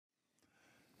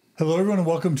Hello, everyone, and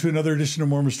welcome to another edition of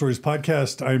Mormon Stories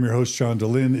Podcast. I am your host, John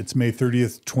DeLynn. It's May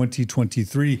 30th,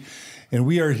 2023, and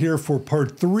we are here for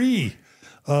part 3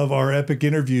 of our epic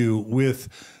interview with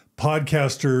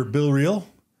podcaster Bill Reel.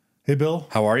 Hey, Bill.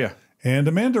 How are you? And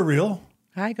Amanda Reel.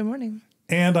 Hi, good morning.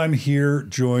 And I'm here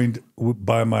joined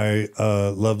by my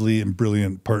lovely and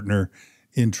brilliant partner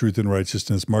in truth and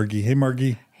righteousness, Margie. Hey,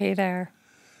 Margie. Hey there.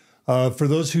 For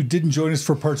those who didn't join us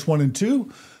for parts 1 and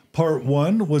 2, part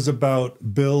 1 was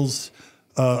about Bill's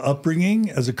upbringing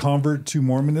as a convert to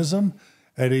Mormonism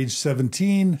at age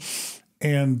 17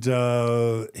 and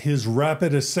his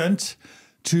rapid ascent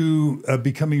to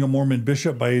becoming a Mormon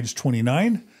bishop by age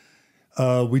 29.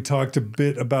 We talked a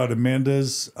bit about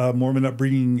Amanda's Mormon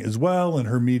upbringing as well and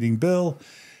her meeting Bill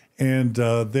and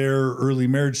their early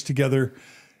marriage together.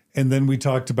 And then we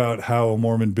talked about how a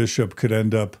Mormon bishop could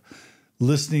end up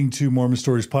listening to Mormon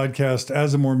Stories Podcast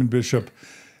as a Mormon bishop,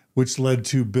 which led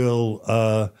to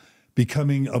Bill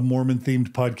becoming a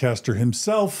Mormon-themed podcaster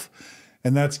himself.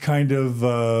 And that's kind of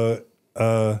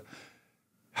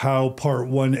how part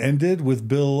 1 ended, with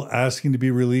Bill asking to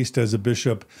be released as a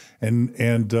bishop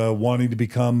and wanting to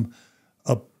become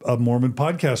a Mormon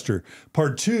podcaster.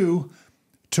 Part 2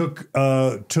 took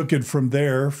it from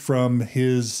there, from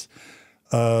his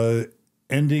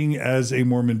ending as a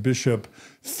Mormon bishop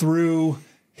through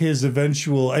his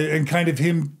eventual, and kind of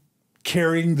him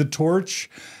carrying the torch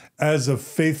as a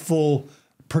faithful,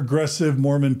 progressive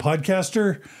Mormon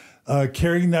podcaster,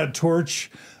 carrying that torch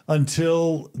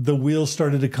until the wheels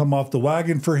started to come off the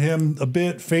wagon for him a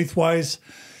bit, faith-wise,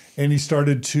 and he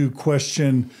started to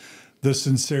question the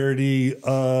sincerity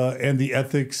and the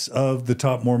ethics of the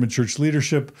top Mormon church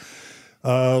leadership,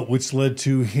 which led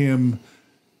to him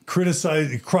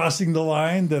crossing the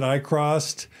line that I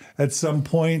crossed at some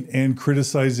point and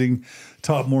criticizing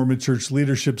top Mormon church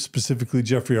leadership, specifically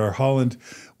Jeffrey R. Holland,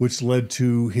 which led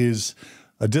to his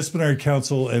disciplinary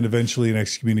council and eventually an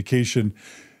excommunication,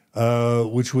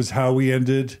 which was how we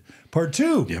ended part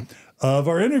 2 of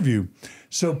our interview.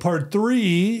 So part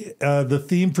 3, the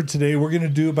theme for today, we're going to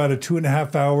do about a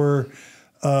 2.5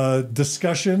 hour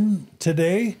discussion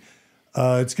today.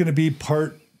 It's going to be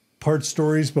part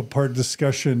stories, but part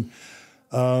discussion.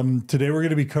 Today we're going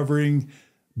to be covering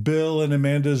Bill and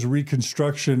Amanda's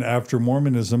reconstruction after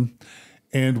Mormonism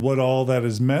and what all that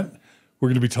has meant. We're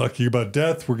going to be talking about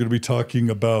death. We're going to be talking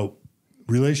about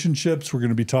relationships. We're going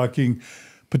to be talking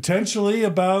potentially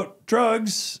about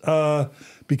drugs,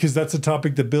 because that's a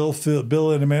topic that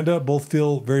Bill and Amanda both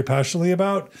feel very passionately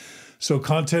about. So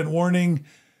content warning,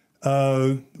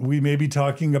 we may be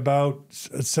talking about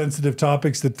sensitive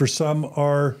topics that for some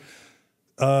are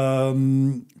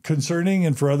concerning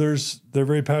and for others they're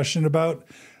very passionate about.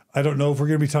 I don't know if we're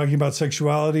going to be talking about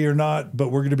sexuality or not, but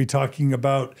we're going to be talking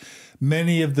about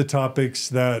many of the topics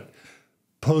that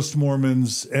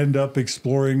post-Mormons end up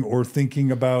exploring or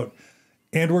thinking about.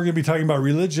 And we're going to be talking about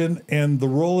religion and the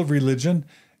role of religion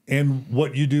and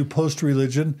what you do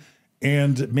post-religion.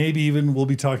 And maybe even we'll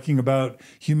be talking about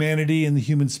humanity and the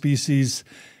human species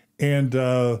and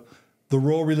the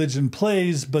role religion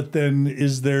plays. But then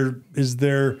is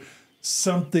there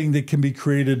something that can be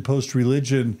created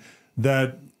post-religion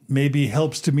that maybe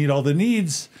helps to meet all the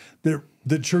needs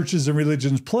that churches and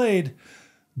religions played,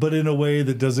 but in a way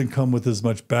that doesn't come with as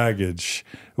much baggage?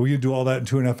 Are we going to do all that in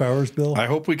 2.5 hours, Bill? I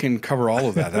hope we can cover all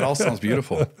of that. That all sounds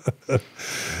beautiful.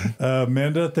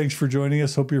 Amanda, thanks for joining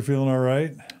us. Hope you're feeling all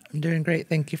right. I'm doing great.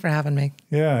 Thank you for having me.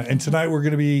 Yeah, and tonight we're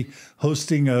going to be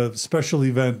hosting a special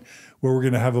event where we're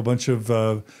going to have a bunch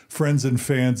of friends and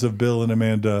fans of Bill and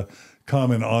Amanda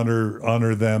come and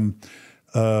honor them.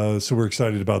 So we're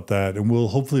excited about that, and we'll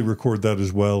hopefully record that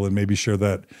as well and maybe share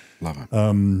that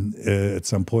at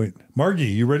some point. Margie,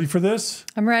 you ready for this?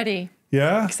 I'm ready.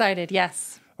 Yeah? Excited,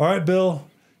 yes. All right, Bill,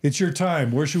 it's your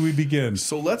time. Where should we begin?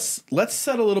 So let's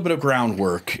set a little bit of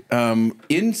groundwork.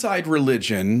 Inside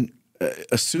religion,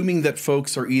 assuming that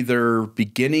folks are either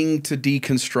beginning to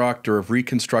deconstruct or have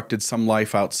reconstructed some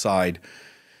life outside,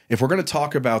 if we're going to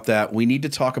talk about that, we need to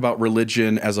talk about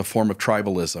religion as a form of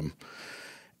tribalism.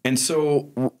 And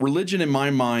so religion, in my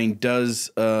mind,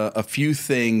 does a few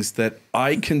things that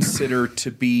I consider to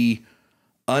be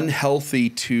unhealthy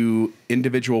to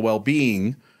individual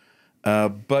well-being,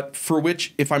 but for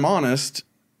which, if I'm honest,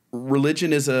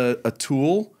 religion is a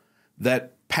tool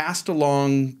that passed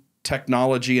along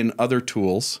technology and other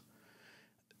tools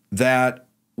that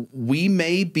we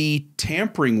may be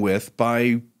tampering with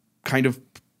by kind of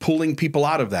pulling people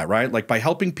out of that, right? Like by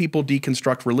helping people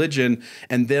deconstruct religion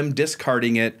and them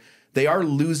discarding it, they are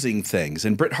losing things.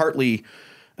 And Britt Hartley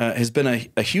has been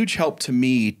a huge help to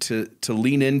me to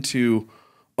lean into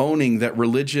owning that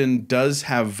religion does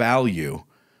have value,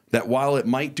 That while it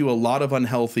might do a lot of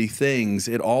unhealthy things,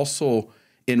 it also,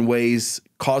 in ways,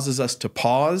 causes us to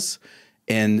pause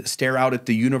and stare out at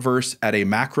the universe at a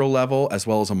macro level as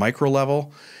well as a micro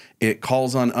level. It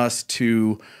calls on us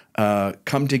to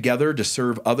come together to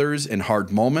serve others in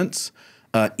hard moments,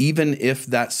 even if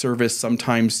that service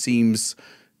sometimes seems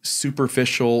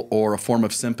superficial or a form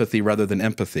of sympathy rather than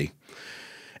empathy.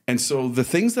 And so the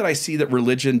things that I see that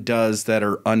religion does that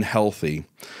are unhealthy,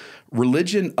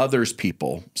 religion others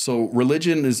people. So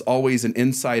religion is always an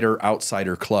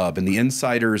insider-outsider club, and the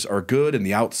insiders are good and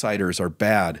the outsiders are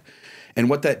bad. And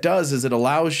what that does is it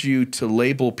allows you to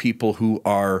label people who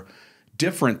are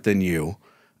different than you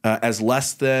as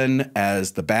less than,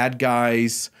 as the bad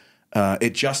guys.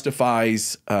 It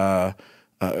justifies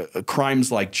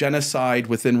crimes like genocide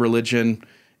within religion.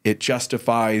 It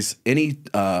justifies any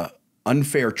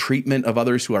unfair treatment of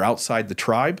others who are outside the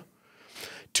tribe.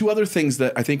 Two other things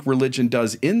that I think religion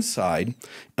does inside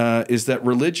is that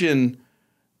religion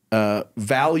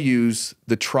values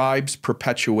the tribe's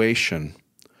perpetuation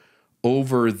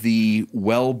over the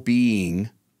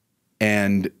well-being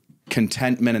and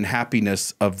contentment and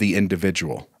happiness of the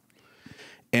individual.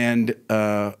 And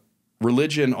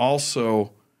religion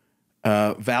also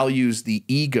values the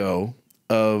ego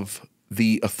of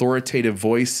the authoritative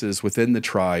voices within the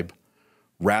tribe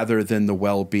rather than the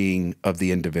well-being of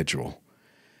the individual.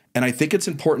 And I think it's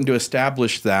important to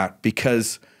establish that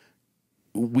because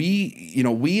we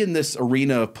in this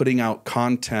arena of putting out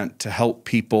content to help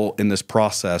people in this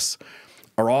process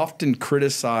are often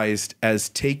criticized as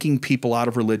taking people out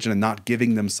of religion and not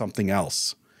giving them something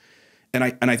else. And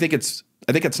I think it's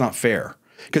not fair,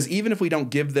 because even if we don't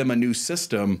give them a new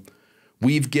system,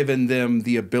 we've given them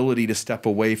the ability to step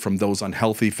away from those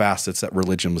unhealthy facets that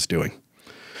religion was doing.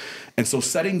 And so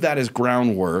setting that as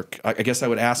groundwork, I guess I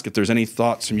would ask if there's any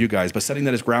thoughts from you guys, but setting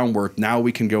that as groundwork, now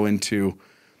we can go into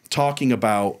talking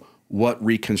about what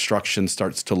reconstruction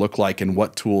starts to look like and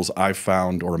what tools I've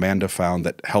found or Amanda found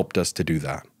that helped us to do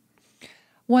that.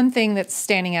 One thing that's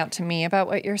standing out to me about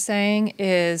what you're saying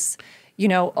is,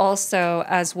 also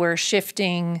as we're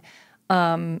shifting,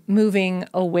 moving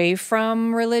away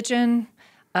from religion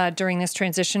during this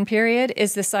transition period,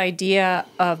 is this idea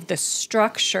of the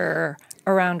structure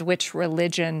around which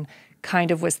religion kind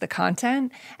of was the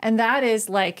content. And that is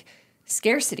like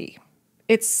scarcity.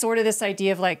 It's sort of this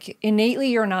idea of like, innately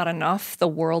you're not enough. The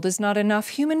world is not enough.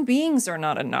 Human beings are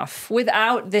not enough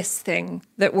without this thing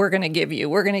that we're going to give you.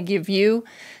 We're going to give you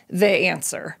the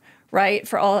answer, right?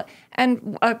 For all.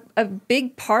 And a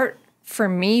big part for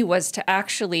me was to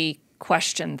actually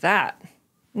question that.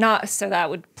 Not so that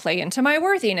would play into my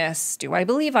worthiness. Do I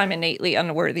believe I'm innately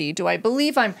unworthy? Do I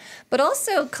believe but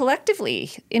also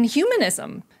collectively in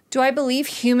humanism, do I believe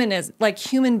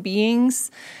human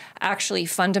beings actually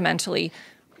fundamentally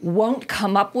won't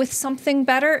come up with something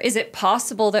better? Is it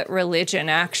possible that religion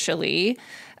actually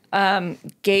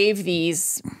gave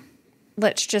these,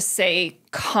 let's just say,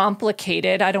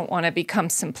 complicated, I don't want to become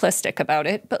simplistic about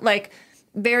it, but like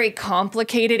very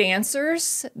complicated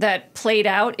answers that played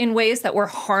out in ways that were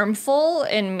harmful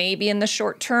and maybe in the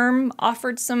short term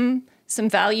offered some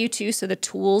value too? So the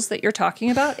tools that you're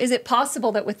talking about, is it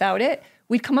possible that without it,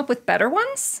 we'd come up with better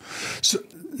ones?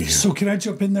 So can I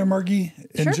jump in there, Margie,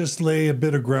 and just lay a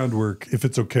bit of groundwork, if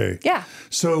it's okay? Yeah.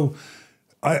 So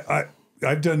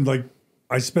I've done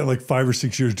I spent like 5 or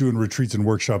 6 years doing retreats and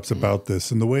workshops about this.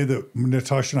 And the way that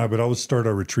Natasha and I would always start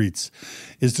our retreats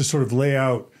is to sort of lay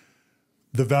out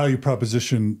the value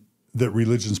proposition that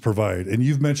religions provide. And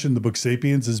you've mentioned the book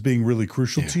Sapiens as being really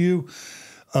crucial to you.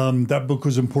 That book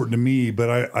was important to me,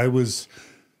 but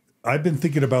I've been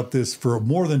thinking about this for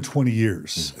more than 20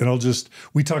 years. And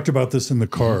we talked about this in the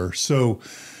car. So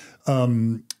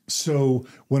when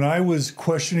I was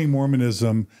questioning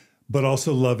Mormonism, but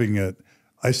also loving it,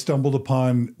 I stumbled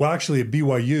upon, actually at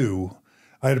BYU,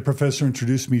 I had a professor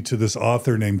introduce me to this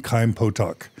author named Chaim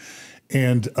Potok.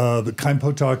 And the Chaim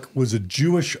Potok was a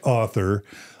Jewish author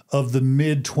of the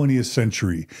mid-20th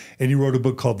century. And he wrote a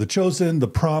book called The Chosen, The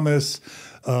Promise,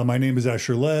 My Name is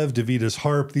Asher Lev, Davita's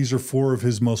Harp. These are 4 of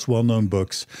his most well-known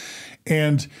books.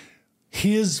 And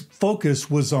his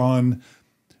focus was on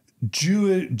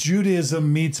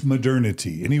Judaism meets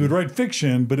modernity. And he would write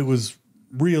fiction, but it was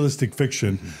realistic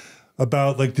fiction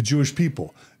about like the Jewish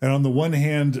people. And on the one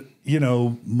hand,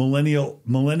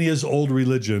 millennia's old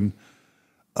religion,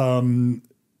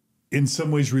 in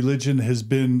some ways, religion has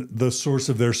been the source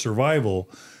of their survival,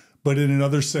 but in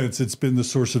another sense, it's been the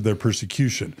source of their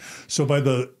persecution. So by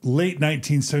the late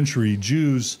 19th century,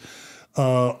 Jews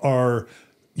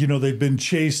they've been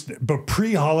chased, but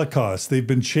pre-Holocaust, they've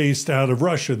been chased out of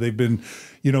Russia. They've been,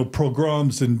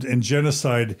 pogroms and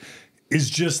genocide is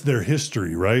just their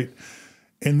history, right?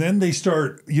 And then they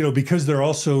start, because they're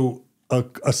also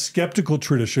a skeptical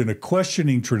tradition, a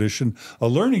questioning tradition, a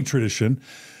learning tradition,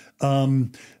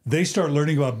 they start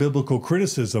learning about biblical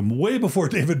criticism way before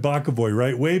David Bokovoy,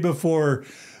 right? Way before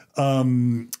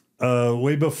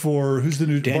who's the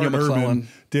new Daniel Bart McClellan.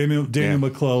 Ehrman, Daniel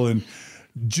McClellan.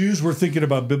 Jews were thinking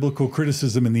about biblical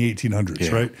criticism in the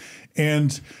 1800s, right?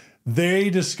 And they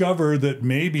discover that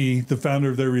maybe the founder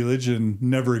of their religion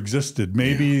never existed.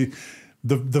 Maybe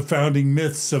the founding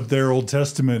myths of their Old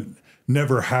Testament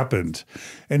never happened.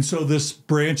 And so this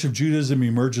branch of Judaism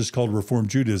emerges called Reformed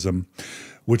Judaism,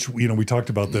 which, we talked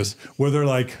about this, where they're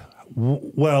like,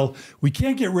 well, we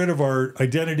can't get rid of our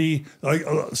identity.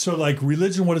 So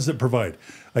religion, what does it provide?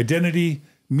 Identity,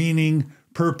 meaning,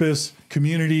 purpose,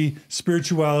 community,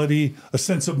 spirituality, a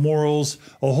sense of morals,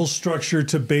 a whole structure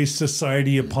to base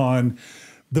society upon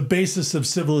the basis of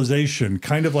civilization,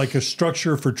 kind of like a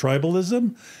structure for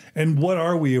tribalism. And what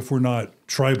are we if we're not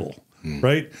tribal,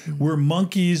 right? We're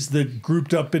monkeys that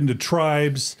grouped up into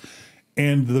tribes,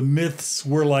 and the myths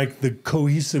were like the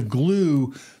cohesive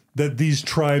glue that these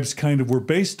tribes kind of were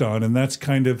based on, and that's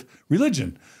kind of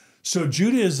religion. So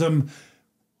Judaism,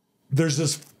 there's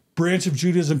this branch of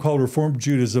Judaism called Reformed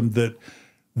Judaism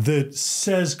that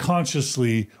says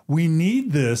consciously, we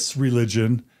need this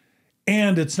religion,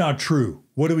 and it's not true.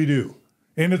 What do we do?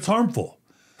 And it's harmful.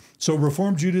 So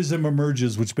Reformed Judaism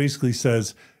emerges, which basically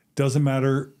says, doesn't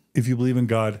matter if you believe in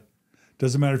God,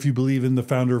 doesn't matter if you believe in the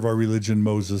founder of our religion,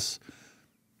 Moses,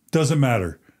 doesn't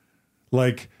matter.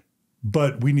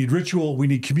 But we need ritual, we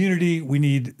need community, we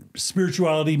need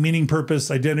spirituality, meaning,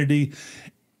 purpose, identity.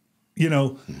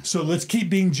 So let's keep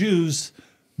being Jews,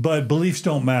 but beliefs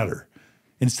don't matter.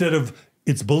 Instead of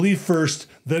it's belief first,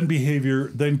 then behavior,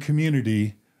 then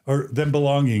community, or then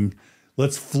belonging,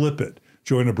 let's flip it.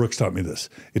 Joanna Brooks taught me this.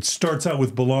 It starts out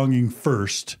with belonging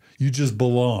first. You just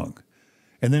belong.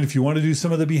 And then if you want to do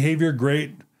some of the behavior,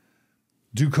 great.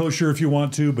 Do kosher if you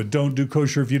want to, but don't do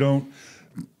kosher if you don't.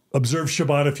 Observe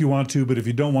Shabbat if you want to, but if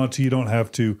you don't want to, you don't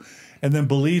have to. And then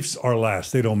beliefs are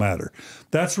last. They don't matter.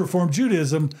 That's Reformed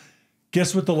Judaism.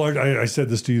 Guess what I said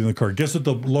this to you in the car. Guess what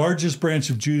the largest branch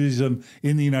of Judaism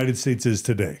in the United States is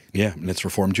today? Yeah, and it's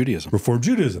Reformed Judaism. Reformed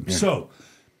Judaism. Yeah. So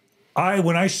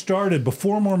when I started,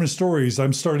 before Mormon Stories,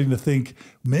 I'm starting to think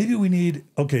maybe we need,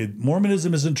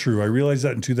 Mormonism isn't true. I realized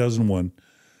that in 2001.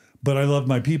 But I love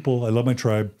my people. I love my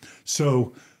tribe.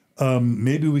 So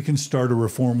maybe we can start a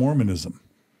Reformed Mormonism.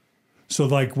 So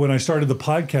when I started the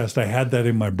podcast, I had that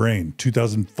in my brain,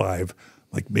 2005.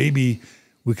 Maybe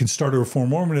we can start a Reformed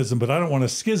Mormonism, but I don't want a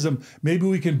schism. Maybe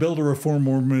we can build a Reformed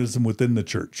Mormonism within the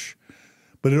church.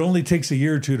 But it only takes a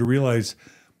year or two to realize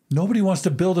nobody wants to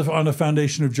build on a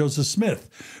foundation of Joseph Smith.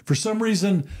 For some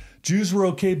reason, Jews were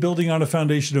okay building on a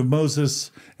foundation of Moses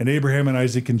and Abraham and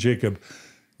Isaac and Jacob.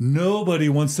 Nobody,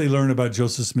 once they learn about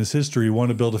Joseph Smith's history, want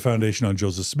to build a foundation on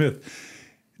Joseph Smith.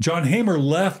 John Hamer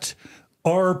left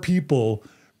our people,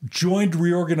 joined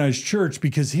Reorganized Church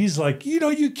because he's like,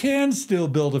 you can still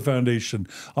build a foundation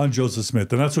on Joseph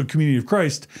Smith. And that's what Community of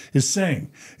Christ is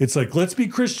saying. It's like, let's be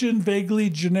Christian vaguely,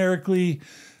 generically,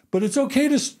 but it's okay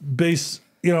to base,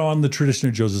 on the tradition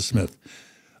of Joseph Smith.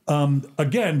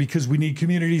 Again, because we need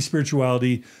community,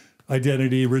 spirituality,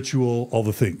 identity, ritual, all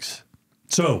the things.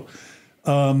 So,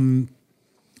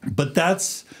 but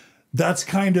that's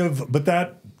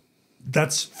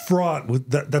fraught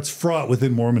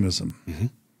within Mormonism. Mm-hmm.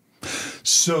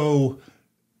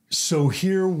 So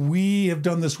here we have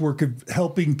done this work of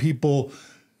helping people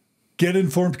get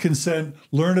informed consent,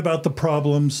 learn about the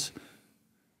problems.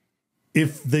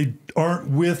 If they aren't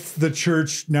with the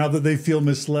church, now that they feel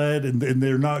misled and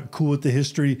they're not cool with the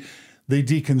history, they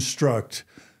deconstruct.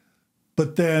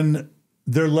 But then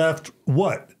they're left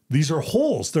what? These are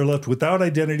holes. They're left without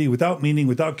identity, without meaning,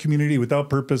 without community, without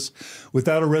purpose,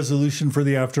 without a resolution for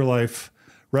the afterlife,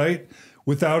 right?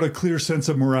 Without a clear sense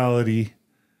of morality.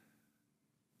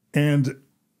 And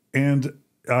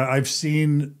I've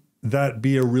seen that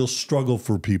be a real struggle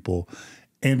for people.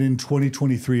 And in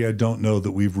 2023, I don't know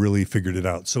that we've really figured it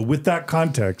out. So with that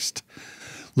context,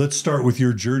 let's start with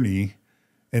your journey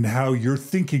and how you're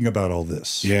thinking about all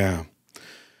this. Yeah.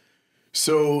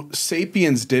 So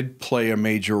Sapiens did play a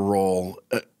major role.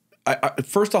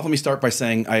 First off, let me start by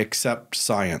saying I accept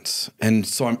science. And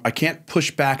so I can't push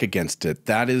back against it.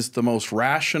 That is the most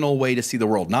rational way to see the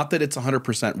world. Not that it's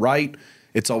 100% right.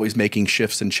 It's always making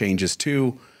shifts and changes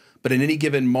too. But in any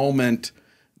given moment,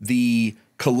 the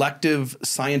collective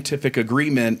scientific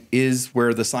agreement is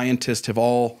where the scientists have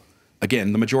all,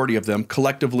 again, the majority of them,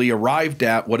 collectively arrived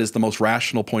at what is the most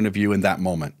rational point of view in that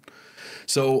moment.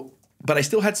 So but I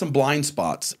still had some blind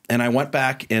spots. And I went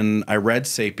back and I read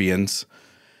Sapiens.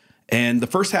 And the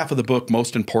first half of the book,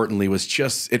 most importantly, was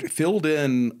just, it filled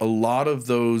in a lot of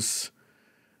those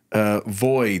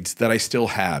voids that I still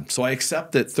had. So I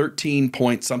accept that 13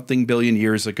 point something billion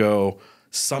years ago,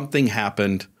 something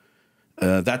happened.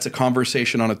 That's a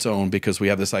conversation on its own, because we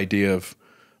have this idea of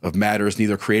matter is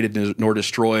neither created nor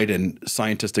destroyed, and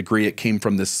scientists agree it came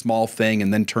from this small thing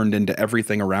and then turned into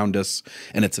everything around us,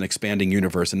 and it's an expanding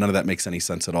universe, and none of that makes any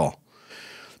sense at all.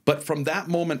 But from that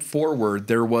moment forward,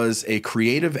 there was a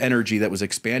creative energy that was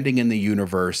expanding in the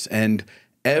universe, and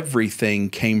everything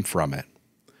came from it.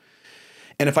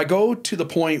 And if I go to the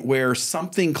point where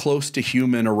something close to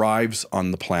human arrives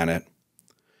on the planet,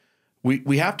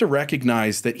 we have to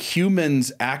recognize that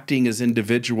humans acting as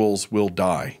individuals will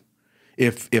die.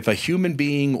 If a human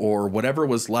being or whatever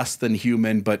was less than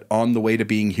human but on the way to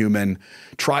being human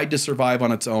tried to survive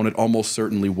on its own, it almost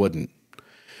certainly wouldn't.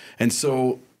 And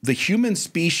so the human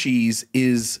species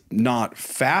is not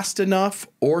fast enough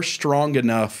or strong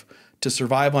enough to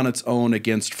survive on its own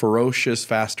against ferocious,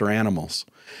 faster animals.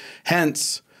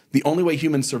 Hence, the only way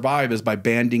humans survive is by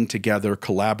banding together,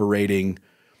 collaborating.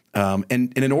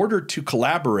 And in order to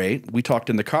collaborate, we talked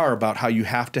in the car about how you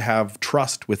have to have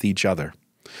trust with each other.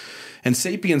 And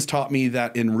Sapiens taught me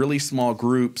that in really small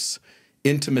groups,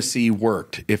 intimacy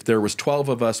worked. If there was 12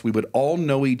 of us, we would all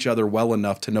know each other well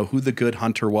enough to know who the good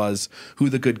hunter was, who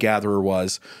the good gatherer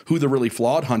was, who the really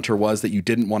flawed hunter was that you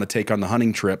didn't want to take on the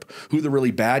hunting trip, who the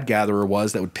really bad gatherer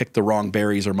was that would pick the wrong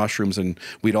berries or mushrooms, and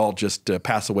we'd all just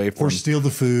pass away from. Or steal the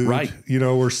food, right?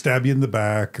 Or stab you in the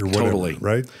back or whatever, totally.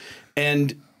 Right?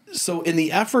 And so in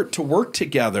the effort to work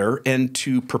together and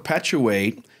to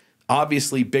perpetuate,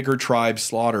 obviously, bigger tribes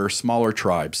slaughter smaller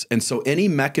tribes. And so any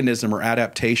mechanism or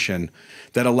adaptation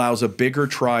that allows a bigger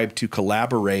tribe to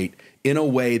collaborate in a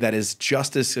way that is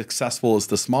just as successful as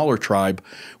the smaller tribe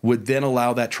would then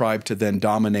allow that tribe to then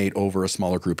dominate over a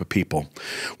smaller group of people.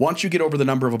 Once you get over the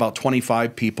number of about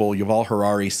 25 people, Yuval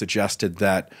Harari suggested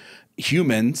that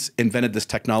humans invented this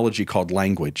technology called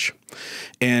language.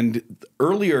 And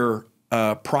earlier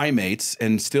primates,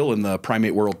 and still in the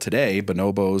primate world today,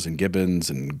 bonobos and gibbons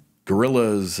and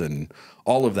gorillas and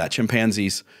all of that,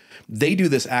 chimpanzees, they do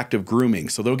this act of grooming.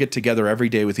 So they'll get together every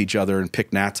day with each other and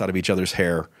pick gnats out of each other's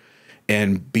hair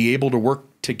and be able to work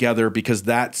together, because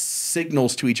that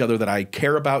signals to each other that I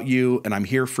care about you and I'm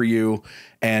here for you.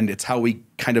 And it's how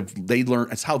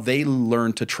it's how they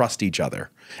learn to trust each other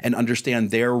and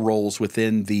understand their roles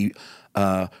within the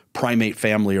primate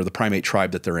family or the primate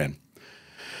tribe that they're in.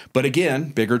 But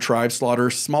again, bigger tribes slaughter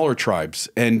smaller tribes,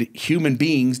 and human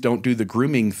beings don't do the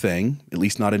grooming thing, at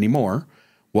least not anymore.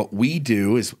 What we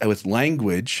do is, with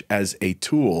language as a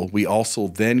tool, we also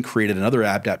then created another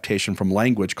adaptation from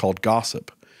language called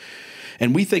gossip.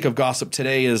 And we think of gossip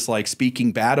today as like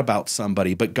speaking bad about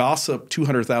somebody, but gossip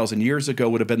 200,000 years ago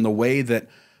would have been the way that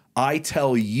I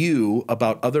tell you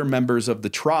about other members of the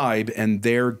tribe and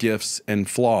their gifts and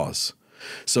flaws.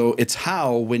 So it's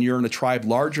how, when you're in a tribe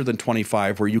larger than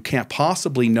 25, where you can't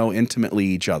possibly know intimately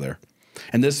each other,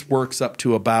 and this works up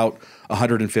to about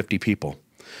 150 people,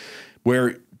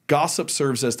 where gossip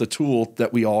serves as the tool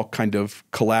that we all kind of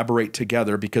collaborate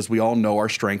together, because we all know our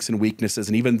strengths and weaknesses.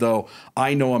 And even though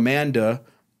I know Amanda,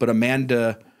 but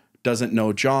Amanda doesn't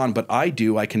know John, but I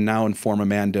do, I can now inform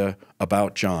Amanda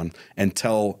about John and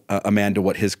tell Amanda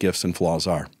what his gifts and flaws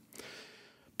are.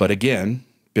 But again,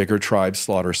 bigger tribes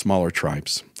slaughter smaller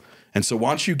tribes. And so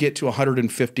once you get to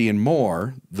 150 and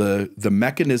more, the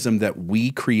mechanism that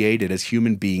we created as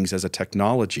human beings, as a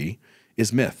technology,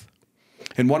 is myth.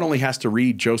 And one only has to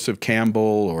read Joseph Campbell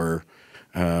or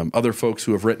other folks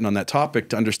who have written on that topic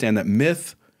to understand that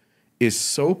myth is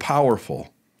so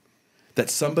powerful that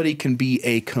somebody can be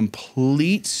a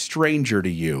complete stranger to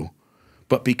you,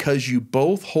 but because you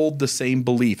both hold the same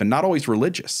belief, and not always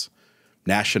religious,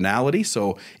 nationality.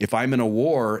 So if I'm in a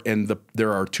war and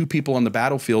there are two people on the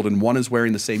battlefield and one is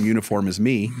wearing the same uniform as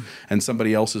me and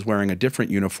somebody else is wearing a different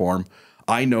uniform,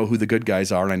 I know who the good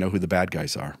guys are and I know who the bad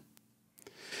guys are.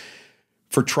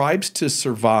 For tribes to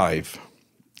survive,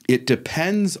 it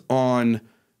depends on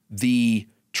the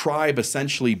tribe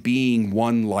essentially being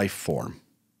one life form.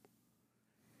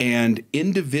 And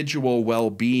individual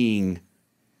well-being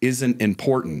isn't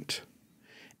important.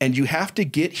 And you have to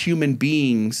get human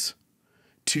beings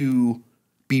to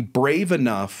be brave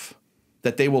enough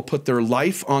that they will put their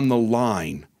life on the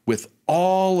line with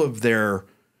all of their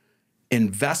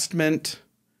investment,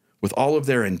 with all of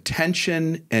their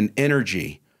intention and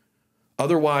energy.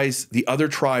 Otherwise, the other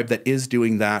tribe that is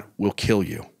doing that will kill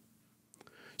you.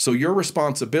 So your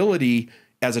responsibility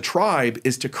as a tribe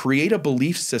is to create a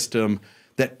belief system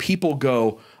that people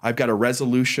go, I've got a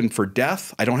resolution for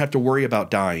death. I don't have to worry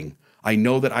about dying. I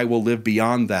know that I will live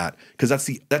beyond that, because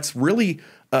that's really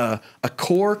a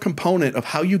core component of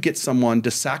how you get someone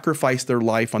to sacrifice their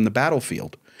life on the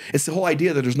battlefield. It's the whole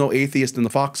idea that there's no atheist in the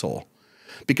foxhole.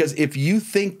 Because if you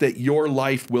think that your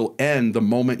life will end the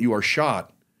moment you are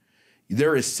shot,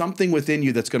 there is something within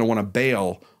you that's going to want to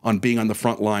bail on being on the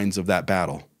front lines of that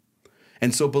battle.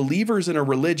 And so believers in a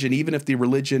religion, even if the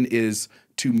religion is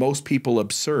to most people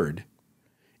absurd,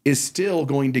 is still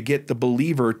going to get the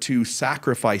believer to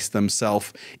sacrifice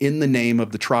themselves in the name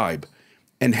of the tribe.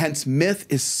 And hence myth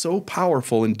is so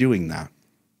powerful in doing that.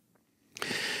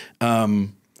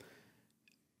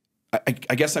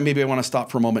 I guess maybe I want to stop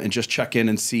for a moment and just check in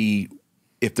and see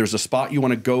if there's a spot you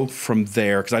want to go from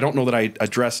there, because I don't know that I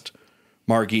addressed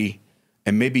Margie,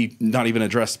 and maybe not even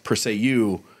addressed per se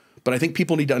you, but I think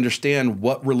people need to understand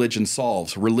what religion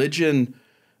solves. Religion,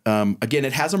 again,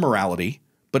 it has a morality,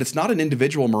 but it's not an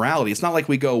individual morality. It's not like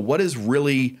we go, what is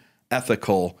really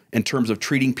ethical in terms of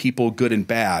treating people good and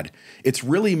bad? It's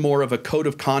really more of a code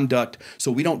of conduct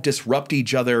so we don't disrupt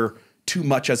each other too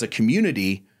much as a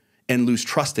community and lose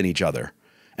trust in each other.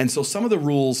 And so some of the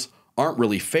rules aren't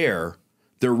really fair.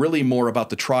 They're really more about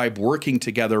the tribe working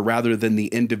together rather than the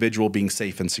individual being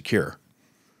safe and secure.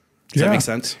 Does that make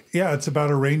sense? Yeah, it's about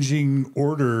arranging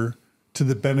order to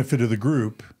the benefit of the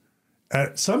group.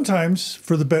 Sometimes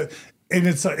for the and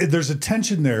there's a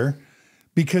tension there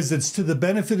because it's to the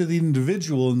benefit of the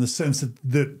individual in the sense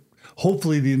that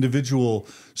hopefully the individual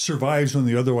survives when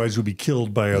they otherwise would be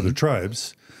killed by other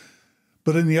tribes.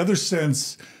 But in the other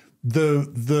sense,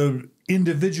 the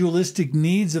individualistic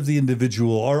needs of the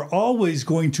individual are always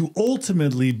going to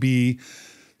ultimately be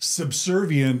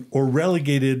subservient or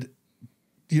relegated,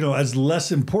 as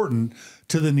less important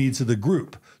to the needs of the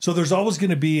group. So there's always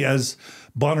going to be, as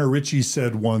Bonner Ritchie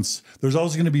said once, there's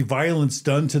always going to be violence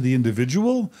done to the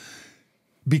individual,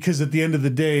 because at the end of the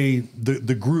day,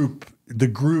 the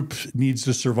group needs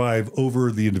to survive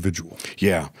over the individual.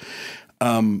 Yeah.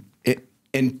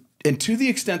 And to the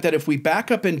extent that if we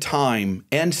back up in time,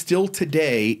 and still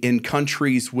today in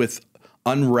countries with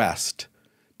unrest,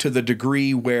 to the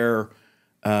degree where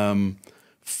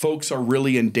folks are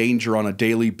really in danger on a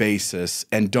daily basis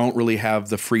and don't really have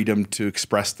the freedom to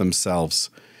express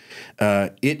themselves,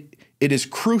 it is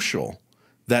crucial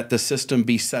that the system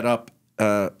be set up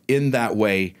in that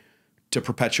way to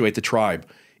perpetuate the tribe.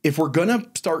 If we're going to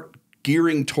start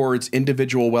gearing towards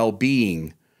individual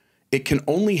well-being, it can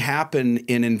only happen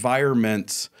in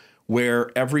environments where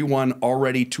everyone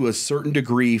already to a certain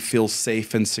degree feels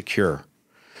safe and secure.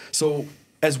 So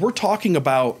as we're talking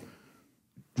about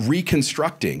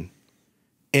reconstructing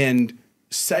and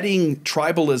setting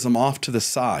tribalism off to the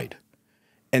side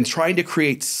and trying to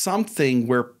create something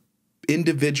where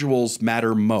individuals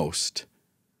matter most,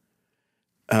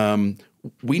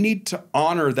 we need to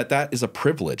honor that is a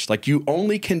privilege. Like, you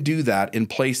only can do that in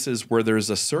places where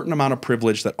there's a certain amount of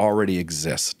privilege that already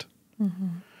exist. Mm-hmm.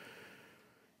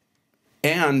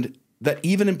 And that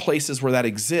even in places where that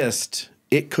exists,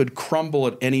 it could crumble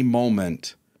at any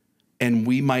moment, and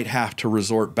we might have to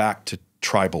resort back to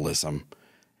tribalism.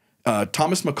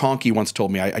 Thomas McConkie once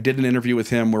told me, I did an interview with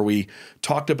him where we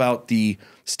talked about the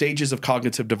stages of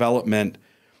cognitive development,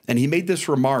 and he made this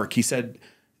remark. He said,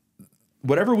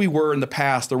 whatever we were in the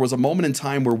past, there was a moment in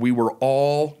time where we were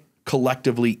all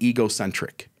collectively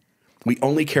egocentric. We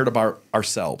only cared about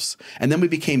ourselves. And then we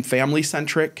became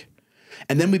family-centric,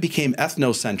 and then we became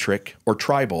ethnocentric or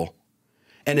tribal.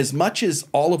 And as much as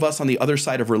all of us on the other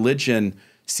side of religion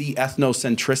see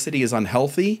ethnocentricity as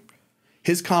unhealthy,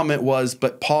 his comment was,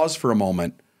 but pause for a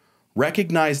moment.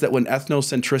 Recognize that when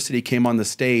ethnocentricity came on the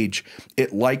stage,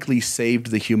 it likely saved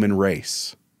the human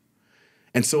race.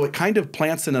 And so it kind of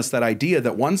plants in us that idea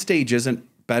that one stage isn't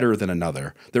better than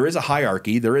another. There is a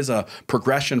hierarchy. There is a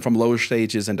progression from lower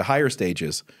stages into higher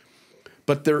stages.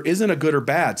 But there isn't a good or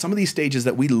bad. Some of these stages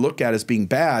that we look at as being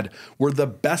bad were the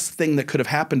best thing that could have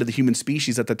happened to the human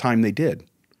species at the time they did.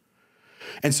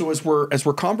 And so as we're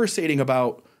conversating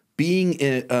about being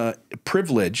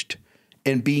privileged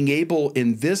and being able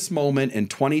in this moment in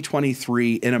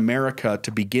 2023 in America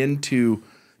to begin to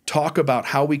talk about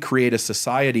how we create a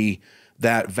society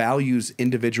that values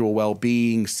individual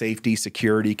well-being, safety,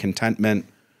 security, contentment.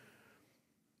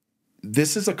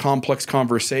 This is a complex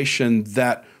conversation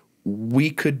that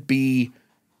we could be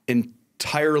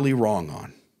entirely wrong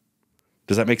on.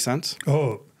 Does that make sense?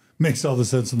 Oh, makes all the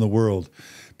sense in the world.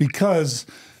 Because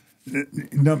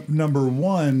number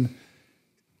one,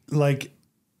 and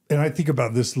I think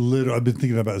about this I've been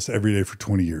thinking about this every day for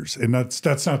 20 years. And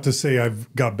that's not to say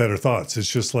I've got better thoughts.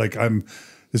 It's just like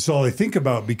This is all I think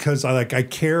about because I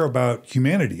care about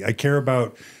humanity. I care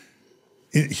about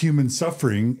human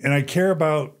suffering, and I care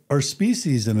about our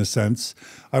species in a sense.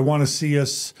 I want to see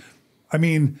us. I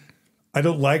mean, I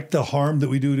don't like the harm that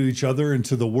we do to each other and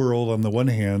to the world on the one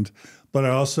hand, but I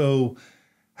also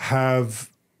have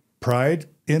pride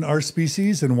in our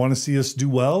species and want to see us do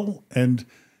well and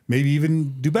maybe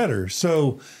even do better.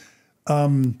 So I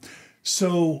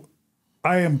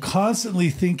am constantly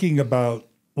thinking about,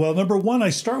 well, number one,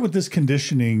 I start with this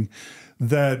conditioning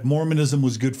that Mormonism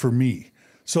was good for me.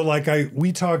 So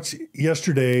we talked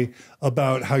yesterday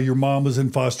about how your mom was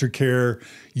in foster care.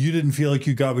 You didn't feel like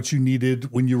you got what you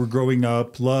needed when you were growing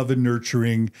up, love and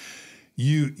nurturing.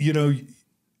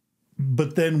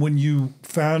 But then when you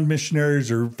found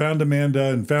missionaries or found Amanda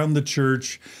and found the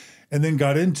church and then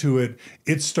got into it,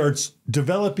 it starts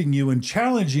developing you and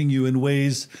challenging you in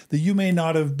ways that you may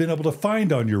not have been able to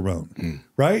find on your own,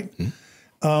 right?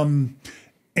 And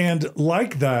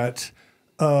like that,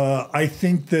 I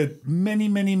think that many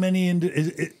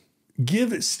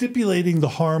stipulating the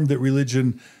harm that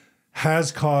religion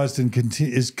has caused and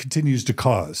continues to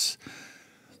cause.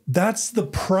 That's the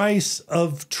price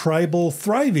of tribal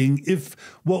thriving if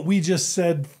what we just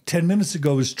said 10 minutes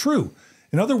ago is true.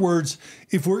 In other words,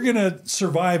 if we're going to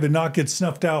survive and not get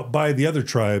snuffed out by the other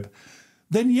tribe,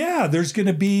 then yeah, there's going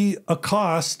to be a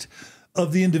cost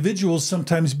of the individuals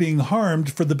sometimes being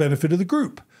harmed for the benefit of the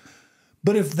group.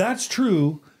 But if that's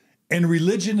true, and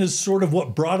religion is sort of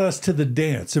what brought us to the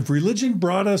dance, if religion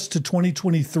brought us to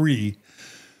 2023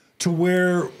 to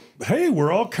where, hey,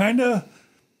 we're all kind of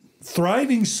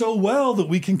thriving so well that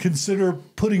we can consider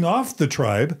putting off the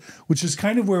tribe, which is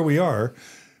kind of where we are.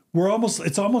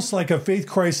 It's almost like a faith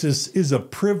crisis is a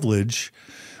privilege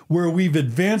where we've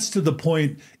advanced to the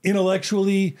point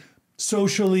intellectually,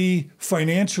 socially,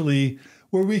 financially,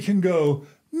 where we can go,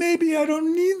 maybe I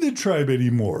don't need the tribe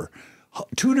anymore.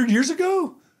 200 years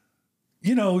ago,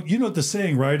 you know what the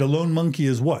saying, right? A lone monkey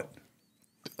is what?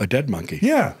 A dead monkey.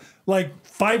 Yeah. Like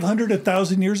 500,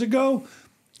 1,000 years ago,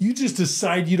 you just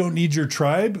decide you don't need your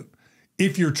tribe.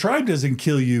 If your tribe doesn't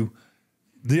kill you,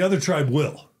 the other tribe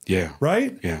will. Yeah.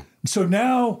 Right? Yeah. So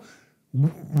now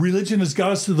religion has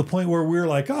got us to the point where we're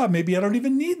like, maybe I don't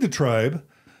even need the tribe.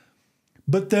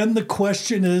 But then the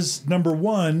question is, number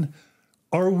one,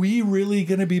 are we really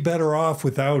going to be better off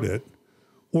without it?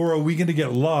 Or are we going to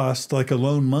get lost like a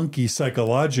lone monkey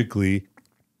psychologically?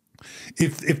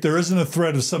 If there isn't a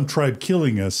threat of some tribe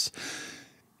killing us,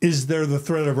 is there the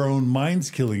threat of our own minds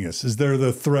killing us? Is there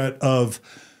the threat of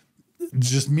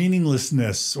just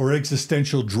meaninglessness or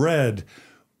existential dread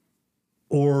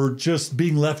or just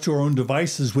being left to our own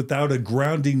devices without a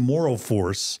grounding moral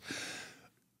force?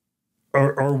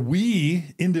 Are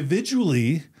we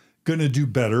individually going to do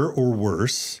better or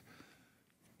worse?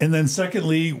 And then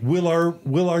secondly, will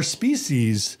our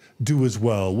species do as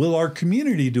well? Will our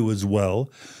community do as well?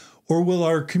 Or will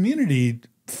our community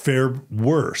fare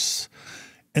worse?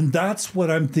 And that's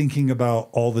what I'm thinking about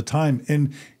all the time.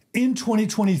 And in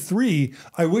 2023,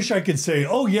 I wish I could say,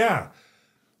 oh yeah,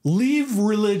 leave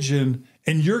religion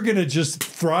and you're going to just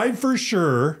thrive for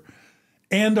sure.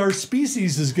 And our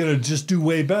species is going to just do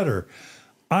way better.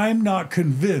 I'm not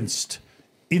convinced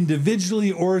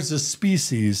individually or as a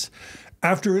species,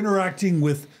 after interacting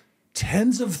with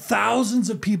tens of thousands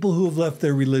of people who have left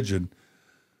their religion,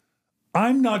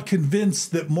 I'm not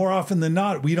convinced that more often than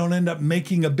not, we don't end up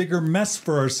making a bigger mess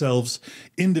for ourselves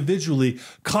individually,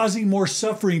 causing more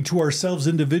suffering to ourselves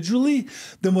individually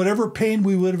than whatever pain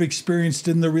we would have experienced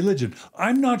in the religion.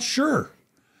 I'm not sure.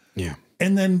 Yeah.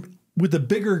 And then with a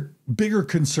bigger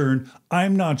concern,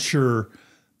 I'm not sure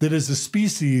that as a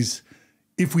species,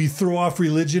 if we throw off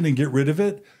religion and get rid of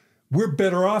it, we're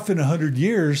better off in 100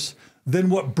 years than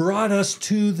what brought us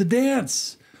to the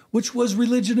dance, which was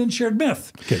religion and shared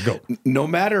myth. Okay, go. No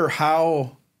matter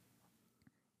how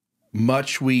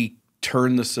much we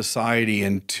turn the society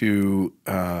into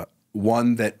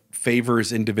one that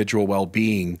favors individual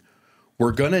well-being,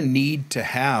 we're going to need to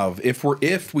have,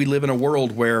 if we live in a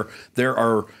world where there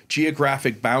are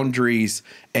geographic boundaries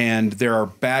and there are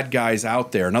bad guys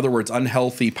out there, in other words,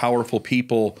 unhealthy, powerful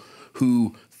people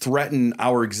who threaten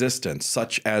our existence,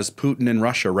 such as Putin in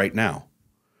Russia right now.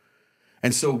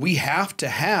 And so we have to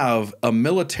have a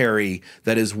military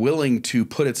that is willing to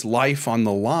put its life on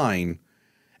the line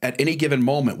at any given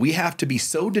moment. We have to be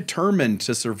so determined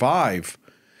to survive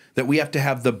that we have to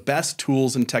have the best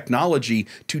tools and technology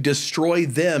to destroy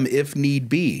them if need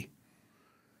be,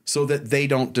 so that they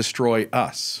don't destroy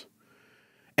us.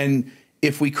 And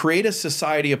if we create a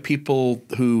society of people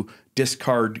who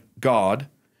discard God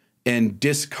and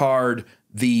discard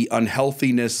the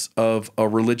unhealthiness of a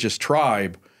religious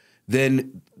tribe,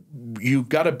 then you've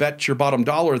got to bet your bottom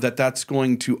dollar that that's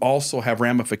going to also have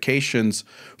ramifications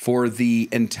for the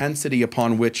intensity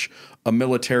upon which a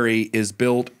military is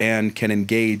built and can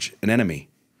engage an enemy.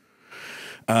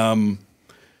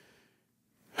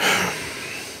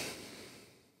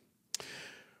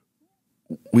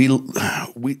 We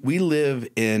live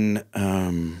in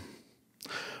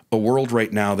a world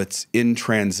right now that's in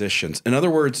transitions. In other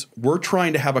words, we're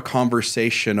trying to have a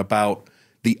conversation about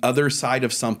the other side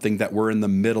of something that we're in the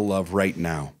middle of right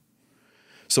now.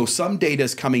 So some data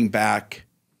is coming back,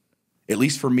 at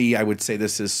least for me, I would say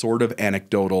this is sort of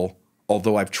anecdotal,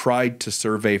 although I've tried to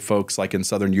survey folks like in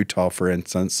Southern Utah, for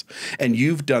instance, and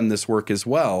you've done this work as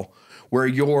well, where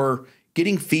you're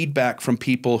getting feedback from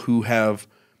people who have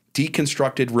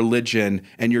deconstructed religion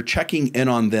and you're checking in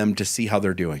on them to see how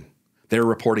they're doing. They're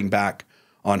reporting back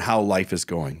on how life is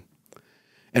going.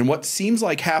 And what seems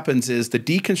like happens is the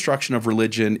deconstruction of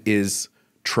religion is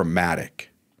traumatic.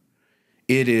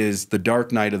 It is the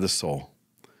dark night of the soul.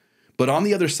 But on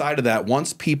the other side of that,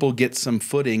 once people get some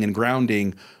footing and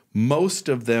grounding, most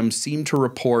of them seem to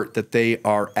report that they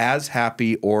are as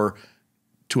happy or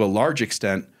to a large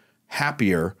extent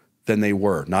happier than they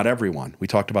were. Not everyone. We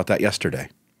talked about that yesterday.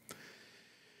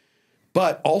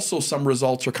 But also some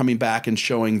results are coming back and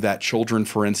showing that children,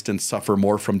 for instance, suffer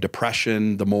more from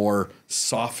depression, the more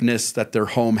softness that their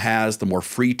home has, the more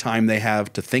free time they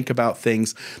have to think about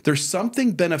things. There's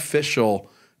something beneficial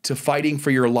to fighting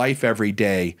for your life every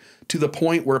day, to the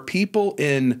point where people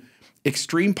in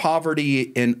extreme poverty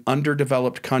in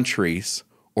underdeveloped countries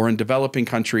or in developing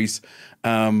countries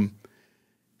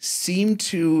seem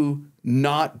to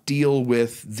not deal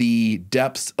with the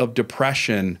depths of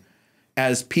depression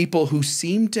as people who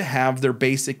seem to have their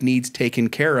basic needs taken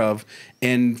care of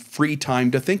and free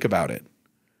time to think about it.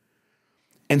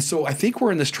 And so I think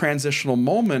we're in this transitional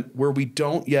moment where we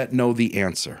don't yet know the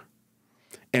answer.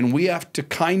 And we have to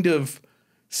kind of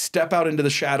step out into the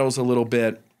shadows a little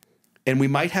bit, and we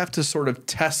might have to sort of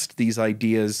test these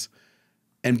ideas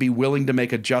and be willing to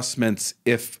make adjustments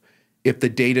if the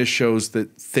data shows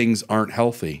that things aren't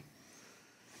healthy.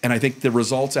 And I think the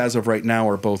results as of right now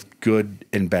are both good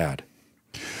and bad.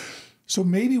 So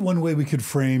maybe one way we could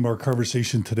frame our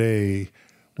conversation today,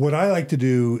 what I like to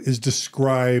do is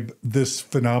describe this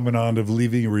phenomenon of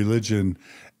leaving religion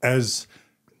as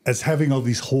having all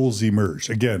these holes emerge.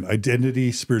 Again,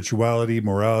 identity, spirituality,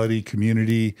 morality,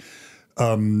 community,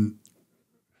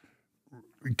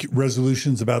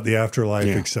 resolutions about the afterlife,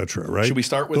 etc. Right? Should we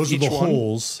start with those each are the one?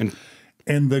 holes?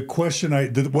 And the question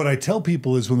what I tell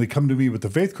people is when they come to me with the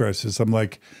faith crisis, I'm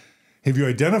like, have you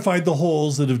identified the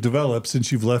holes that have developed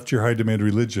since you've left your high demand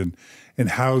religion, and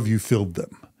how have you filled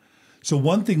them? So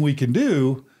one thing we can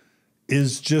do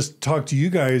is just talk to you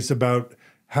guys about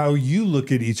how you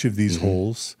look at each of these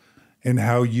holes and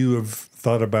how you have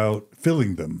thought about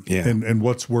filling them and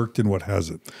what's worked and what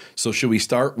hasn't. So should we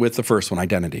start with the first one,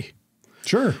 identity?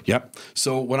 Sure. Yep.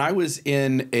 So when I was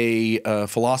in a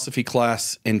philosophy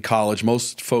class in college,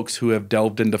 most folks who have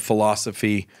delved into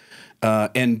philosophy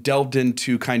and delved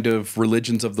into kind of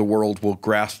religions of the world will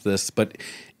grasp this. But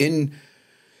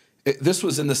this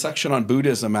was in the section on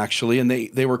Buddhism, actually, and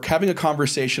they were having a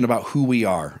conversation about who we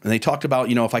are. And they talked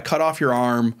about, if I cut off your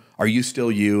arm, are you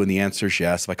still you? And the answer is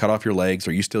yes. If I cut off your legs,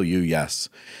 are you still you? Yes.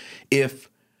 If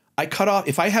I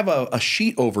have a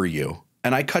sheet over you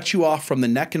and I cut you off from the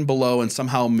neck and below and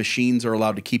somehow machines are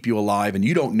allowed to keep you alive and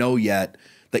you don't know yet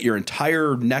that your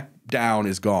entire neck down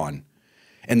is gone,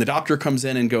 and the doctor comes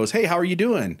in and goes, hey, how are you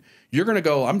doing? You're going to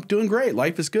go, I'm doing great.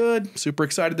 Life is good. Super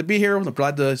excited to be here. I'm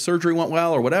glad the surgery went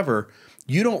well or whatever.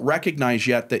 You don't recognize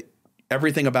yet that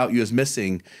everything about you is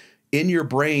missing. In your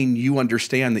brain, you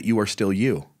understand that you are still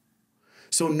you.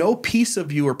 So no piece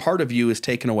of you or part of you is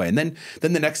taken away. And then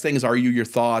the next thing is, are you your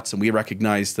thoughts? And we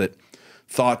recognize that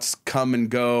thoughts come and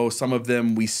go. Some of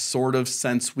them we sort of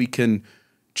sense we can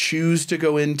choose to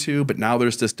go into, but now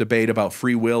there's this debate about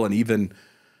free will, and even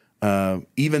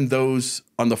those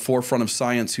on the forefront of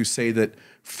science who say that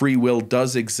free will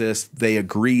does exist, they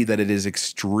agree that it is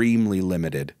extremely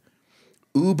limited,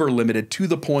 uber limited, to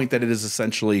the point that it is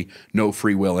essentially no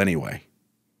free will anyway.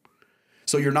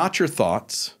 So you're not your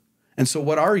thoughts. And so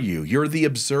what are you? You're the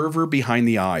observer behind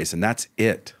the eyes, and that's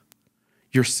it.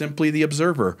 You're simply the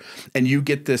observer. And you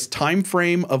get this time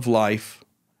frame of life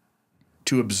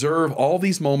to observe all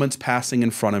these moments passing in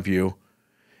front of you.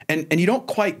 And you don't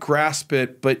quite grasp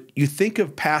it, but you think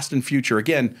of past and future.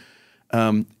 Again,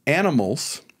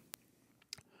 animals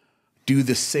do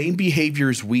the same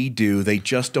behaviors we do. They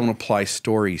just don't apply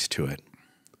stories to it.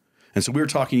 And so we were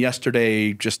talking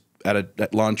yesterday just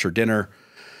at lunch or dinner,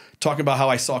 talking about how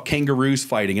I saw kangaroos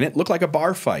fighting, and it looked like a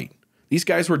bar fight. These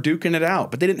guys were duking it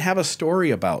out, but they didn't have a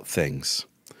story about things.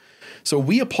 So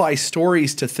we apply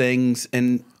stories to things,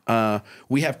 and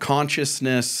we have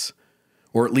consciousness,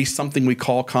 or at least something we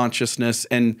call consciousness,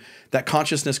 and that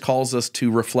consciousness calls us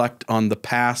to reflect on the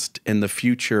past and the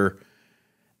future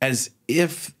as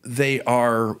if they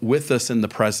are with us in the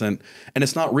present, and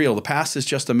it's not real. The past is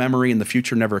just a memory, and the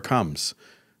future never comes.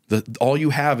 All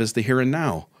you have is the here and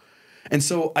now. And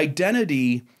so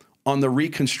identity on the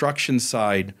reconstruction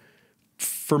side,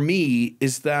 for me,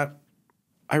 is that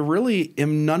I really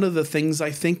am none of the things I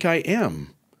think I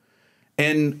am.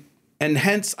 And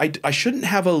hence, I shouldn't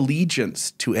have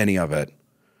allegiance to any of it.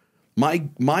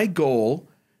 My goal,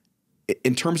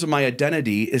 in terms of my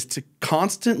identity, is to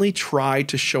constantly try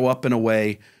to show up in a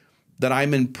way that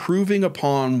I'm improving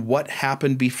upon what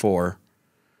happened before,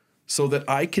 so that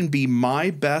I can be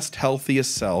my best,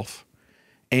 healthiest self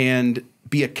and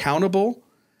be accountable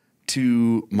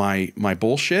to my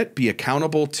bullshit, be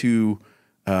accountable to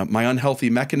my unhealthy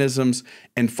mechanisms,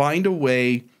 and find a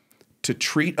way to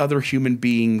treat other human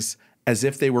beings as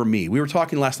if they were me. We were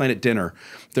talking last night at dinner.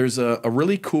 There's a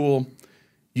really cool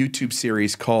YouTube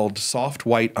series called Soft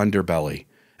White Underbelly.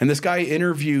 And this guy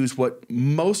interviews what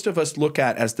most of us look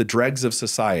at as the dregs of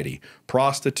society: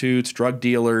 prostitutes, drug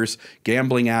dealers,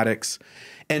 gambling addicts.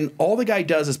 And all the guy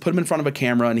does is put him in front of a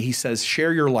camera and he says,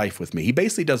 share your life with me. He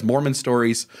basically does Mormon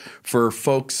stories for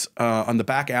folks on the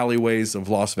back alleyways of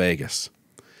Las Vegas.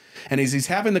 And as he's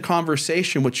having the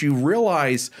conversation, what you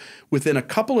realize within a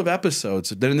couple of episodes,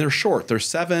 then they're short, they're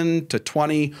 7 to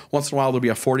 20. Once in a while, there'll be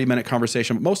a 40-minute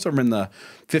conversation, but most of them are in the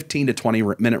 15 to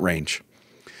 20-minute range.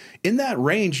 In that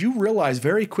range, you realize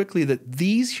very quickly that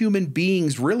these human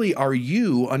beings really are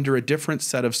you under a different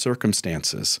set of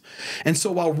circumstances. And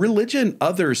so while religion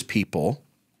others people,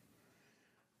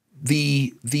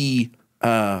 the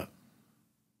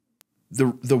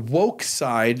woke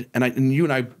side, and you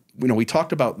and I, we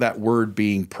talked about that word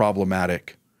being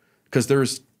problematic because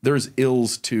there's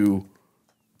ills to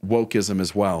wokeism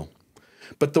as well.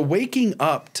 But the waking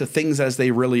up to things as they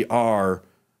really are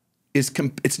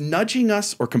it's nudging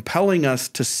us or compelling us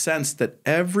to sense that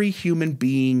every human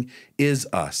being is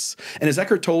us. And as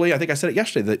Eckhart Tolle, I think I said it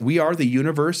yesterday, that we are the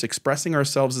universe expressing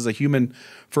ourselves as a human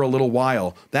for a little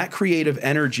while. That creative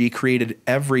energy created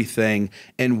everything,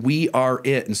 and we are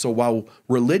it. And so while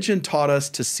religion taught us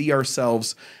to see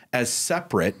ourselves as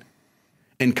separate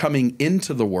and coming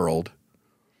into the world,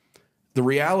 the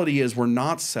reality is we're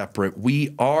not separate.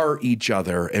 We are each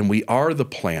other, and we are the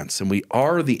plants, and we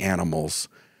are the animals,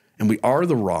 and we are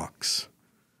the rocks.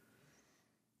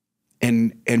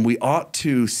 And we ought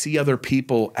to see other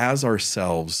people as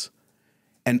ourselves.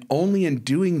 And only in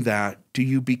doing that do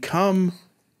you become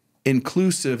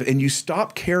inclusive, and you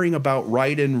stop caring about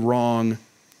right and wrong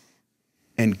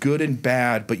and good and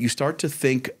bad, but you start to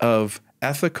think of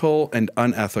ethical and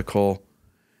unethical.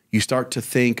 You start to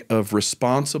think of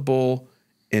responsible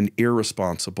and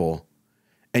irresponsible.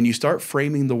 And you start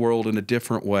framing the world in a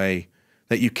different way,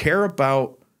 that you care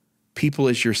about people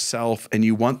as yourself, and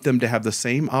you want them to have the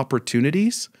same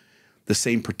opportunities, the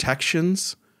same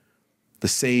protections, the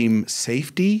same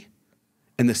safety,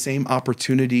 and the same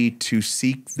opportunity to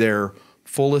seek their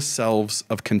fullest selves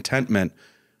of contentment,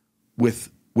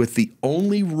 with the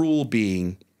only rule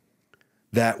being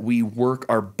that we work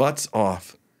our butts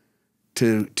off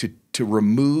to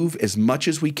remove as much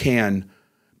as we can.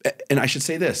 And I should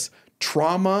say this,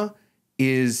 trauma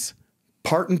is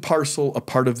part and parcel a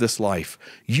part of this life.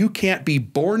 You can't be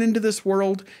born into this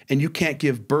world, and you can't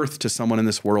give birth to someone in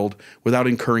this world without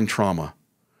incurring trauma.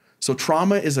 So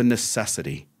trauma is a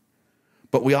necessity,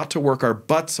 but we ought to work our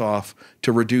butts off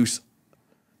to reduce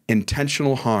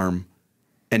intentional harm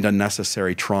and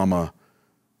unnecessary trauma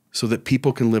so that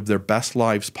people can live their best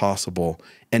lives possible,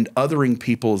 and othering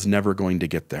people is never going to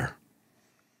get there.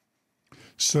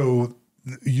 So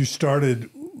you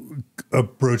started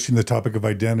approaching the topic of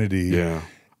identity. Yeah.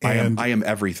 I am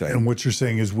everything. And what you're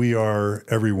saying is we are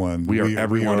everyone. We are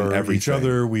everyone and everything. Each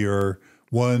other. We are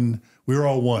one. We are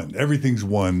all one. Everything's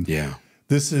one. Yeah.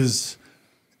 This is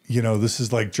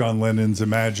like John Lennon's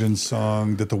Imagine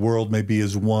song, that the world may be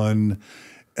as one.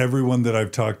 Everyone that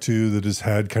I've talked to that has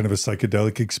had kind of a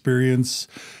psychedelic experience,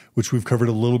 which we've covered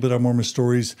a little bit on Mormon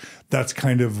Stories, that's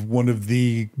kind of one of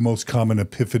the most common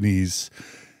epiphanies.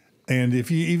 And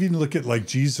if you even look at like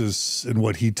Jesus and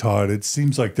what he taught, it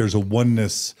seems like there's a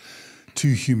oneness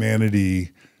to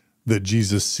humanity that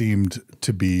Jesus seemed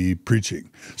to be preaching.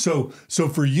 So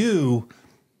for you,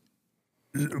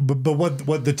 but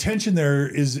what the tension there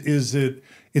is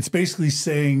it's basically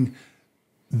saying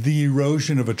the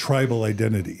erosion of a tribal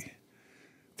identity,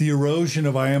 the erosion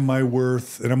of I am my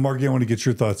worth. And Margie, I want to get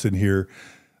your thoughts in here.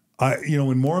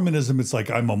 In Mormonism, it's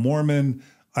like, I'm a Mormon,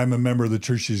 I'm a member of the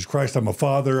Church of Jesus Christ, I'm a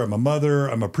father, I'm a mother,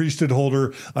 I'm a priesthood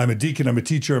holder, I'm a deacon, I'm a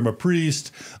teacher, I'm a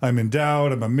priest, I'm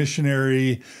endowed, I'm a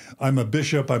missionary, I'm a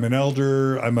bishop, I'm an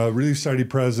elder, I'm a Relief Society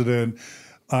president,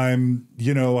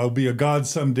 I'll be a God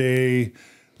someday.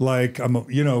 Like,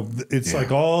 it's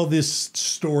like all this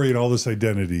story and all this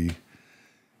identity.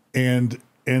 And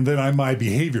then I'm my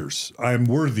behaviors. I'm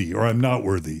worthy or I'm not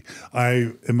worthy.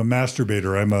 I am a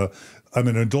masturbator. I'm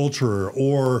an adulterer,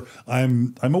 or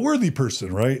I'm a worthy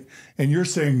person, right? And you're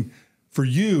saying, for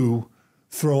you,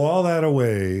 throw all that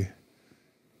away,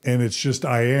 and it's just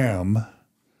I am,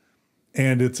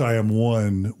 and it's I am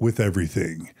one with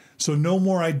everything. So no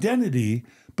more identity.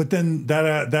 But then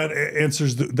that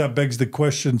that begs the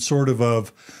question, sort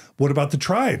of what about the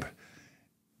tribe?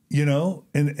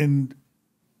 And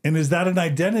is that an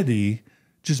identity?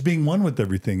 Just being one with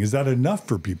everything, is that enough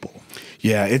for people?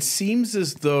 Yeah, it seems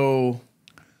as though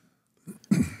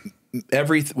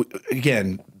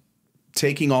again,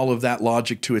 taking all of that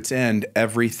logic to its end,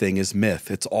 everything is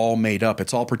myth. It's all made up.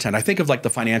 It's all pretend. I think of like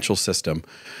the financial system.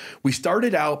 We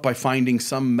started out by finding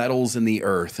some metals in the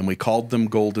earth, and we called them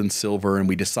gold and silver, and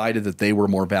we decided that they were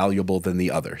more valuable than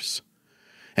the others.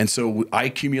 And so I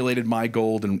accumulated my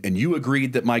gold, and you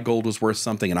agreed that my gold was worth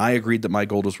something, and I agreed that my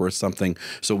gold was worth something.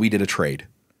 So we did a trade.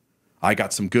 I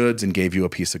got some goods and gave you a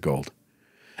piece of gold.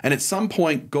 And at some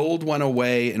point, gold went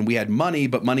away, and we had money,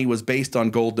 but money was based on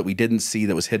gold that we didn't see,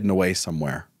 that was hidden away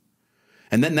somewhere.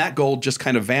 And then that gold just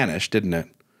kind of vanished, didn't it?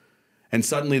 And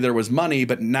suddenly there was money,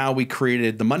 but now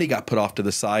the money got put off to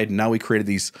the side, and now we created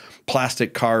these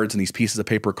plastic cards and these pieces of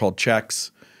paper called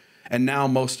checks. And now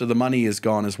most of the money is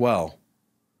gone as well.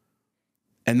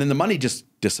 And then the money just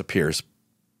disappears.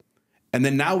 And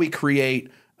then now we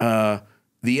create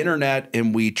the internet,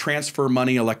 and we transfer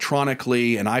money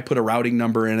electronically, and I put a routing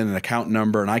number in and an account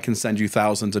number, and I can send you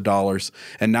thousands of dollars.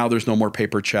 And now there's no more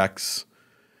paper checks.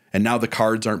 And now the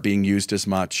cards aren't being used as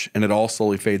much, and it all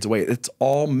slowly fades away. It's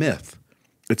all myth.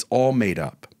 It's all made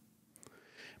up.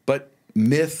 But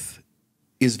myth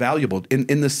is valuable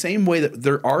in the same way that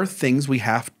there are things we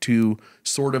have to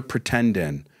sort of pretend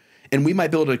in. And we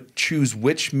might be able to choose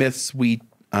which myths we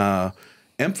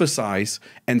emphasize,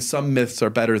 and some myths are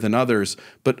better than others,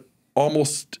 but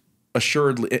almost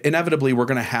assuredly, inevitably, we're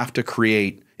going to have to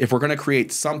create, if we're going to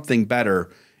create something better,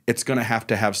 it's going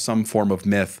to have some form of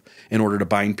myth in order to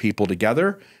bind people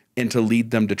together and to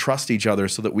lead them to trust each other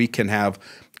so that we can have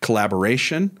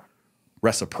collaboration,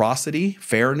 reciprocity,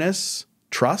 fairness,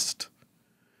 trust.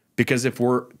 Because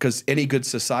any good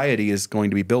society is going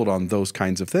to be built on those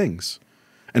kinds of things.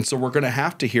 And so we're going to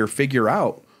have to figure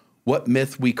out what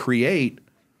myth we create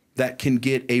that can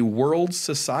get a world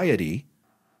society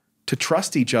to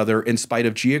trust each other in spite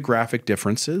of geographic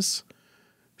differences,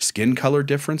 skin color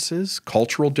differences,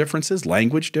 cultural differences,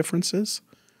 language differences.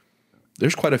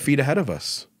 There's quite a feat ahead of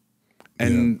us.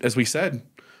 And as we said,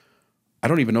 I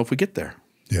don't even know if we get there.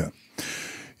 Yeah.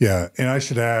 Yeah. And I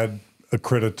should add a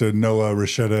credit to Noah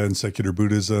Rasheta and secular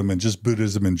Buddhism and just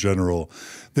Buddhism in general.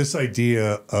 This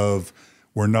idea of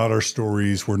we're not our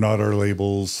stories, we're not our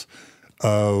labels,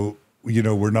 we're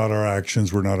not our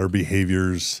actions, we're not our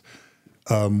behaviors.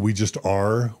 We just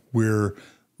are. We're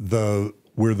the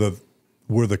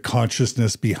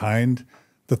consciousness behind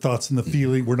the thoughts and the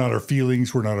feeling. We're not our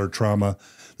feelings. We're not our trauma.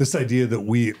 This idea that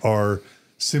we are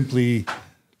simply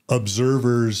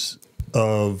observers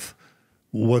of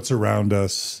what's around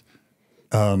us,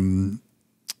 and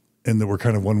that we're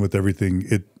kind of one with everything.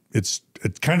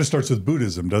 It kind of starts with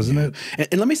Buddhism, doesn't it?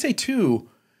 And let me say too,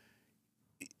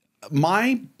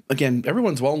 again,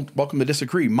 everyone's welcome to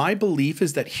disagree. My belief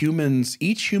is that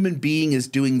each human being is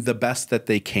doing the best that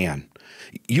they can.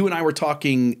 You and I were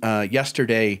talking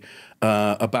yesterday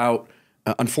about,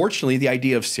 unfortunately, the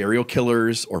idea of serial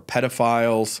killers or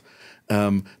pedophiles.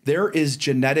 There is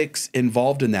genetics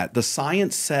involved in that. The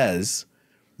science says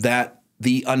that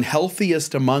the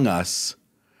unhealthiest among us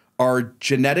are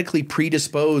genetically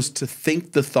predisposed to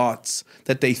think the thoughts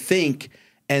that they think,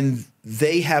 and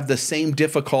they have the same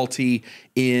difficulty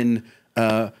in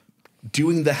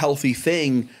doing the healthy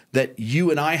thing that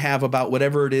you and I have about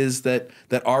whatever it is that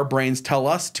our brains tell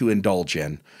us to indulge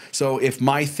in. So if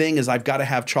my thing is I've got to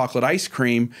have chocolate ice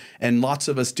cream, and lots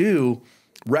of us do,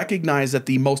 recognize that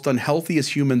the most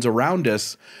unhealthiest humans around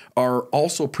us are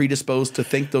also predisposed to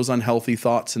think those unhealthy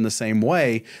thoughts in the same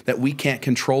way, that we can't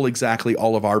control exactly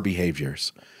all of our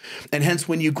behaviors. And hence,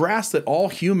 when you grasp that all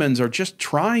humans are just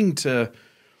trying to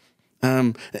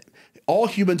all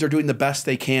humans are doing the best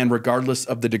they can, regardless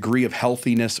of the degree of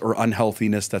healthiness or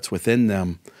unhealthiness that's within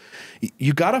them.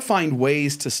 You got to find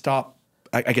ways to stop,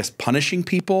 I guess, punishing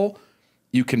people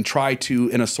You can try to,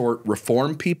 in a sort,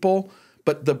 reform people,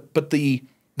 but the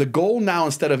goal now,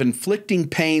 instead of inflicting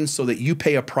pain so that you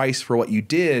pay a price for what you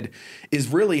did, is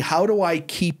really, how do I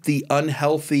keep the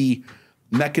unhealthy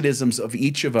mechanisms of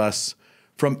each of us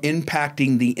from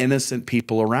impacting the innocent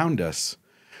people around us?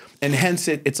 And hence,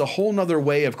 it's a whole nother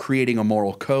way of creating a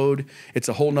moral code. It's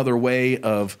a whole nother way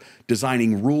of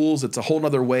designing rules. It's a whole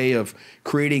nother way of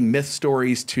creating myth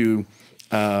stories to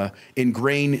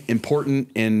ingrain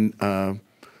important in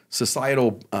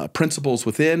societal principles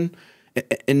within.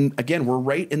 And again, we're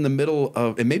right in the middle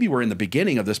of, and maybe we're in the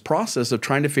beginning of this process of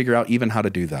trying to figure out even how to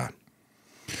do that.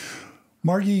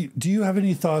 Margie, do you have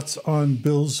any thoughts on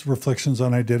Bill's reflections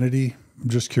on identity? I'm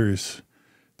just curious.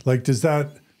 Like, does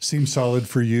that seem solid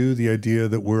for you, the idea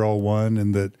that we're all one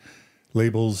and that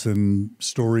labels and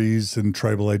stories and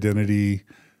tribal identity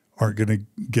aren't going to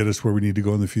get us where we need to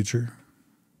go in the future?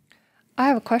 I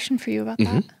have a question for you about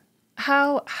that.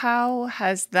 How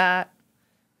has that,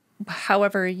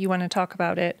 however you want to talk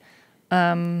about it,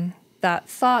 that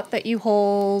thought that you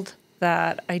hold,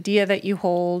 that idea that you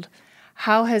hold,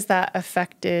 how has that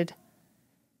affected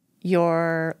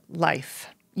your life,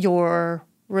 your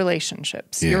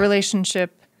relationships, your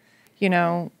relationship,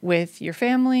 with your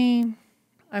family?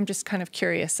 I'm just kind of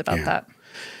curious about that.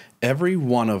 Every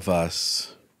one of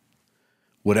us,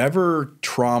 whatever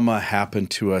trauma happened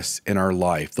to us in our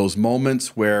life, those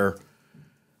moments where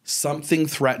something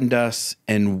threatened us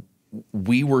and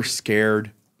we were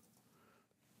scared,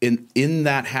 in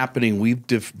that happening, we've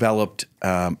developed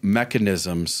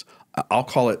mechanisms. I'll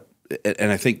call it,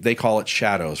 and I think they call it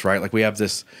shadows, right? Like we have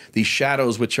these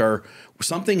shadows, which are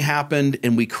something happened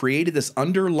and we created this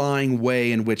underlying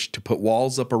way in which to put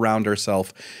walls up around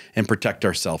ourselves and protect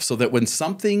ourselves, so that when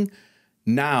something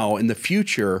now in the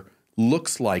future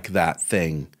looks like that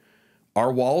thing,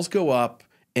 our walls go up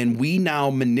and we now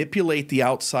manipulate the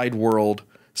outside world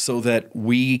so that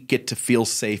we get to feel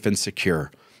safe and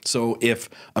secure. So if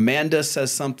Amanda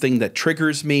says something that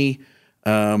triggers me,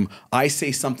 I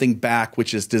say something back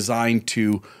which is designed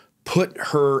to put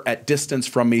her at distance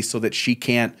from me so that she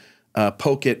can't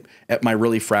poke it at my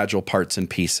really fragile parts and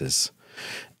pieces.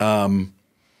 So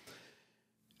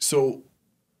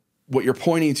what you're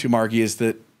pointing to, Margie, is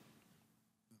that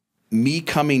me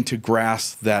coming to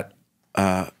grasp that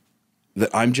that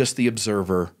I'm just the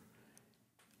observer,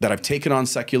 that I've taken on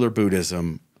secular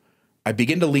Buddhism, I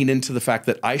begin to lean into the fact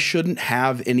that I shouldn't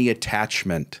have any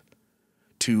attachment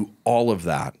to all of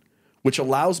that, which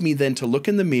allows me then to look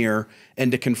in the mirror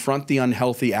and to confront the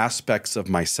unhealthy aspects of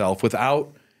myself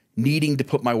without needing to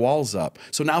put my walls up.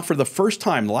 So now for the first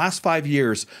time, the last 5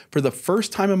 years, for the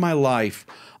first time in my life,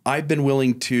 I've been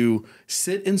willing to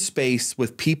sit in space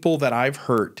with people that I've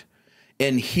hurt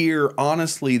and hear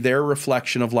honestly their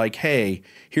reflection of like, hey,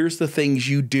 here's the things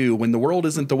you do when the world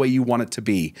isn't the way you want it to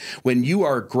be. When you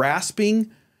are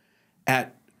grasping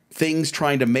at things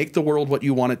trying to make the world what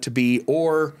you want it to be,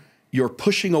 or you're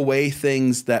pushing away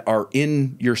things that are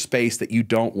in your space that you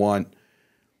don't want,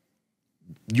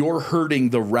 you're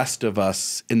hurting the rest of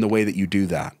us in the way that you do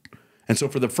that. And so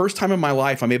for the first time in my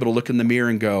life, I'm able to look in the mirror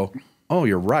and go, oh,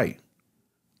 you're right.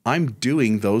 I'm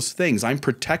doing those things. I'm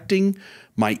protecting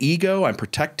my ego. I'm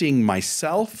protecting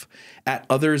myself at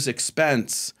others'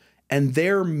 expense, and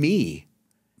they're me.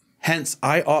 Hence,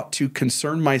 I ought to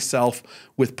concern myself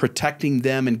with protecting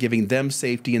them and giving them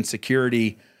safety and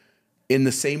security in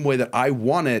the same way that I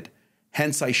want it.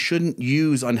 Hence, I shouldn't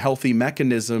use unhealthy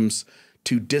mechanisms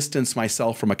to distance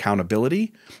myself from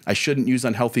accountability. I shouldn't use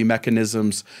unhealthy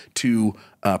mechanisms to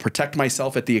protect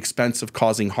myself at the expense of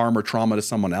causing harm or trauma to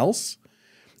someone else.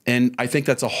 And I think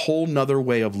that's a whole nother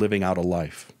way of living out a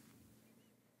life.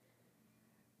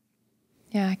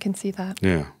 Yeah, I can see that.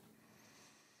 Yeah.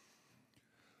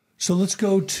 So let's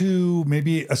go to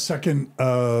maybe a second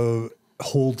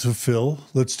hole to fill.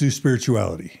 Let's do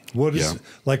spirituality. What is,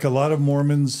 like a lot of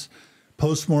Mormons,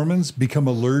 post-Mormons become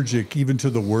allergic even to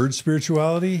the word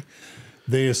spirituality.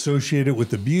 They associate it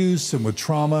with abuse and with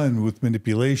trauma and with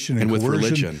manipulation and with coercion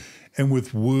religion. And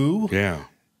with woo. Yeah.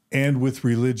 And with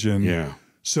religion. Yeah.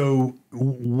 So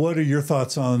what are your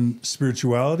thoughts on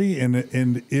spirituality?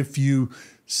 And if you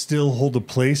still hold a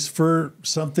place for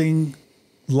something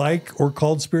like or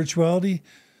called spirituality,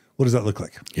 what does that look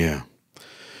like? Yeah.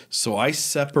 So I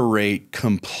separate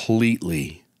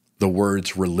completely the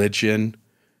words religion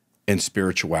and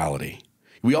spirituality.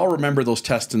 We all remember those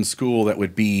tests in school that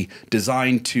would be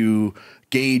designed to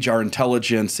gauge our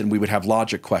intelligence, and we would have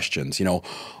logic questions. You know,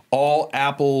 all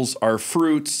apples are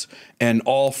fruits and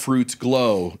all fruits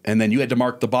glow. And then you had to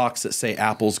mark the box that say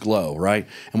apples glow, right?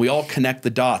 And we all connect the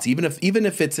dots. Even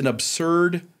if it's an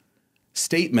absurd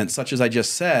statement, such as I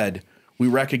just said, we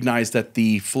recognize that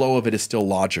the flow of it is still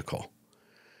logical.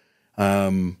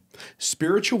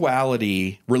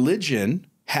 Spirituality, religion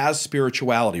has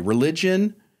spirituality.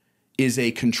 Religion is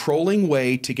a controlling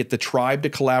way to get the tribe to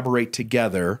collaborate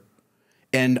together,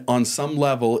 and on some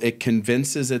level, it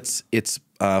convinces its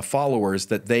followers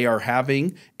that they are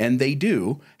having, and they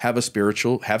do have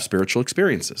spiritual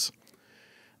experiences.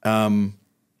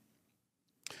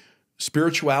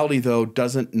 Spirituality, though,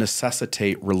 doesn't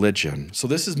necessitate religion. So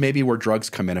this is maybe where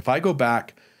drugs come in. If I go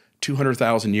back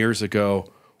 200,000 years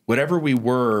ago, whatever we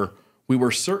were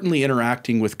certainly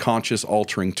interacting with conscious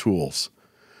altering tools.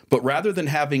 But rather than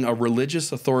having a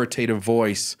religious authoritative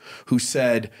voice who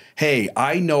said, hey,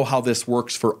 I know how this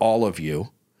works for all of you.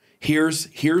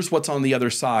 Here's what's on the other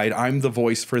side. I'm the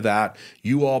voice for that.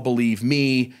 You all believe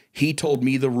me. He told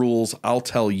me the rules. I'll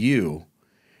tell you.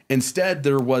 Instead,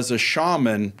 there was a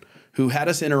shaman who had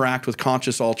us interact with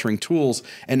conscious altering tools,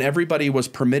 and everybody was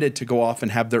permitted to go off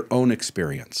and have their own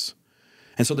experience.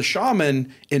 And so the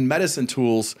shaman in medicine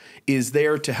tools is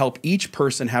there to help each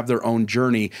person have their own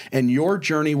journey, and your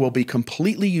journey will be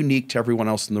completely unique to everyone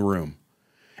else in the room.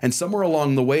 And somewhere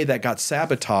along the way that got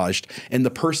sabotaged, and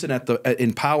the person in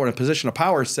a position of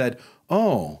power said,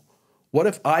 oh, what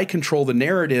if I control the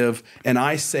narrative and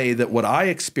I say that what I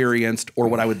experienced or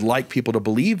what I would like people to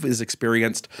believe is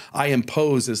experienced, I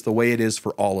impose as the way it is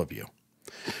for all of you.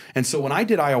 And so when I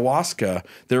did ayahuasca,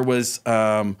 there was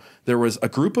a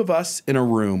group of us in a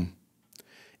room,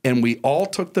 and we all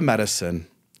took the medicine,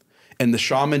 and the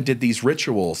shaman did these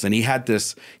rituals, and he had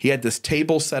this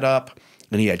table set up,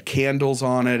 and he had candles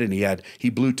on it, and he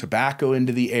blew tobacco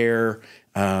into the air,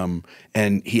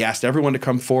 and he asked everyone to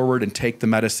come forward and take the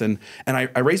medicine. And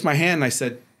I raised my hand and I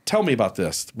said, tell me about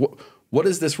this. What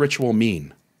does this ritual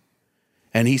mean?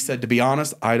 And he said, to be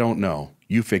honest, I don't know.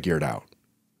 You figure it out.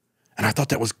 And I thought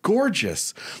that was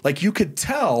gorgeous. Like, you could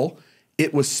tell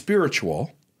it was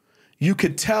spiritual. You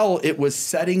could tell it was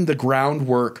setting the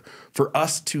groundwork for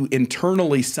us to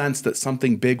internally sense that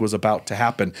something big was about to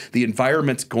happen. The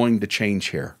environment's going to change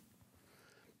here.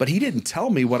 But he didn't tell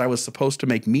me what I was supposed to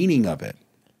make meaning of it.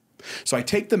 So I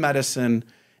take the medicine,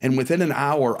 and within an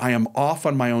hour, I am off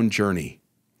on my own journey.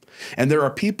 And there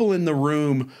are people in the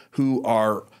room who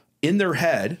are in their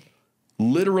head,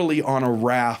 literally on a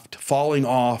raft, falling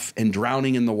off and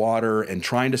drowning in the water and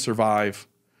trying to survive.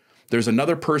 There's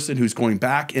another person who's going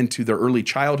back into their early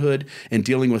childhood and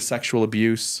dealing with sexual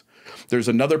abuse. There's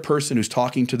another person who's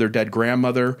talking to their dead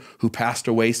grandmother who passed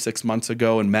away 6 months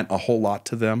ago and meant a whole lot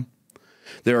to them.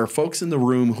 There are folks in the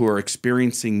room who are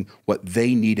experiencing what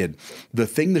they needed. The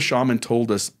thing the shaman told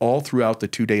us all throughout the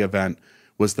 2-day event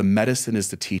was the medicine is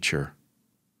the teacher.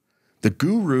 The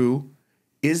guru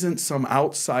isn't some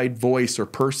outside voice or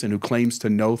person who claims to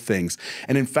know things.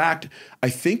 And in fact, I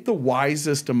think the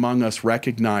wisest among us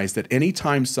recognize that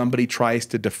anytime somebody tries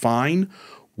to define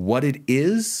what it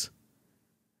is,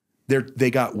 they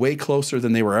got way closer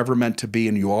than they were ever meant to be,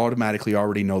 and you automatically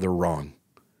already know they're wrong.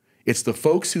 It's the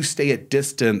folks who stay at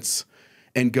distance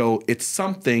and go, it's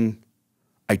something,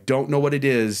 I don't know what it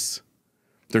is.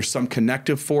 There's some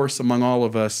connective force among all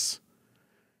of us.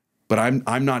 But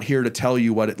I'm not here to tell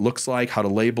you what it looks like, how to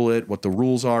label it, what the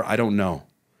rules are. I don't know.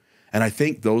 And I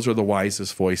think those are the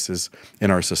wisest voices in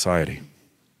our society.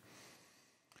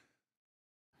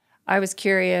 I was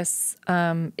curious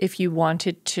if you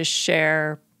wanted to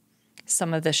share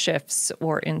some of the shifts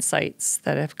or insights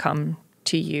that have come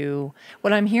to you.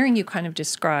 What I'm hearing you kind of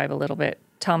describe a little bit,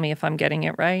 tell me if I'm getting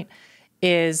it right,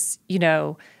 is,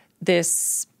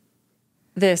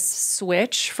 this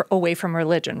switch away from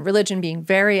religion being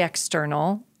very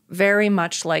external, very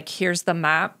much like, here's the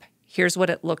map, here's what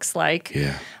it looks like.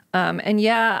 Yeah.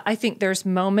 I think there's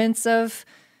moments of,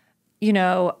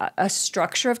 a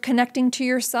structure of connecting to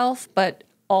yourself, but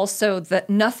also that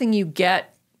nothing you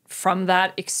get from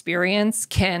that experience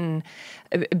can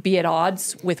be at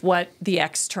odds with what the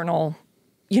external,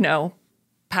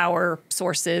 power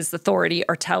sources, authority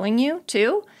are telling you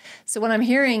too. So what I'm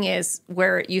hearing is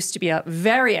where it used to be a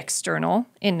very external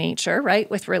in nature, right,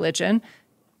 with religion,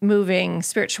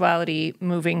 spirituality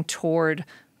moving toward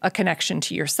a connection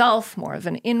to yourself, more of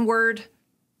an inward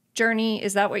journey.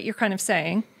 Is that what you're kind of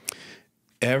saying?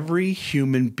 Every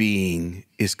human being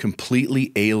is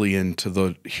completely alien to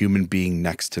the human being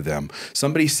next to them.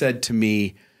 Somebody said to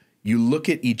me, you look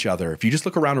at each other. If you just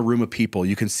look around a room of people,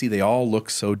 you can see they all look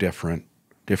so different.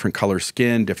 Different color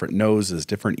skin, different noses,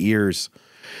 different ears.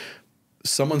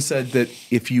 Someone said that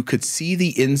if you could see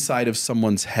the inside of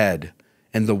someone's head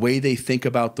and the way they think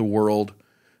about the world,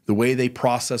 the way they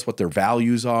process what their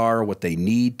values are, what they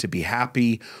need to be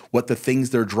happy, what the things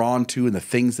they're drawn to and the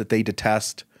things that they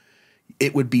detest,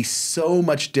 it would be so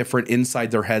much different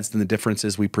inside their heads than the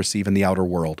differences we perceive in the outer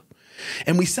world.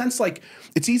 And we sense like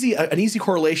it's easy. An easy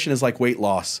correlation is like weight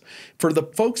loss. For the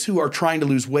folks who are trying to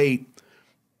lose weight,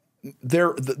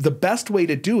 the best way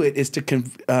to do it is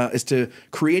to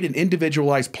create an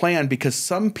individualized plan, because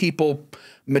some people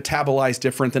metabolize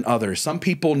different than others. Some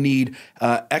people need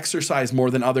exercise more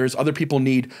than others. Other people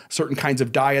need certain kinds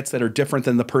of diets that are different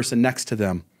than the person next to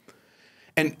them.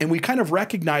 And we kind of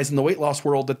recognize in the weight loss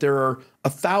world that there are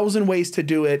 1,000 ways to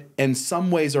do it, and some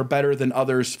ways are better than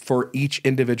others for each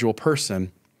individual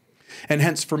person. And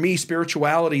hence, for me,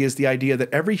 spirituality is the idea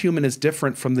that every human is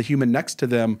different from the human next to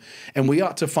them, and we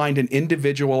ought to find an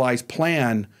individualized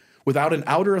plan without an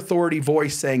outer authority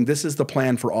voice saying, this is the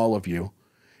plan for all of you,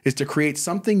 is to create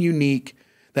something unique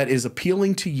that is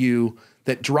appealing to you,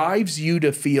 that drives you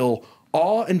to feel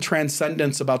awe and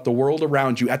transcendence about the world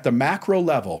around you at the macro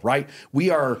level, right? We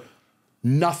are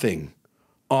nothing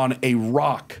on a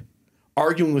rock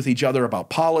arguing with each other about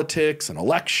politics and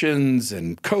elections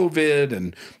and COVID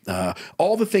and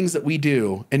all the things that we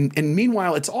do. And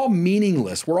meanwhile, it's all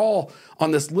meaningless. We're all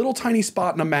on this little tiny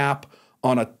spot in a map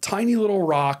on a tiny little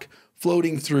rock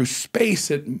floating through space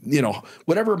at,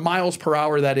 whatever miles per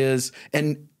hour that is.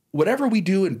 And whatever we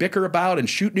do and bicker about and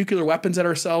shoot nuclear weapons at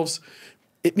ourselves,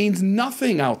 it means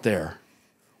nothing out there.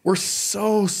 We're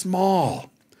so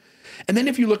small. And then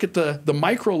if you look at the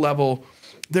micro level,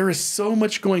 there is so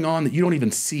much going on that you don't even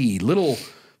see. Little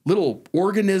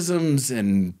organisms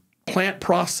and plant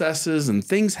processes and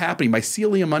things happening.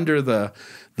 Mycelium under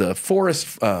the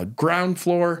forest ground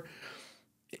floor.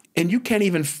 And you can't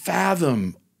even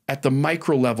fathom at the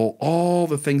micro level all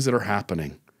the things that are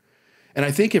happening. And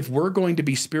I think if we're going to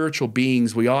be spiritual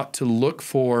beings, we ought to look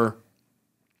for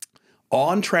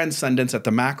awe and transcendence at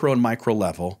the macro and micro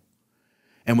level.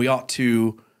 And we ought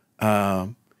to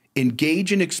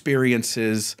engage in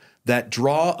experiences that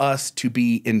draw us to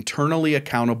be internally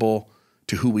accountable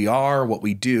to who we are, what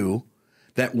we do,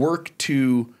 that work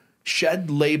to shed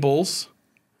labels,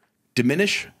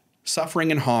 diminish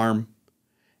suffering and harm,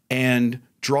 and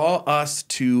draw us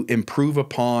to improve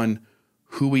upon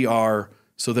who we are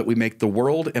so that we make the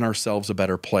world and ourselves a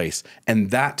better place.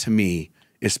 And that, to me,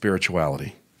 is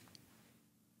spirituality.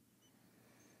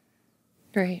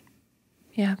 Great.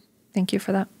 Yeah. Thank you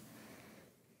for that.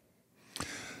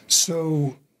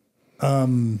 So,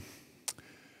 I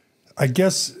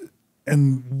guess,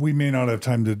 and we may not have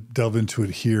time to delve into it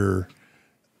here,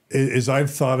 is I've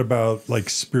thought about like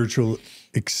spiritual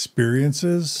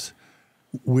experiences,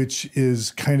 which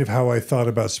is kind of how I thought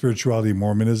about spirituality.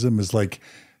 Mormonism is like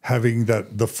having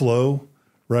the flow,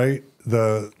 right? Be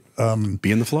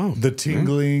in the flow. The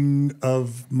tingling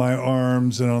of my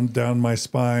arms and on down my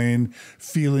spine,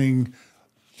 feeling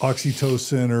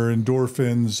oxytocin or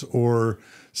endorphins or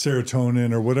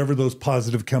serotonin or whatever those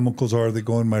positive chemicals are that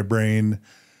go in my brain.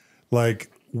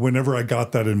 Like whenever I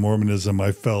got that in Mormonism,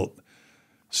 I felt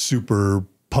super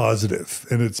positive.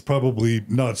 And it's probably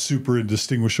not super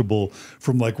indistinguishable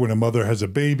from like when a mother has a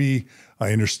baby.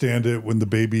 I understand it. When the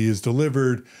baby is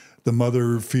delivered, the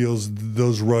mother feels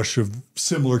those rush of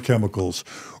similar chemicals,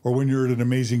 or when you're at an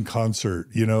amazing concert,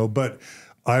 but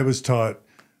I was taught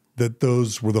that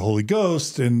those were the Holy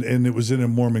Ghost and it was in a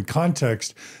Mormon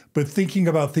context. But thinking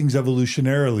about things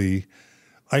evolutionarily,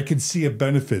 I could see a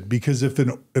benefit, because if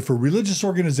a religious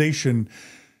organization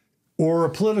or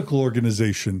a political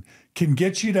organization can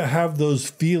get you to have those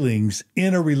feelings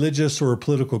in a religious or a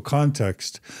political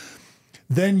context,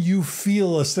 then you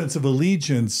feel a sense of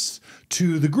allegiance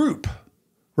to the group,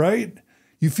 right?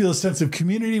 You feel a sense of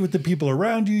community with the people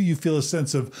around you. You feel a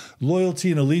sense of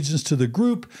loyalty and allegiance to the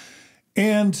group.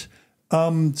 And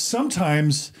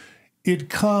sometimes it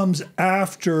comes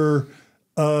after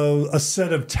a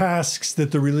set of tasks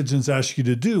that the religions ask you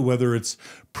to do, whether it's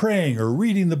praying or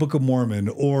reading the Book of Mormon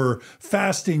or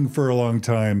fasting for a long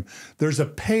time. There's a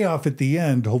payoff at the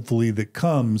end, hopefully, that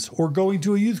comes, or going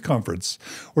to a youth conference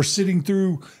or sitting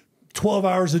through 12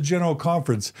 hours of general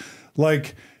conference.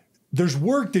 Like there's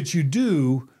work that you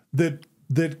do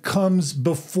that comes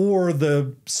before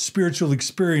the spiritual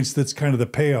experience that's kind of the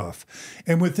payoff.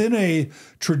 And within a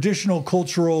traditional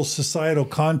cultural societal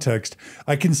context,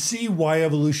 I can see why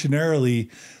evolutionarily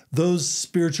those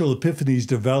spiritual epiphanies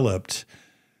developed,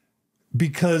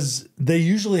 because they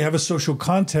usually have a social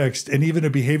context and even a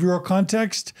behavioral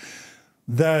context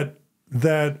that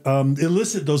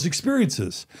elicit those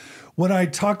experiences. When I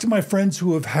talk to my friends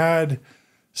who have had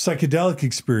psychedelic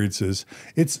experiences,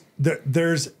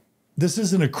 this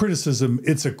isn't a criticism,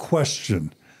 it's a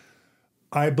question.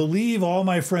 I believe all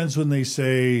my friends when they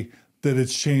say that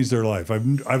it's changed their life.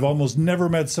 I've almost never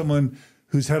met someone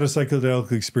who's had a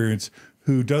psychedelic experience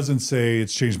who doesn't say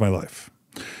it's changed my life.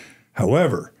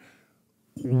 However,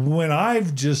 when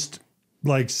I've just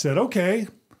like said, okay,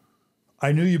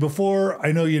 I knew you before,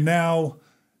 I know you now,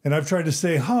 and I've tried to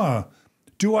say,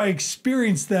 do I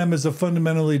experience them as a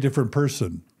fundamentally different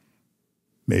person?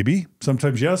 Maybe.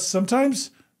 Sometimes yes,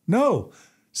 sometimes no.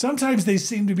 Sometimes they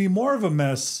seem to be more of a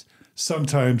mess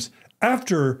sometimes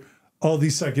after all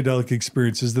these psychedelic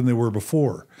experiences than they were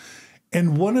before.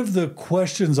 And one of the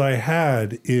questions I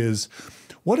had is,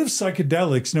 what if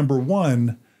psychedelics, number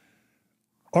one,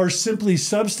 are simply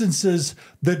substances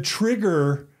that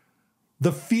trigger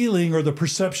the feeling or the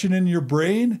perception in your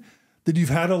brain that you've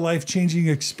had a life-changing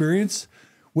experience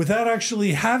without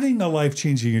actually having a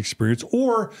life-changing experience,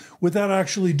 or without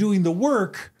actually doing the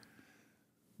work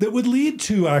that would lead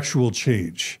to actual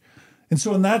change. And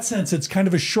so in that sense, it's kind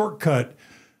of a shortcut.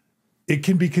 It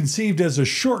can be conceived as a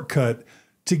shortcut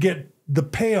to get the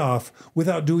payoff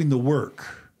without doing the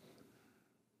work.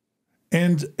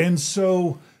 And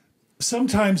so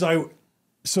sometimes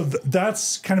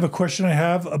that's kind of a question I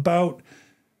have about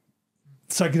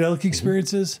psychedelic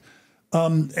experiences.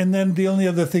 And then the only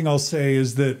other thing I'll say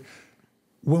is that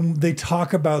when they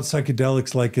talk about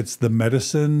psychedelics like it's the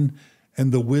medicine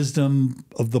and the wisdom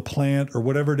of the plant or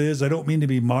whatever it is, I don't mean to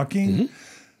be mocking,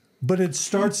 but it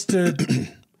starts to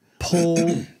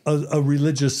pull a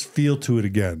religious feel to it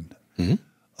again,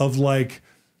 of like,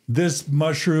 this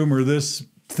mushroom or this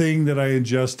thing that I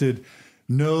ingested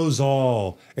knows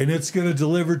all, and it's going to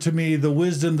deliver to me the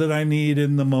wisdom that I need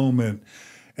in the moment.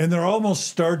 And there almost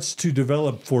starts to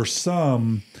develop for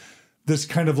some this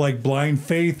kind of like blind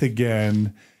faith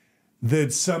again,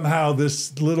 that somehow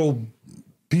this little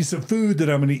piece of food that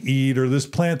I'm going to eat or this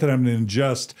plant that I'm going to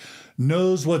ingest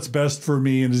knows what's best for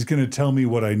me and is going to tell me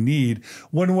what I need,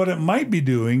 when what it might be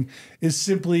doing is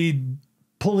simply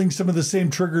pulling some of the same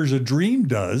triggers a dream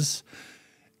does.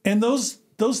 And those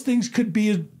things could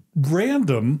be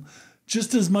random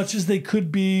just as much as they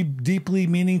could be deeply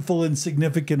meaningful and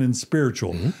significant and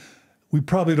spiritual. We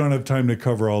probably don't have time to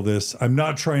cover all this. I'm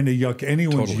not trying to yuck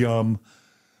anyone's yum.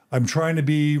 I'm trying to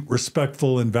be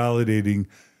respectful and validating,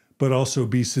 but also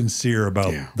be sincere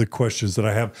about the questions that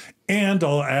I have. And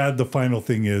I'll add, the final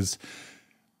thing is,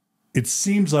 it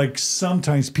seems like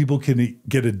sometimes people can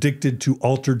get addicted to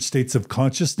altered states of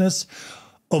consciousness,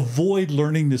 avoid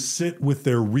learning to sit with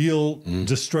their real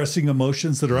distressing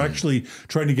emotions that are actually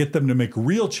trying to get them to make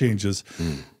real changes.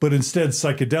 But instead,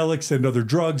 psychedelics and other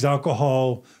drugs,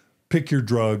 alcohol, pick your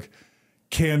drug,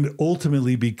 can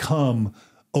ultimately become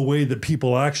a way that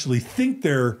people actually think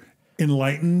they're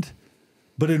enlightened,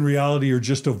 but in reality are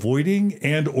just avoiding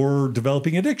and or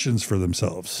developing addictions for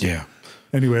themselves. Yeah.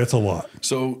 Anyway, that's a lot.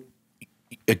 So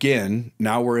again,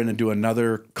 now we're into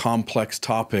another complex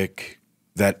topic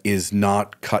that is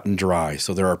not cut and dry.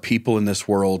 So there are people in this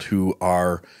world who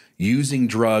are using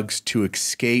drugs to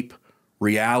escape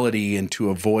reality and to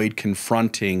avoid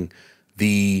confronting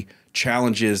the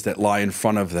challenges that lie in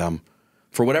front of them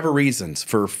for whatever reasons,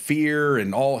 for fear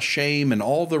and all shame and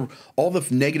all the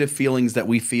negative feelings that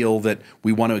we feel that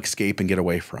we want to escape and get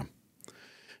away from.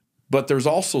 But there's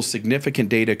also significant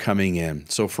data coming in.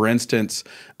 So for instance,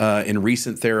 in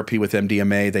recent therapy with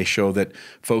MDMA, they show that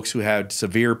folks who had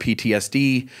severe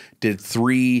PTSD did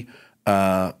 3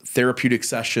 therapeutic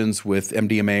sessions with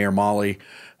MDMA or Molly,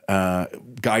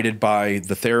 guided by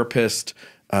the therapist,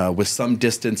 with some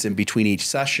distance in between each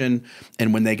session.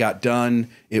 And when they got done,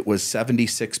 it was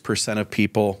 76% of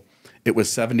people. It was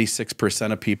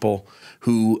 76% of people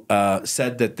who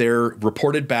said that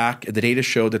reported back, the data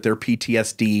showed that their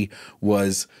PTSD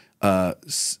was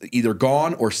either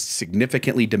gone or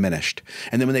significantly diminished.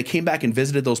 And then when they came back and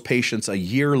visited those patients a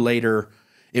year later,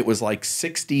 it was like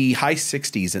high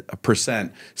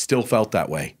 60% still felt that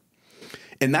way.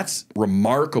 And that's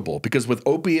remarkable, because with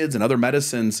opiates and other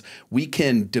medicines, we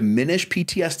can diminish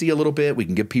PTSD a little bit. We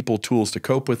can give people tools to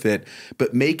cope with it,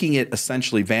 but making it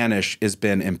essentially vanish has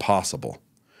been impossible.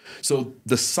 So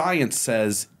the science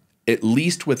says, at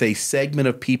least with a segment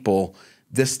of people,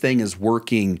 this thing is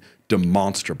working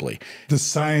demonstrably. The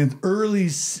science,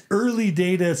 early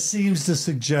data seems to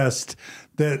suggest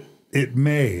that it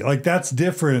may. Like, that's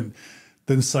different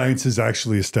than science has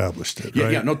actually established it,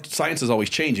 right? Yeah, no, science is always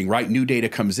changing, right? New data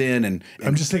comes in, and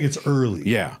I'm just saying it's early.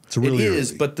 Yeah, it's really it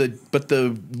is, early. but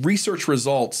the research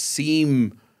results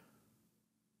seem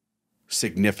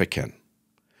significant.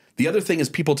 The other thing is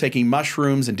people taking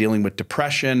mushrooms and dealing with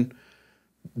depression.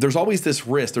 There's always this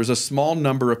risk. There's a small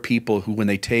number of people who, when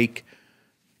they take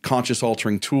conscious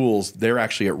altering tools, they're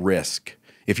actually at risk.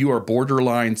 If you are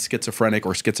borderline schizophrenic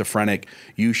or schizophrenic,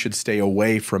 you should stay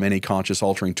away from any conscious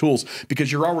altering tools,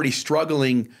 because you're already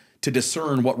struggling to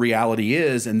discern what reality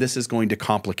is, and this is going to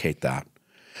complicate that.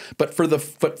 But for the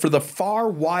far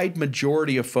wide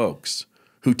majority of folks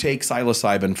who take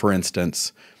psilocybin, for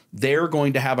instance, they're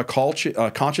going to have a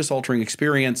conscious altering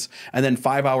experience, and then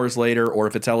 5 hours later, or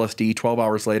if it's LSD, 12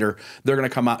 hours later, they're going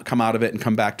to come out of it and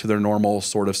come back to their normal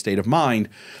sort of state of mind.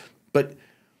 But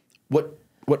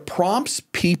what prompts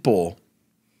people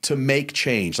to make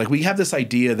change, like we have this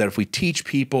idea that if we teach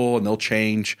people and they'll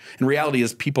change, and reality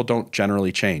is people don't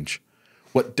generally change.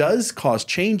 What does cause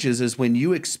changes is when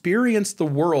you experience the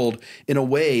world in a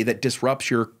way that disrupts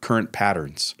your current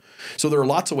patterns. So there are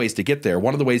lots of ways to get there.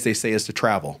 One of the ways they say is to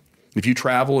travel. If you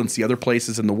travel and see other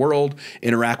places in the world,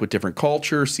 interact with different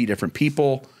cultures, see different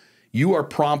people, you are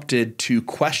prompted to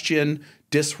question,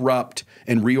 disrupt,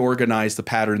 and reorganize the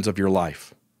patterns of your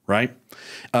life, right?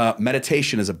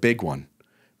 Meditation is a big one.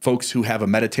 Folks who have a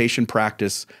meditation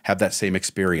practice have that same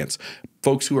experience.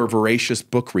 Folks who are voracious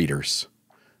book readers,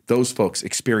 those folks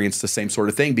experience the same sort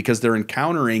of thing because they're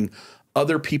encountering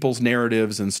other people's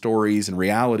narratives and stories and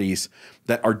realities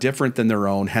that are different than their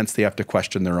own, hence they have to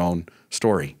question their own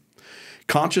story.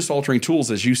 Conscious altering tools,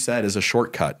 as you said, is a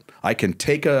shortcut. I can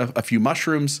take a few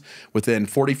mushrooms. Within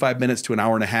 45 minutes to an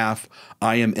hour and a half,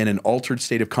 I am in an altered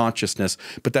state of consciousness.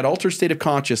 But that altered state of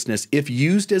consciousness, if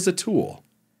used as a tool,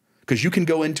 because you can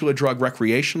go into a drug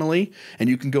recreationally and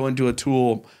you can go into a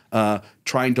tool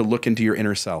trying to look into your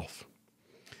inner self.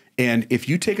 And if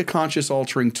you take a conscious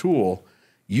altering tool,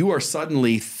 you are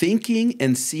suddenly thinking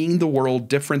and seeing the world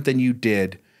different than you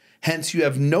did. Hence, you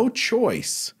have no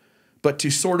choice but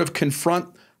to sort of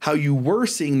confront how you were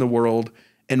seeing the world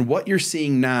and what you're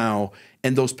seeing now,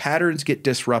 and those patterns get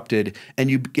disrupted, and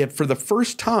you get, for the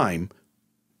first time,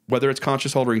 whether it's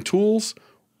conscious altering tools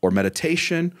or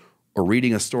meditation or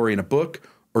reading a story in a book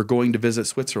or going to visit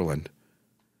Switzerland,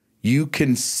 you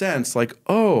can sense like,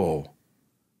 oh,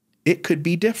 it could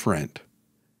be different.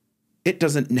 It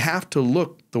doesn't have to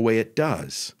look the way it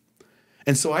does.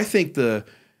 And so I think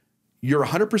you're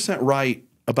 100% right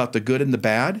about the good and the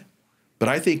bad, but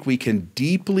I think we can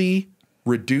deeply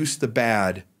reduce the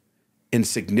bad and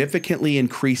significantly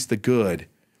increase the good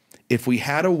if we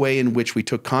had a way in which we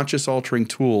took conscious altering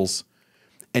tools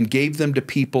and gave them to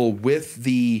people with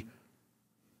the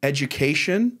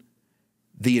education,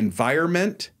 the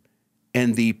environment,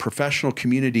 and the professional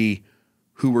community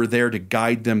who were there to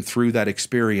guide them through that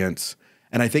experience.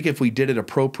 And I think if we did it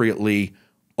appropriately,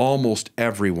 almost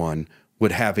everyone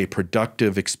would have a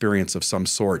productive experience of some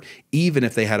sort, even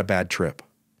if they had a bad trip.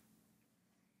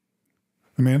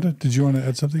 Amanda, did you want to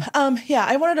add something? Yeah,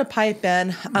 I wanted to pipe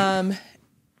in,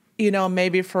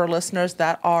 maybe for listeners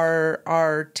that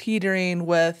are teetering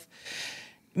with,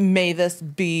 may this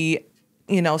be,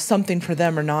 something for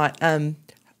them or not.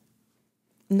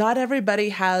 Not everybody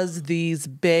has these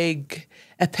big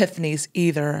epiphanies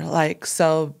either.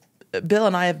 So Bill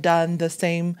and I have done the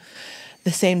same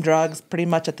drugs pretty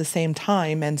much at the same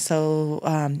time. And so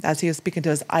as he was speaking to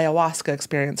his ayahuasca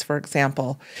experience, for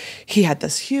example, he had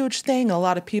this huge thing. A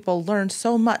lot of people learn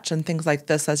so much and things like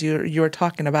this, as you were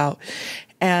talking about.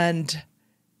 And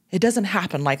it doesn't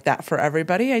happen like that for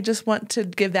everybody. I just want to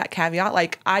give that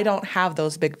caveat. I don't have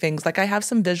those big things. I have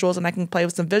some visuals and I can play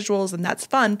with some visuals and that's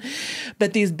fun.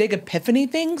 But these big epiphany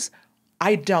things,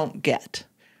 I don't get.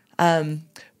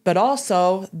 But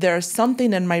also there's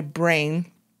something in my brain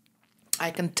I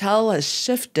can tell has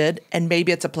shifted, and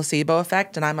maybe it's a placebo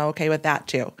effect, and I'm okay with that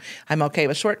too. I'm okay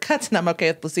with shortcuts and I'm okay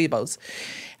with placebos.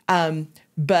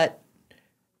 But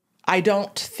I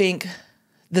don't think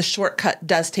the shortcut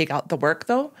does take out the work,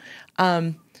 though.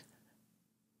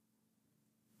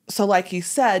 So like he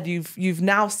said, you've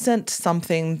now sent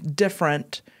something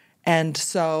different, and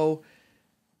so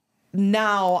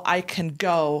now I can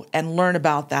go and learn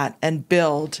about that and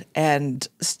build and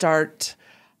start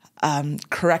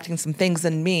correcting some things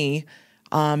in me.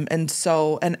 And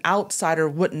so an outsider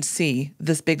wouldn't see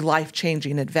this big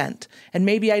life-changing event. And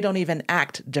maybe I don't even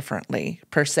act differently,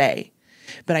 per se.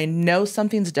 But I know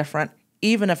something's different,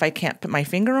 even if I can't put my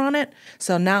finger on it.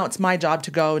 So now it's my job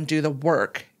to go and do the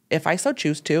work, if I so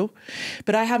choose to.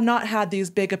 But I have not had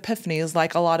these big epiphanies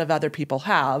like a lot of other people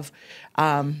have.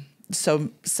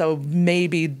 So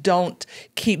maybe don't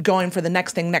keep going for the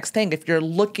next thing if you're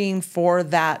looking for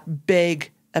that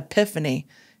big epiphany,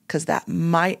 because that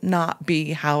might not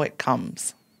be how it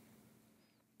comes,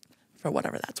 for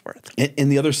whatever that's worth.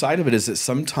 And the other side of it is that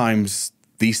sometimes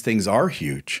these things are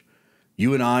huge.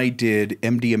 You and I did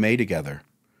MDMA together,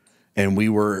 and we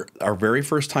were our very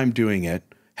first time doing it,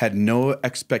 had no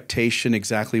expectation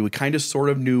exactly. We kind of sort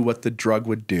of knew what the drug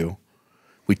would do.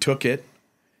 We took it,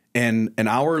 and an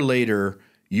hour later,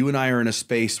 you and I are in a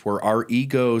space where our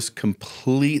egos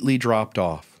completely dropped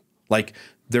off. Like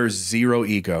there's zero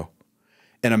ego.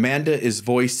 And Amanda is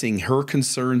voicing her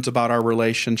concerns about our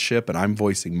relationship, and I'm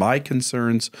voicing my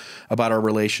concerns about our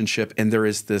relationship. And there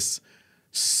is this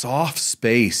soft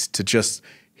space to just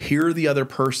hear the other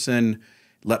person,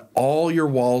 let all your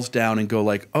walls down and go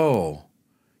like, oh,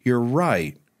 you're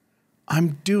right.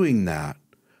 I'm doing that.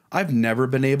 I've never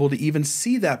been able to even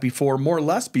see that before, more or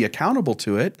less be accountable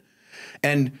to it.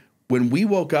 And when we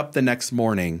woke up the next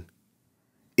morning,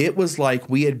 it was like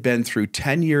we had been through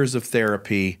 10 years of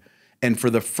therapy. And for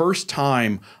the first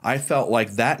time, I felt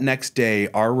like that next day,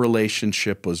 our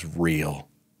relationship was real.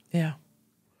 Yeah.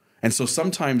 And so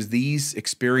sometimes these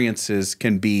experiences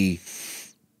can be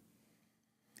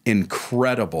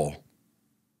incredible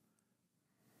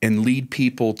and lead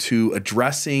people to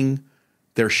addressing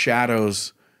their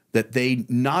shadows that they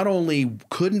not only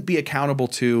couldn't be accountable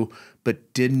to,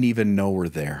 but didn't even know were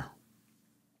there.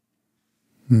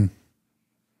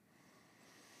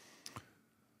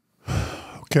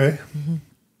 Okay.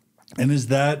 And is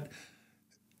that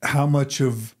how much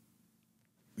of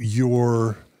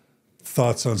your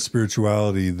thoughts on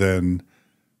spirituality then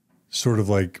sort of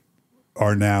like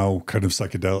are now kind of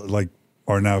psychedelic, like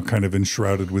are now kind of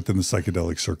enshrouded within the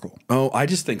psychedelic circle? Oh, I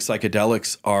just think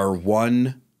psychedelics are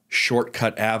one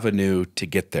shortcut avenue to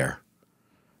get there.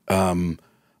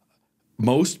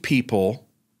 Most people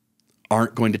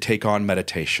aren't going to take on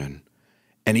meditation.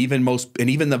 And even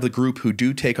of the group who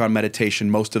do take on meditation,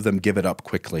 most of them give it up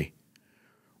quickly,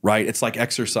 right? It's like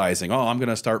exercising. Oh, I'm going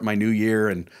to start my new year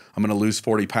and I'm going to lose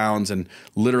 40 pounds. And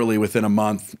literally within a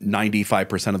month,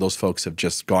 95% of those folks have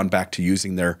just gone back to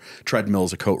using their treadmill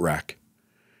as a coat rack.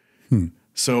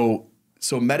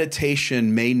 So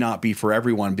meditation may not be for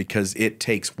everyone because it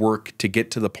takes work to get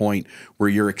to the point where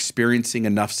you're experiencing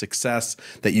enough success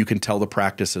that you can tell the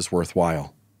practice is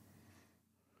worthwhile.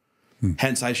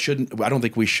 Hence, I don't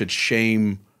think we should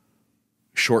shame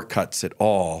shortcuts at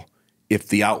all if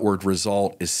the outward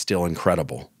result is still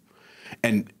incredible.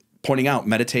 And pointing out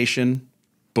meditation,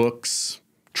 books,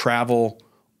 travel,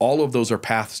 all of those are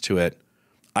paths to it.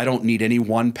 I don't need any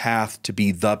one path to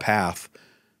be the path.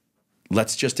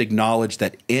 Let's just acknowledge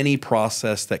that any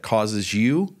process that causes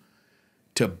you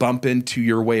to bump into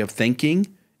your way of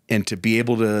thinking and to be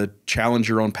able to challenge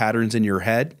your own patterns in your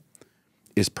head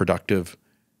is productive,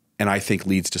 and I think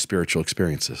leads to spiritual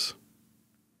experiences.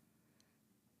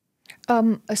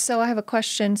 So I have a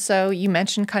question. So you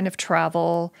mentioned kind of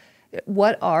travel.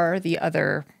 What are the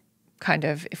other kind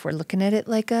of, if we're looking at it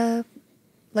like a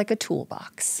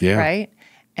toolbox, right?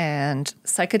 And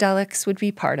psychedelics would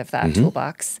be part of that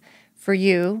toolbox. For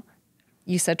you,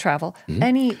 you said travel.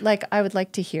 Any, like, I would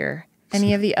like to hear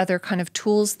any of the other kind of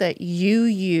tools that you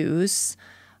use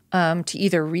to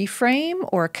either reframe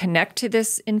or connect to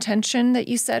this intention that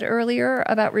you said earlier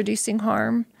about reducing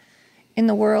harm in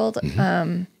the world.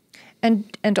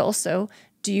 And also,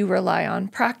 do you rely on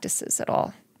practices at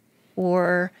all?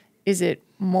 Or is it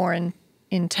more in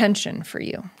intention for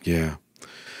you? Yeah.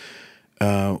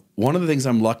 One of the things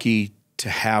I'm lucky to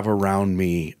have around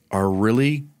me are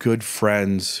really good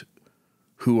friends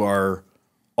who are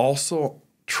also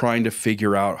trying to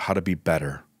figure out how to be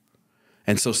better.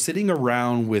 And so sitting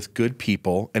around with good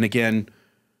people, and again,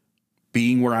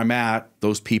 being where I'm at,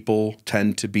 those people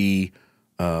tend to be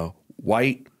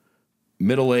white,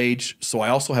 middle-aged. So I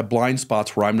also have blind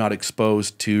spots where I'm not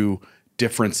exposed to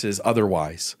differences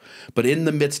otherwise. But in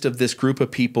the midst of this group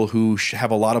of people who have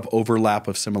a lot of overlap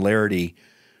of similarity,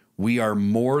 we are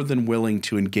more than willing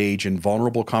to engage in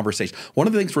vulnerable conversation. One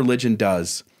of the things religion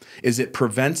does is it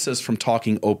prevents us from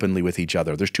talking openly with each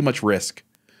other. There's too much risk.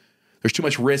 There's too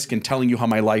much risk in telling you how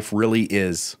my life really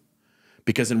is.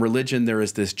 Because in religion, there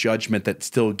is this judgment that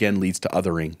still, again, leads to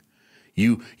othering.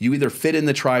 You either fit in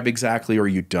the tribe exactly or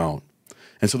you don't.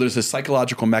 And so there's a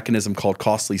psychological mechanism called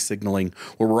costly signaling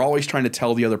where we're always trying to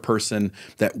tell the other person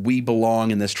that we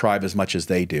belong in this tribe as much as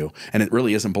they do. And it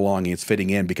really isn't belonging, it's fitting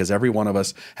in because every one of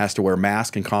us has to wear a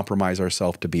mask and compromise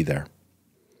ourselves to be there.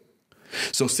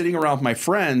 So sitting around with my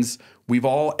friends, we've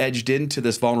all edged into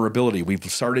this vulnerability. We've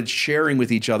started sharing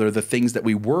with each other the things that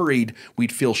we worried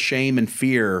we'd feel shame and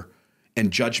fear and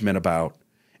judgment about.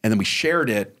 And then we shared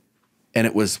it and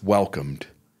it was welcomed.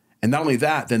 And not only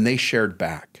that, then they shared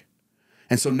back.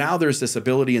 And so now there's this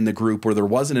ability in the group where there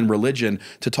wasn't in religion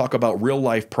to talk about real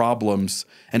life problems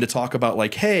and to talk about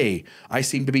like, hey, I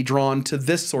seem to be drawn to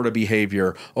this sort of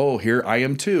behavior. Oh, here I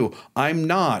am too. I'm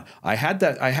not. I had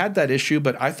that issue,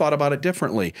 but I thought about it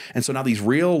differently. And so now these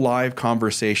real live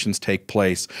conversations take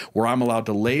place where I'm allowed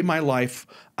to lay my life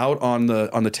out on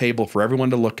the table for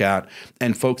everyone to look at,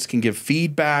 and folks can give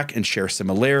feedback and share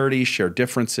similarities, share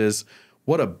differences.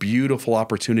 What a beautiful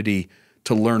opportunity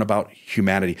to learn about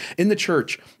humanity. In the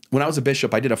church, when I was a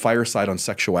bishop, I did a fireside on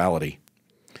sexuality,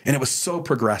 and it was so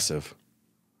progressive.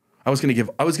 I was going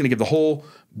to give the whole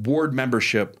board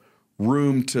membership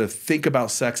room to think about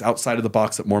sex outside of the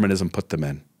box that Mormonism put them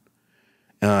in.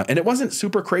 And it wasn't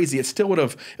super crazy. It would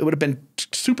have been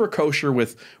super kosher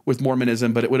with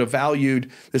Mormonism, but it would have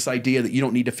valued this idea that you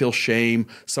don't need to feel shame.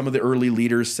 Some of the early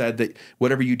leaders said that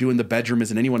whatever you do in the bedroom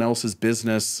isn't anyone else's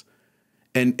business.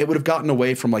 And it would have gotten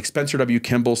away from like Spencer W.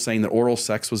 Kimball saying that oral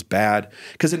sex was bad.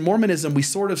 Because in Mormonism, we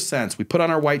sort of sense, we put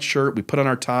on our white shirt, we put on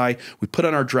our tie, we put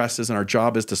on our dresses, and our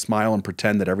job is to smile and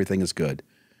pretend that everything is good.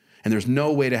 And there's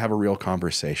no way to have a real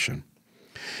conversation.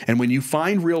 And when you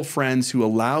find real friends who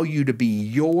allow you to be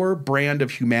your brand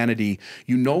of humanity,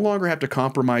 you no longer have to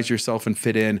compromise yourself and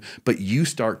fit in, but you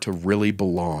start to really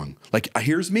belong. Like,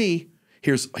 here's me,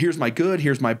 here's my good,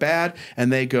 here's my bad.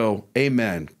 And they go,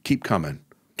 amen, keep coming.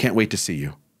 Can't wait to see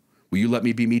you. Will you let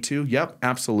me be me too? Yep,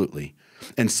 absolutely.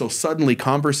 And so suddenly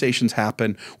conversations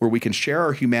happen where we can share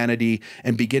our humanity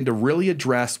and begin to really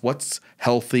address what's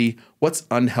healthy, what's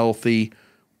unhealthy,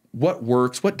 what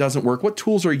works, what doesn't work, what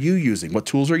tools are you using? What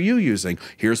tools are you using?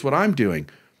 Here's what I'm doing.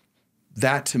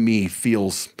 That to me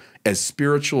feels as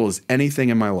spiritual as anything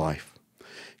in my life.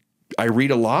 I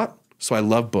read a lot, so I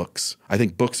love books. I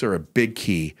think books are a big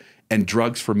key, and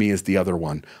drugs for me is the other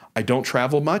one. I don't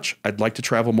travel much. I'd like to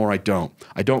travel more. I don't.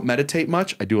 I don't meditate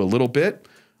much. I do a little bit.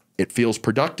 It feels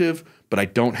productive, but I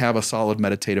don't have a solid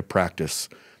meditative practice.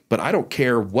 But I don't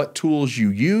care what tools you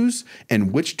use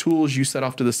and which tools you set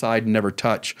off to the side and never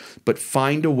touch, but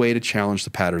find a way to challenge the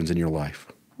patterns in your life.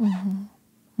 Mm-hmm.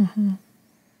 Mm-hmm.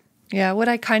 Yeah, what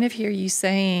I kind of hear you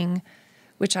saying,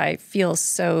 which I feel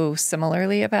so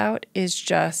similarly about, is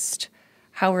just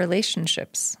how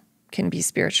relationships can be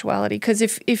spirituality. Because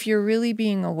if you're really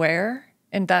being aware,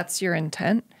 and that's your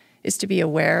intent, is to be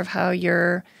aware of how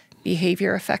your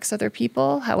behavior affects other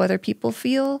people, how other people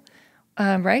feel,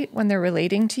 right, when they're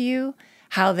relating to you,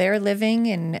 how they're living,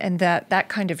 and that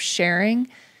kind of sharing,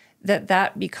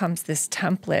 that becomes this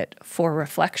template for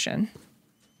reflection.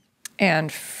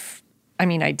 And I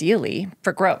mean, ideally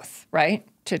for growth, right?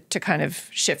 To kind of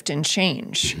shift and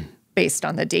change based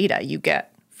on the data you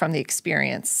get from the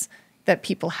experience that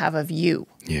people have of you.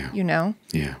 Yeah. You know?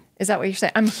 Yeah. Is that what you're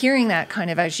saying? I'm hearing that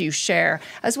kind of as you share,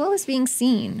 as well as being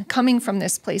seen, coming from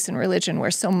this place in religion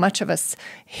where so much of us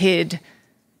hid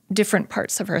different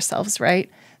parts of ourselves,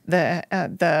 right?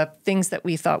 The things that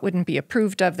we thought wouldn't be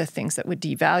approved of, the things that would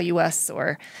devalue us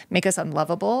or make us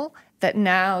unlovable, that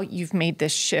now you've made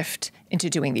this shift into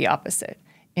doing the opposite,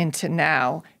 into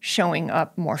now showing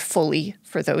up more fully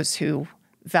for those who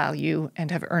value and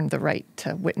have earned the right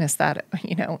to witness that,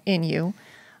 you know, in you.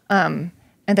 And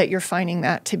that you're finding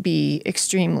that to be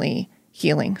extremely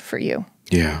healing for you.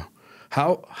 Yeah.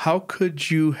 How could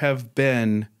you have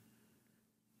been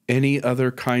any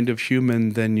other kind of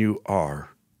human than you are?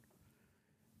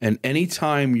 And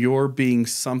anytime you're being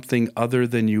something other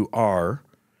than you are,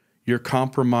 you're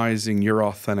compromising your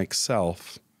authentic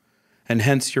self, and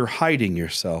hence you're hiding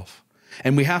yourself.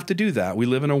 And we have to do that. We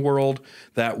live in a world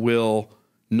that will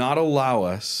not allow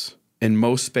us in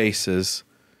most spaces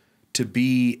to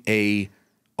be a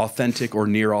authentic or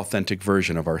near authentic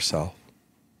version of ourselves.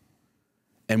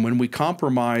 And when we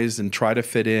compromise and try to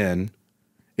fit in,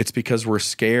 it's because we're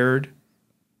scared.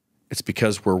 It's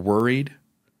because we're worried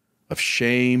of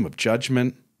shame, of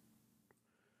judgment.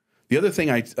 The other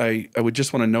thing I would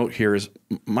just want to note here is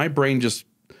my brain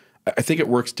I think it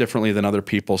works differently than other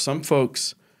people. Some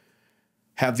folks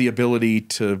have the ability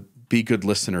to be good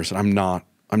listeners, and I'm not.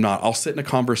 I'll sit in a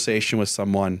conversation with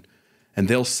someone and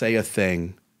they'll say a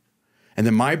thing, and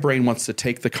then my brain wants to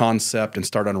take the concept and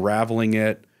start unraveling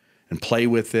it and play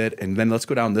with it, and then let's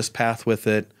go down this path with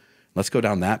it. Let's go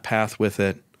down that path with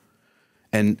it.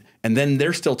 And then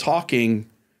they're still talking,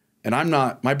 and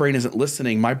my brain isn't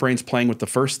listening. My brain's playing with the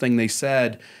first thing they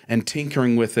said and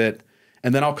tinkering with it.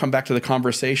 And then I'll come back to the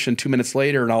conversation 2 minutes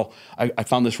later, and I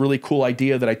found this really cool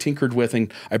idea that I tinkered with,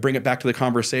 and I bring it back to the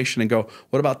conversation and go,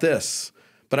 what about this?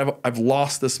 But I've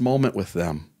lost this moment with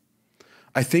them.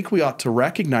 I think we ought to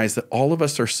recognize that all of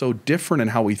us are so different in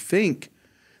how we think,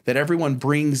 that everyone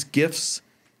brings gifts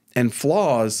and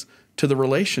flaws to the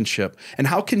relationship. And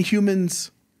how could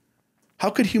humans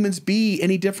be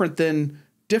any different than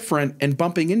different and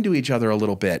bumping into each other a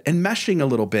little bit and meshing a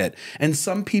little bit? And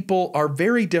some people are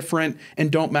very different and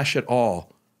don't mesh at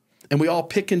all. And we all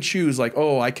pick and choose, like,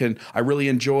 oh, I really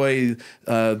enjoy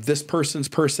this person's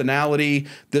personality.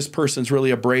 This person's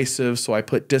really abrasive, so I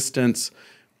put distance.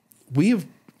 We have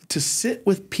to sit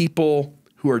with people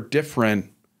who are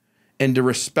different and to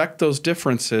respect those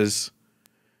differences.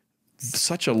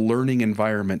 Such a learning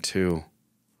environment too.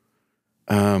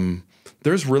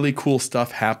 There's really cool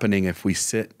stuff happening if we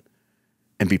sit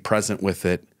and be present with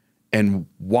it. And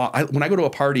when I go to a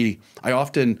party, I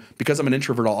often, because I'm an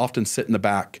introvert, I'll often sit in the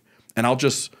back and I'll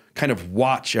just kind of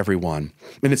watch everyone.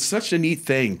 And it's such a neat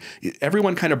thing.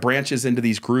 Everyone kind of branches into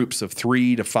these groups of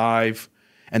 3 to 5,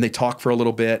 and they talk for a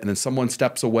little bit, and then someone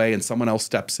steps away and someone else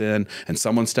steps in, and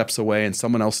someone steps away and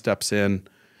someone else steps in.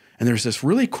 And there's this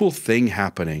really cool thing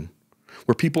happening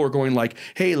where people are going like,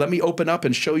 hey, let me open up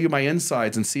and show you my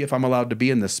insides and see if I'm allowed to be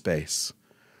in this space.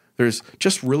 There's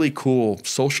just really cool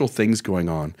social things going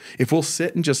on. If we'll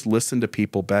sit and just listen to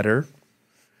people better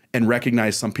and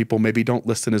recognize some people maybe don't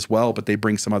listen as well, but they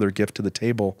bring some other gift to the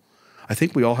table, I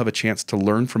think we all have a chance to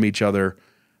learn from each other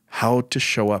how to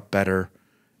show up better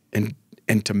and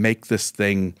to make this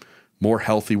thing more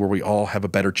healthy where we all have a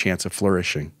better chance of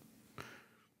flourishing.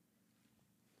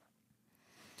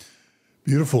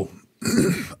 Beautiful.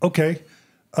 Okay.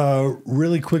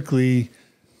 Really quickly,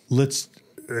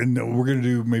 and we're going to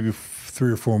do maybe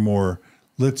 3 or 4 more.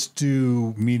 Let's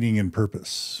do meaning and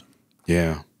purpose.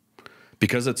 Yeah.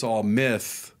 Because it's all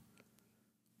myth,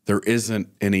 there isn't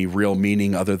any real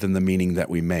meaning other than the meaning that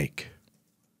we make.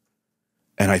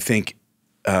 And I think,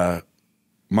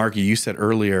 Margie, you said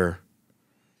earlier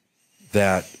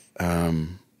that that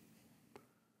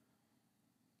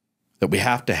we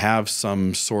have to have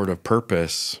some sort of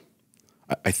purpose.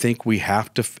 I think we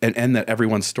have to, and that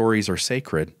everyone's stories are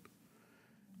sacred.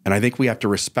 And I think we have to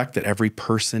respect that every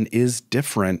person is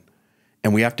different,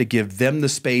 and we have to give them the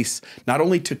space not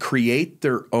only to create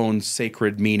their own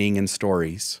sacred meaning and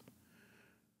stories,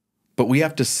 but we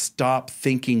have to stop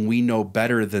thinking we know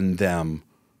better than them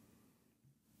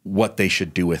what they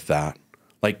should do with that.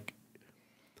 Like,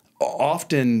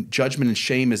 often judgment and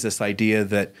shame is this idea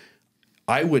that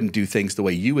I wouldn't do things the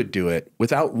way you would do it,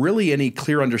 without really any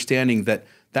clear understanding that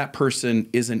that person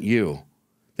isn't you.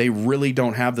 They really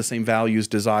don't have the same values,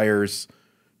 desires,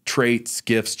 traits,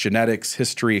 gifts, genetics,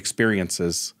 history,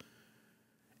 experiences.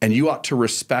 And you ought to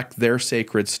respect their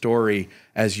sacred story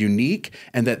as unique,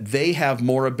 and that they have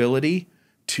more ability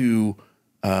to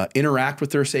interact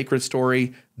with their sacred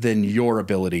story than your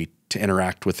ability to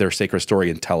interact with their sacred story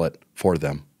and tell it for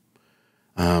them.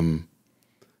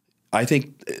 I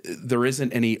think there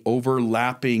isn't any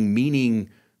overlapping meaning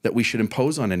that we should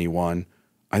impose on anyone.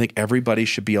 I think everybody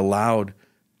should be allowed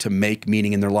to make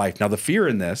meaning in their life. Now, the fear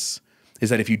in this is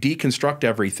that if you deconstruct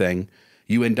everything,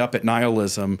 you end up at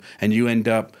nihilism and you end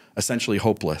up essentially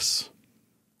hopeless.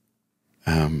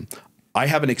 I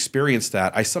haven't experienced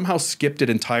that. I somehow skipped it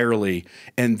entirely.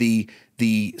 And the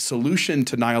solution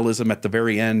to nihilism at the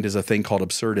very end is a thing called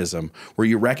absurdism, where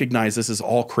you recognize this is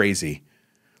all crazy.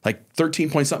 Like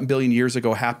 13 point something billion years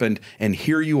ago happened, and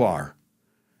here you are.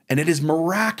 And it is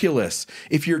miraculous.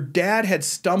 If your dad had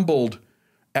stumbled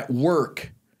at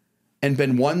work and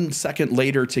been 1 second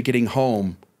later to getting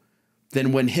home,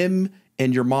 then when him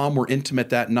and your mom were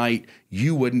intimate that night,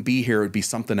 you wouldn't be here. It would be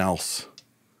something else.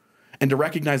 And to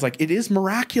recognize, like, it is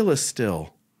miraculous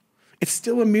still. It's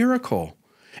still a miracle.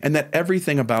 And that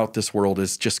everything about this world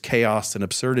is just chaos and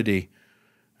absurdity.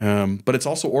 But it's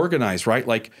also organized, right?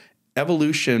 Like,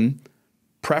 evolution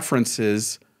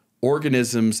preferences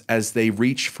organisms as they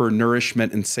reach for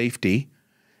nourishment and safety,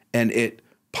 and it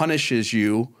punishes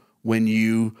you when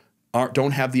you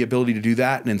don't have the ability to do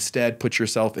that and instead put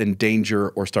yourself in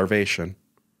danger or starvation.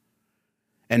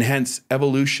 And hence,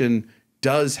 evolution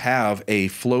does have a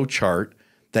flow chart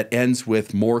that ends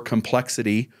with more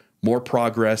complexity, more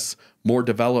progress, more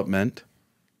development.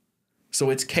 So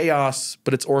it's chaos,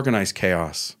 but it's organized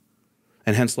chaos.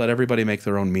 And hence, let everybody make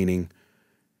their own meaning.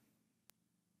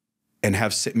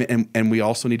 And we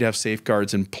also need to have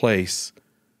safeguards in place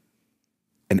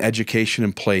and education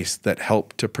in place that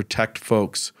help to protect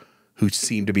folks who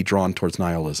seem to be drawn towards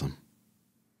nihilism.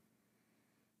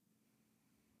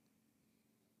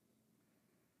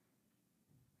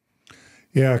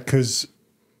 Yeah, because,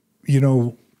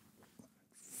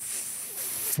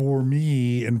 for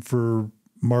me and for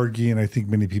Margie, and I think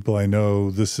many people I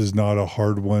know, this is not a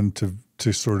hard one to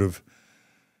sort of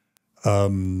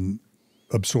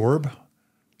absorb.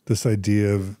 This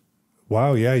idea of,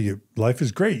 wow, yeah, life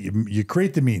is great. You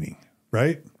create the meaning,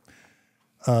 right?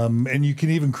 And you can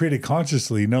even create it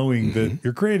consciously, knowing that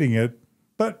you're creating it,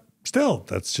 but still,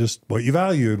 that's just what you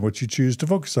value and what you choose to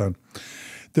focus on.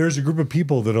 There's a group of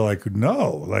people that are like,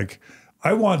 no, like,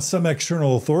 I want some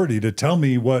external authority to tell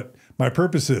me what my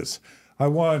purpose is. I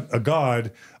want a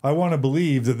God. I want to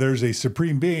believe that there's a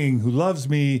supreme being who loves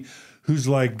me, who's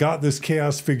like got this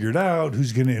chaos figured out,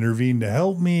 who's going to intervene to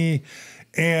help me.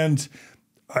 And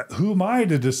who am I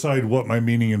to decide what my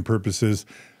meaning and purpose is?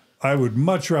 I would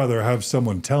much rather have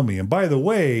someone tell me. And by the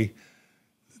way,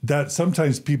 that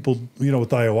sometimes people, with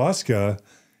ayahuasca,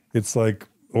 it's like,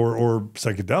 or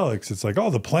psychedelics, it's like, oh,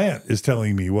 the plant is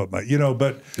telling me what but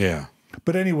Yeah.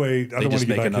 But anyway, I don't want just to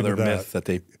get make back another into that. myth that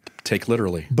they take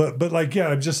literally. But like, yeah,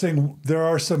 I'm just saying there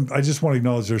are some, I just want to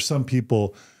acknowledge there's some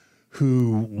people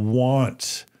who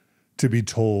want to be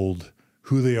told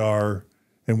who they are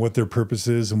and what their purpose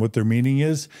is and what their meaning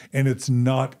is. And it's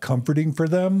not comforting for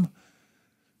them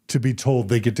to be told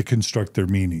they get to construct their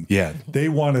meaning. Yeah. They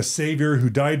want a savior who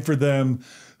died for them,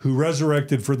 who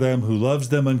resurrected for them, who loves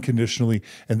them unconditionally.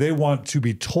 And they want to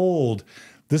be told,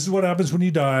 this is what happens when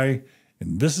you die,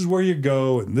 and this is where you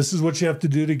go, and this is what you have to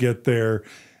do to get there.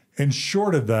 And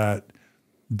short of that,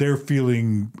 they're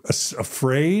feeling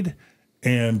afraid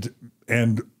and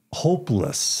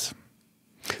hopeless.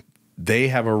 They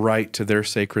have a right to their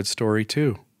sacred story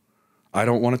too. I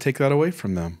don't want to take that away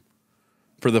from them.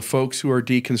 For the folks who are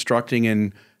deconstructing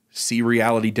and see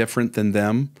reality different than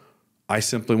them, I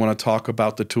simply want to talk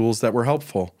about the tools that were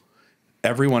helpful.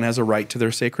 Everyone has a right to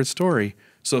their sacred story.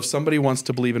 So if somebody wants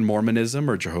to believe in Mormonism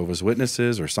or Jehovah's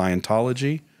Witnesses or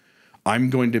Scientology, I'm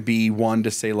going to be one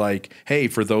to say like, hey,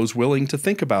 for those willing to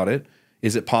think about it,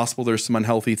 is it possible there's some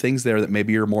unhealthy things there that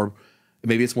maybe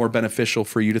it's more beneficial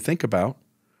for you to think about?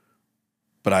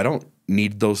 But I don't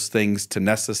need those things to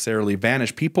necessarily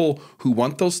vanish. People who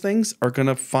want those things are going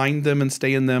to find them and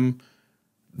stay in them.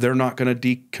 They're not going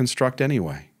to deconstruct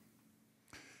anyway.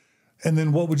 And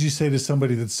then what would you say to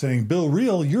somebody that's saying, Bill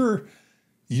Reel, you're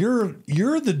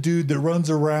the dude that runs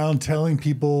around telling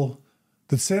people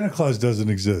that Santa Claus doesn't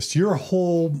exist. Your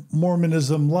whole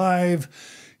Mormonism live,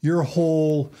 your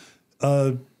whole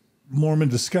Mormon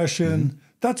discussion,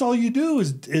 that's all you do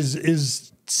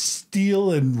is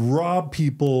steal and rob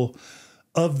people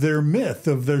of their myth,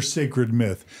 of their sacred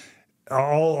myth.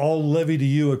 I'll levy to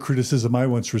you a criticism I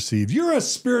once received. You're a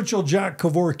spiritual Jack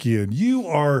Kevorkian. You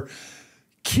are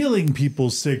killing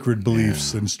people's sacred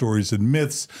beliefs and stories and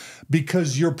myths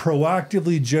because you're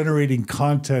proactively generating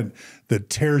content that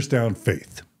tears down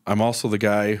faith. I'm also the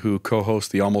guy who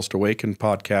co-hosts the Almost Awakened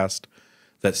podcast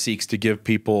that seeks to give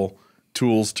people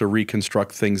tools to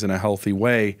reconstruct things in a healthy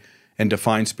way and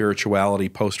define spirituality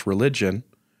post-religion.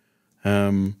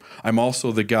 I'm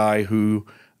also the guy who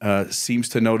seems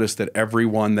to notice that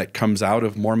everyone that comes out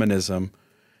of Mormonism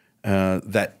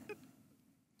that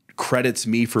credits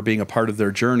me for being a part of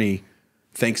their journey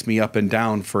thanks me up and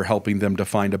down for helping them to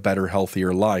find a better,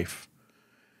 healthier life.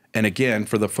 And again,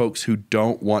 for the folks who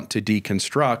don't want to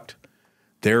deconstruct,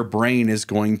 their brain is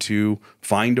going to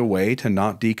find a way to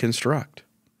not deconstruct.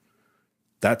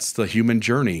 That's the human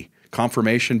journey.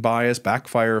 Confirmation bias,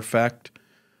 backfire effect,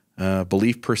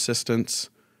 belief persistence,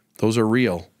 those are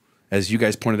real. As you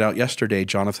guys pointed out yesterday,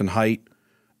 Jonathan Haidt,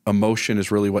 emotion is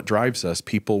really what drives us.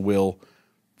 People will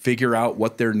figure out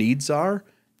what their needs are,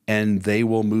 and they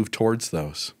will move towards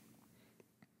those.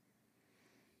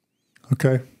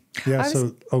 Okay. Yeah.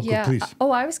 Please.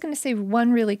 Oh, I was going to say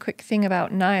one really quick thing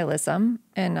about nihilism,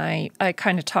 and I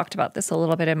kind of talked about this a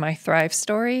little bit in my Thrive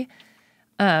story.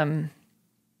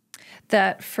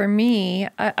 That for me,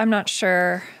 I'm not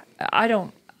sure.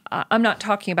 I'm not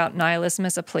talking about nihilism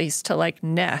as a place to like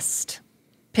nest,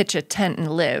 pitch a tent, and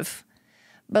live,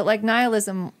 but like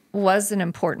nihilism was an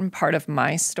important part of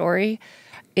my story.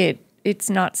 It's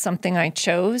not something I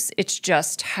chose. It's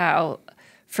just how,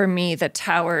 for me, the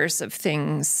towers of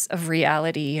things, of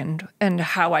reality and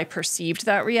how I perceived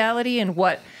that reality and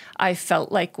what I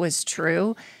felt like was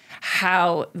true,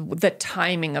 how the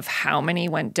timing of how many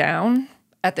went down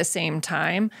at the same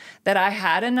time, that I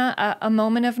had a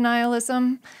moment of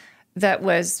nihilism that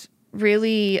was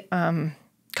really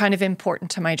kind of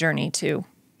important to my journey too.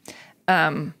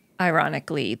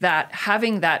 Ironically, that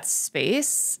having that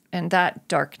space and that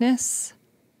darkness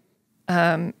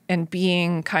and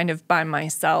being kind of by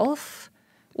myself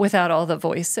without all the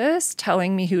voices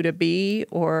telling me who to be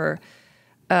or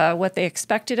what they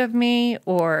expected of me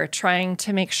or trying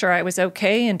to make sure I was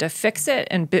okay and to fix it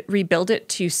and rebuild it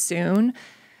too soon,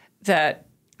 that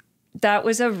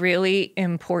was a really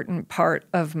important part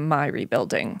of my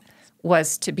rebuilding,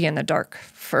 was to be in the dark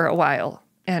for a while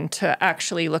and to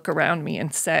actually look around me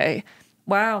and say,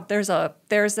 wow, there's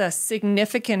a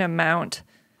significant amount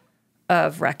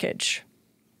of wreckage,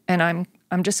 and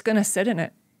I'm just going to sit in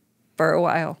it for a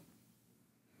while.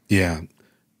 Yeah.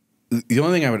 The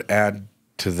only thing I would add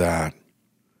to that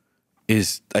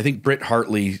is I think Britt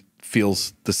Hartley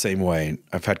feels the same way.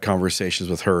 I've had conversations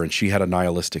with her, and she had a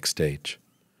nihilistic stage.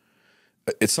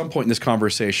 At some point in this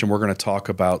conversation, we're going to talk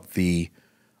about the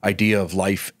idea of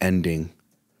life ending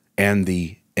and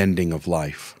the ending of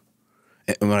life.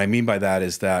 And what I mean by that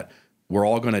is that we're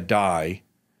all going to die,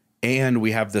 And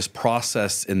we have this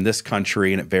process in this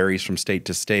country, and it varies from state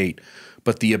to state,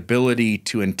 but the ability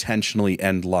to intentionally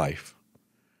end life.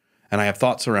 And I have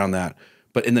thoughts around that.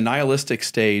 But in the nihilistic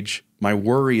stage, my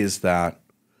worry is that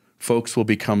folks will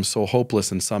become so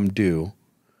hopeless, and some do,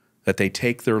 that they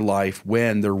take their life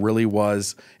when there really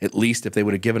was, at least if they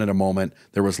would have given it a moment,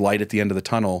 there was light at the end of the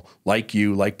tunnel. Like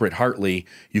you, like Britt Hartley,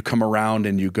 you come around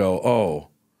and you go, oh,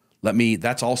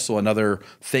 that's also another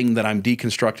thing that I'm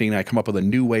deconstructing, and I come up with a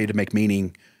new way to make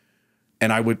meaning.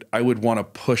 And I would want to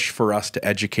push for us to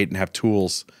educate and have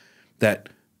tools that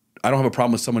I don't have a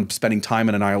problem with someone spending time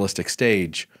in a nihilistic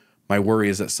stage. My worry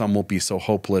is that some will be so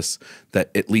hopeless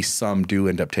that at least some do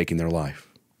end up taking their life.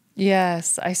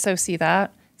 Yes, I so see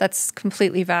that. That's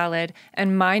completely valid.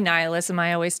 And my nihilism,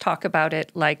 I always talk about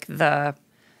it like and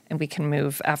we can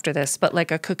move after this, but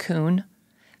like a cocoon.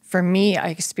 For me, I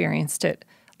experienced it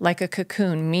like a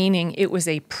cocoon, meaning it was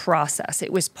a process.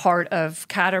 It was part of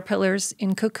caterpillars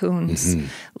in cocoons,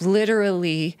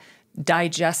 literally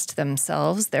digest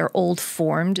themselves. Their old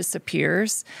form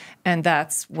disappears, and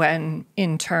that's when,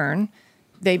 in turn,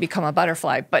 they become a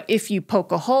butterfly. But if you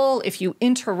poke a hole, if you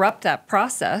interrupt that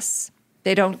process,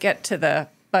 they don't get to the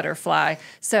butterfly.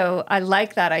 So I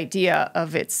like that idea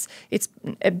of it's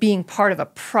being part of a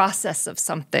process of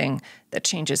something that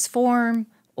changes form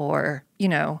or,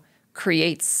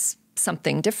 creates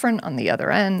something different on the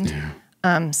other end.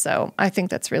 Yeah. So I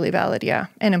think that's really valid, yeah,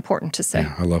 and important to say.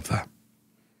 Yeah, I love that.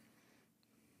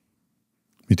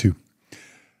 Me too.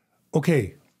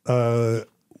 Okay,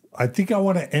 I think I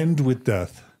want to end with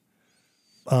death.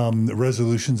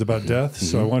 Resolutions about death.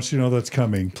 So I want you to know that's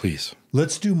coming. Please.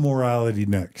 Let's do morality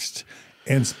next.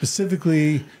 And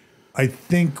specifically, I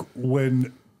think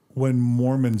when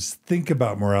Mormons think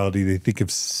about morality, they think of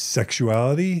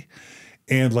sexuality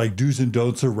and like do's and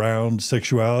don'ts around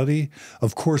sexuality.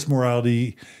 Of course,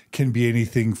 morality can be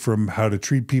anything from how to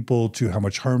treat people to how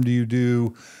much harm do you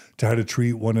do to how to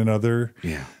treat one another.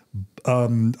 Yeah.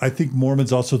 I think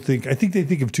Mormons also they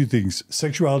think of two things: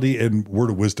 sexuality and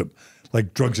word of wisdom,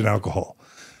 like drugs and alcohol.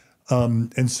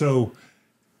 And so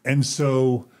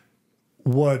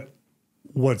what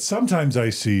sometimes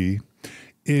I see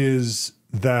is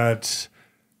that,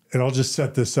 and I'll just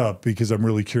set this up because I'm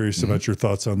really curious about your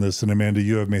thoughts on this. And Amanda,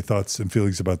 you have many thoughts and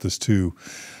feelings about this too.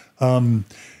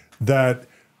 That,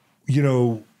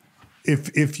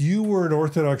 if you were an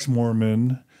Orthodox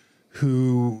Mormon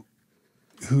who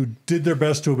did their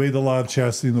best to obey the law of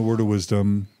chastity and the word of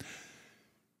wisdom,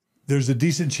 there's a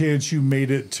decent chance you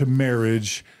made it to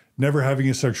marriage, never having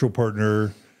a sexual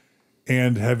partner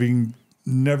and having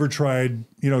never tried,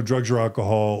 drugs or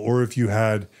alcohol, or if you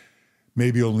had,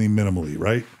 maybe only minimally,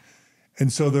 right?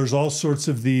 And so there's all sorts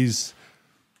of these,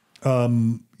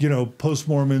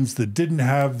 post-Mormons that didn't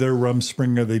have their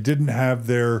Rumspringa, they didn't have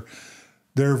their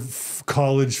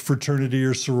college fraternity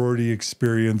or sorority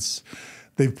experience.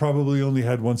 They've probably only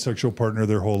had one sexual partner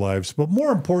their whole lives. But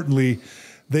more importantly,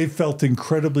 they felt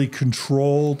incredibly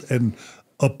controlled and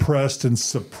oppressed and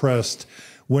suppressed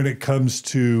when it comes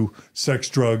to sex,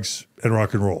 drugs, and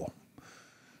rock and roll.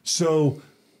 So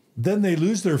then they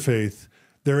lose their faith.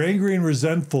 They're angry and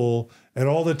resentful at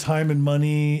all the time and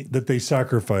money that they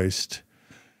sacrificed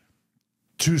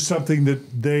to something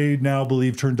that they now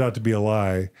believe turned out to be a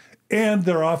lie. And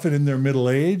they're often in their middle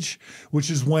age,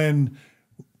 which is when,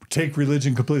 take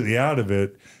religion completely out of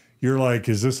it, you're like,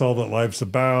 is this all that life's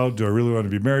about? Do I really want to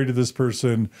be married to this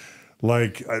person?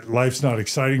 Like, life's not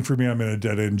exciting for me. I'm in a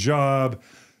dead-end job.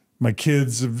 My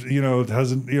kids,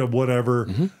 whatever.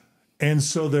 Mm-hmm. And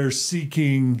so they're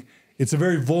seeking, it's a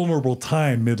very vulnerable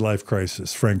time, midlife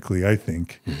crisis, frankly, I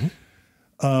think.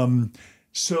 Mm-hmm.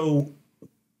 So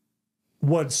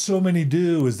what so many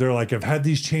do is they're like, I've had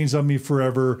these chains on me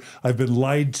forever. I've been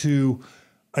lied to.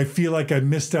 I feel like I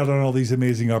missed out on all these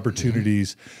amazing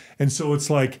opportunities. Mm-hmm. And so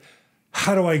it's like,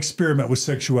 how do I experiment with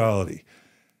sexuality?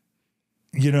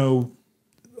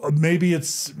 Maybe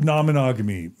it's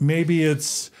non-monogamy. Maybe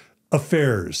it's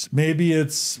affairs. Maybe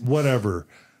it's whatever.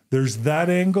 There's that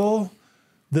angle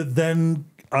that then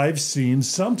I've seen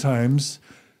sometimes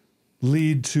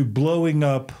lead to blowing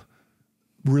up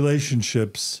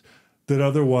relationships that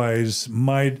otherwise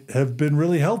might have been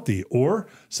really healthy. Or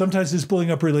sometimes it's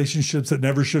blowing up relationships that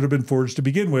never should have been forged to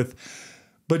begin with.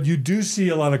 But you do see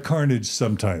a lot of carnage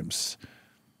sometimes.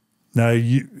 Now,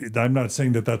 I'm not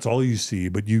saying that that's all you see,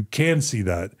 but you can see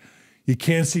that. You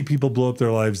can see people blow up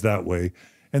their lives that way.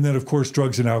 And then, of course,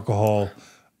 drugs and alcohol.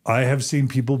 I have seen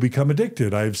people become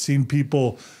addicted. I've seen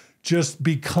people just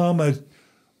become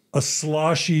a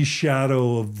sloshy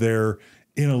shadow of their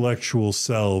intellectual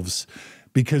selves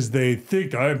because they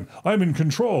think I'm in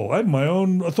control. I'm my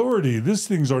own authority. These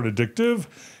things aren't addictive.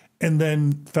 And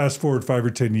then fast forward 5 or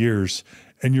 10 years,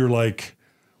 and you're like,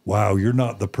 wow, you're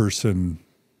not the person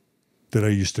that I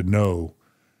used to know.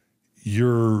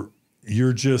 You're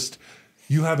just,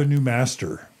 you have a new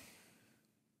master,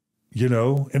 you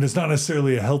know? And it's not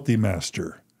necessarily a healthy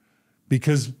master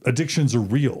because addictions are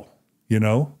real, you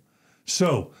know?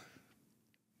 So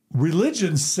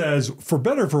religion says, for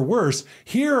better, for worse,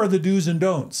 here are the do's and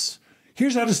don'ts.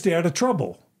 Here's how to stay out of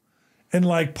trouble. And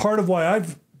like part of why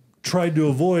I've tried to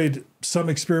avoid some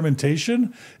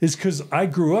experimentation is because I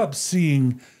grew up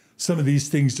seeing some of these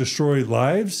things destroy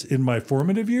lives in my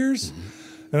formative years.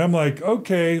 And I'm like,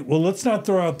 okay, well, let's not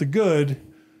throw out the good.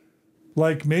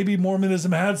 Like maybe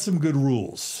Mormonism had some good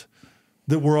rules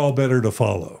that we're all better to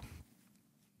follow.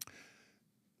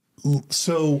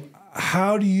 So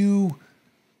how do you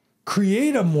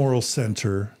create a moral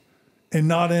center and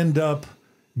not end up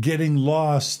getting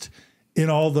lost in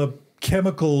all the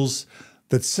chemicals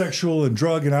that sexual and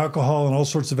drug and alcohol and all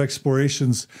sorts of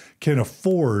explorations can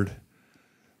afford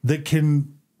that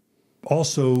can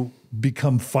also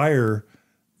become fire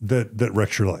that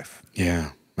wrecks your life?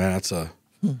 Yeah, man, it's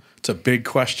a big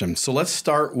question. So let's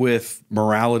start with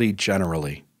morality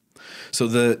generally. So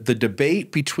the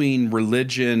debate between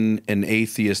religion and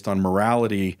atheist on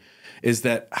morality is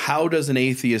that how does an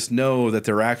atheist know that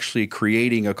they're actually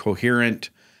creating a coherent,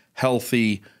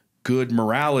 healthy, good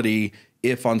morality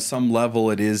if on some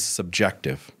level it is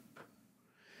subjective?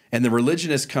 And the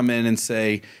religionists come in and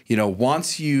say, you know,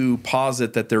 once you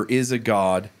posit that there is a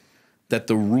God, that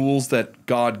the rules that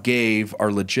God gave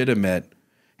are legitimate,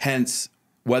 hence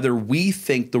whether we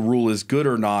think the rule is good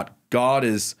or not, God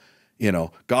is, you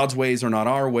know, God's ways are not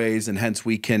our ways, and hence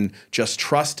we can just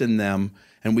trust in them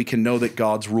and we can know that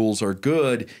God's rules are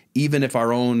good even if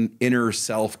our own inner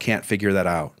self can't figure that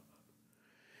out.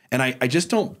 And I just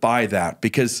don't buy that,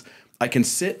 because I can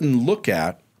sit and look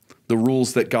at the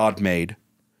rules that God made,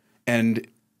 and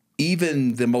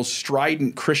even the most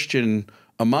strident Christian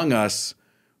among us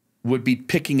would be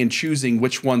picking and choosing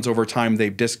which ones over time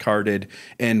they've discarded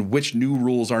and which new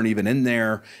rules aren't even in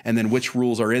there, and then which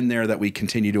rules are in there that we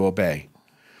continue to obey.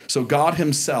 So God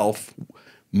himself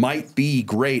might be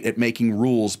great at making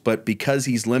rules, but because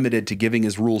he's limited to giving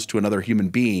his rules to another human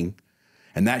being,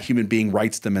 and that human being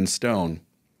writes them in stone,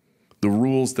 the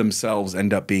rules themselves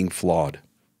end up being flawed.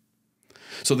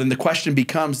 So then the question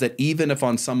becomes that even if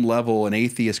on some level an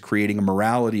atheist creating a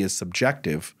morality is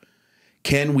subjective,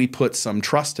 can we put some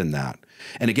trust in that?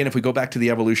 And again, if we go back to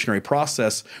the evolutionary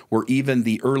process, where even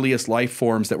the earliest life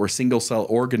forms that were single-cell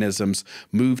organisms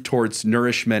moved towards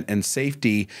nourishment and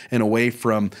safety and away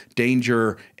from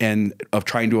danger and of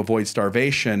trying to avoid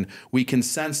starvation, we can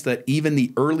sense that even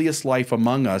the earliest life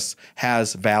among us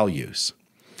has values.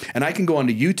 And I can go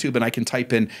onto YouTube and I can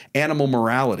type in animal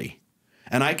morality,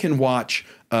 and I can watch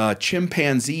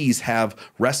chimpanzees have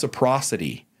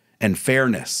reciprocity and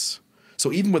fairness.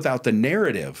 So even without the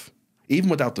narrative, even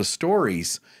without the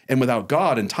stories, and without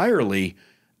God entirely,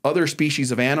 other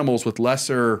species of animals with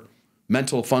lesser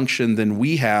mental function than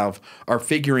we have are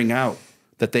figuring out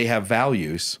that they have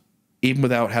values, even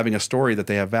without having a story that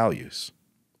they have values.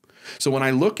 So when I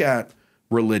look at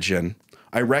religion,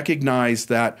 I recognize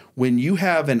that when you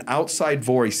have an outside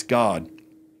voice, God,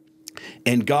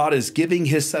 and God is giving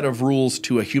his set of rules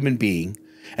to a human being,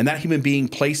 and that human being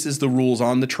places the rules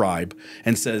on the tribe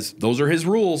and says, those are his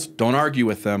rules, don't argue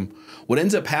with them. What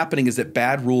ends up happening is that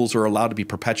bad rules are allowed to be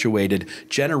perpetuated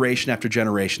generation after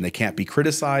generation. They can't be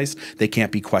criticized. They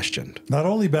can't be questioned. Not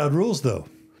only bad rules, though.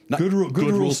 Good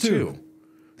rules too.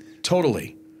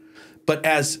 Totally. But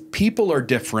as people are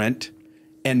different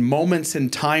and moments in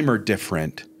time are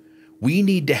different, we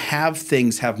need to have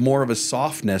things have more of a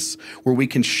softness where we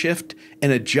can shift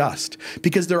and adjust.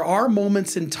 Because there are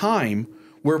moments in time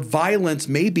where violence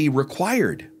may be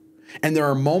required. And there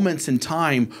are moments in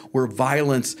time where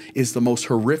violence is the most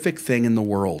horrific thing in the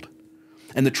world.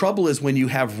 And the trouble is when you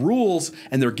have rules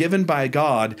and they're given by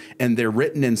God and they're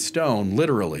written in stone,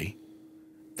 literally,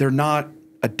 they're not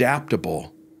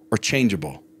adaptable or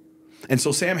changeable. And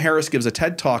so Sam Harris gives a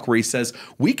TED Talk where he says,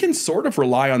 we can sort of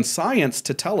rely on science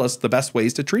to tell us the best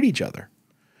ways to treat each other.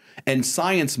 And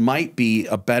science might be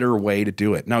a better way to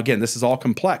do it. Now, again, this is all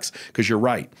complex because you're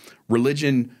right.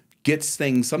 Religion gets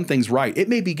some things right. It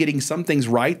may be getting some things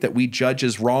right that we judge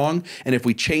as wrong. And if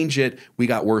we change it, we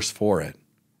got worse for it.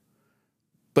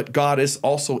 But God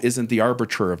also isn't the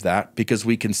arbiter of that, because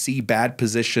we can see bad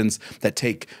positions that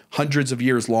take hundreds of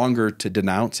years longer to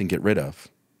denounce and get rid of,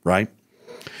 right?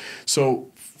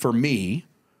 So for me,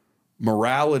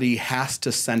 morality has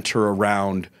to center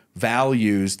around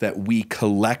values that we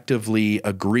collectively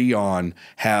agree on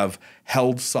have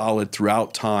held solid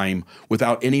throughout time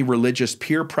without any religious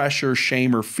peer pressure,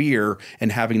 shame, or fear in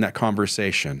having that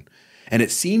conversation. And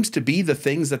it seems to be the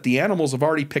things that the animals have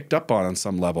already picked up on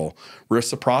some level.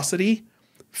 Reciprocity,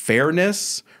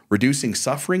 fairness, reducing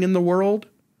suffering in the world,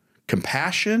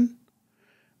 compassion.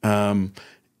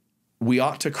 We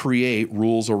ought to create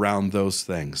rules around those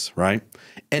things, right?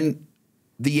 And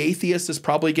the atheist is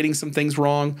probably getting some things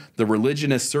wrong. The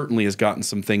religionist certainly has gotten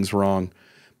some things wrong.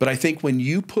 But I think when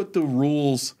you put the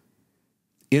rules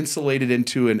insulated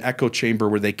into an echo chamber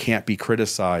where they can't be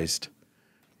criticized,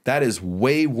 that is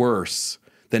way worse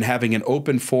than having an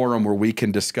open forum where we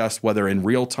can discuss whether in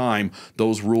real time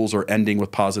those rules are ending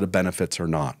with positive benefits or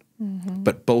not.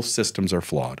 But both systems are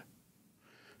flawed.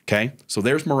 Okay? So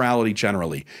there's morality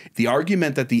generally. The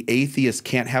argument that the atheist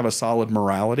can't have a solid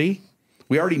morality,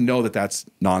 we already know that that's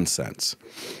nonsense.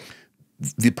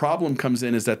 The problem comes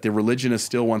in is that the religionist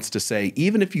still wants to say,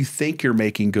 even if you think you're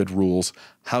making good rules,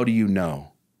 how do you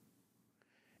know?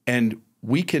 And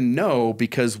we can know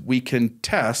because we can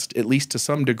test, at least to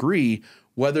some degree,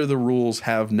 whether the rules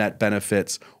have net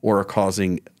benefits or are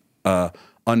causing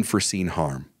unforeseen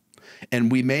harm.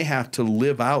 And we may have to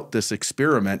live out this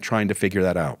experiment trying to figure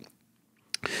that out.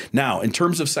 Now, in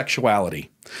terms of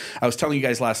sexuality, I was telling you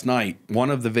guys last night,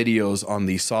 one of the videos on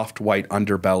the soft white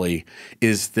underbelly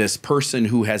is this person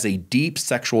who has a deep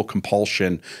sexual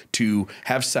compulsion to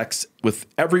have sex with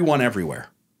everyone everywhere.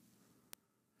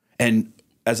 And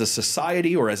as a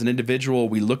society or as an individual,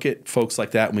 we look at folks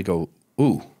like that and we go,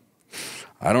 ooh,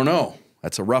 I don't know.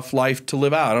 That's a rough life to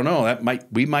live out. I don't know.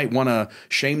 We might want to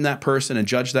shame that person and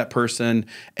judge that person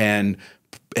and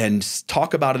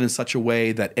talk about it in such a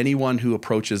way that anyone who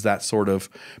approaches that sort of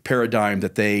paradigm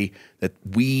that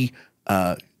we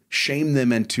shame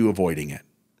them into avoiding it.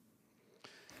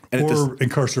 And or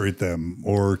incarcerate them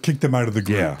or kick them out of the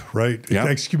group, right? Yeah.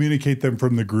 Excommunicate them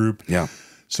from the group. Yeah.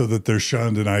 So that they're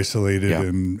shunned and isolated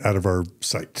and out of our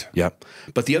sight. Yep.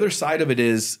 But the other side of it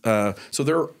is,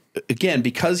 again,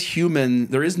 because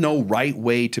there is no right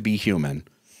way to be human.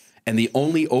 And the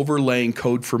only overlaying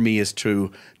code for me is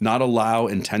to not allow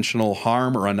intentional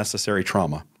harm or unnecessary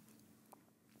trauma.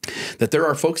 That there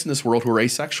are folks in this world who are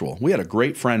asexual. We had a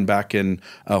great friend back in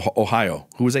Ohio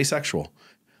who was asexual.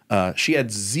 She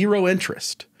had zero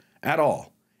interest at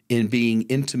all in being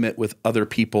intimate with other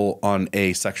people on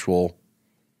a sexual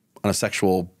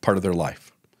part of their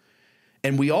life.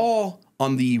 And we all,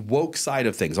 on the woke side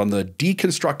of things, on the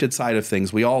deconstructed side of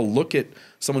things, we all look at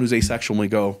someone who's asexual and we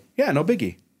go, yeah, no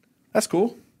biggie. That's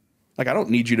cool. Like, I don't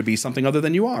need you to be something other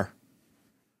than you are.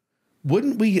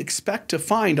 Wouldn't we expect to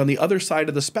find on the other side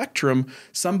of the spectrum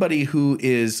somebody who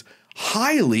is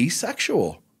highly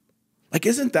sexual? Like,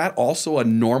 isn't that also a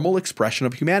normal expression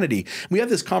of humanity? We have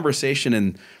this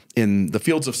conversation in the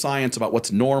fields of science about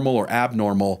what's normal or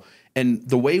abnormal, and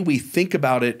the way we think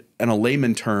about it in a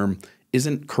layman term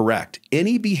isn't correct.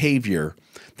 Any behavior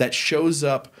that shows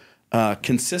up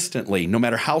consistently, no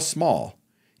matter how small,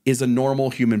 is a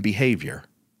normal human behavior.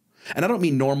 And I don't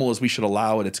mean normal as we should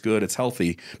allow it, it's good, it's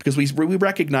healthy, because we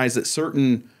recognize that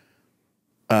certain,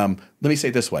 let me say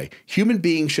it this way, human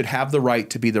beings should have the right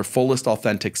to be their fullest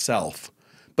authentic self,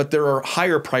 but there are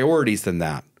higher priorities than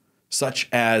that, such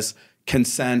as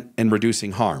consent and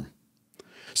reducing harm.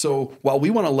 So while we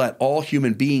want to let all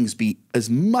human beings be as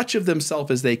much of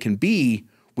themselves as they can be,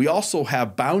 we also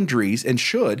have boundaries and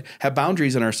should have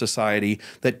boundaries in our society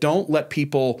that don't let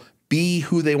people be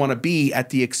who they want to be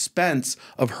at the expense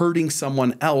of hurting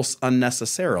someone else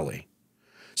unnecessarily.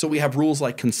 So we have rules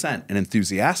like consent and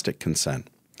enthusiastic consent.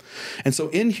 And so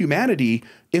in humanity,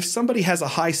 if somebody has a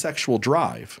high sexual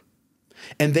drive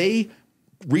and they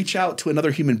reach out to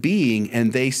another human being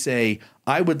and they say,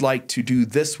 I would like to do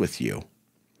this with you,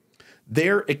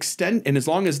 and as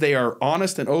long as they are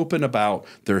honest and open about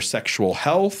their sexual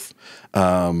health,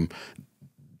 there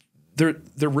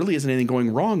really isn't anything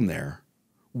going wrong there.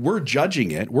 We're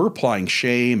judging it. We're applying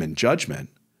shame and judgment.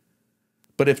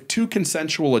 But if two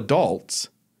consensual adults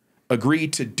agree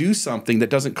to do something that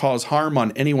doesn't cause harm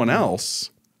on anyone else,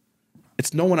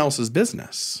 it's no one else's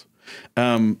business.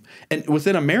 And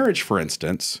within a marriage, for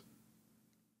instance,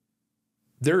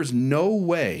 there's no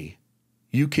way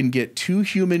you can get two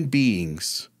human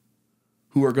beings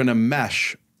who are going to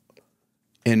mesh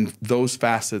in those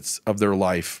facets of their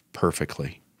life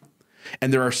perfectly.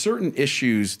 And there are certain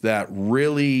issues that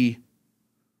really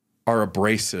are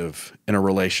abrasive in a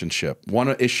relationship.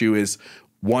 One issue is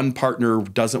one partner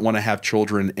doesn't want to have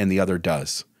children and the other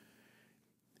does.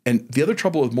 And the other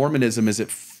trouble with Mormonism is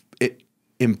it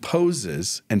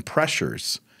imposes and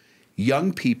pressures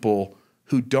young people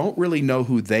who don't really know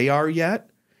who they are yet,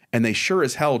 and they sure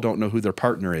as hell don't know who their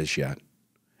partner is yet.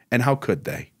 And how could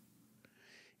they?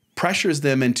 Pressures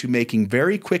them into making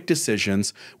very quick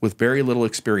decisions with very little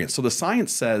experience. So the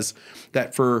science says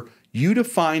that for you to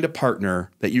find a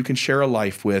partner that you can share a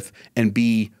life with and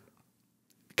be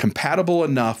compatible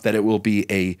enough that it will be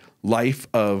a life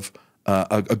of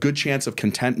a good chance of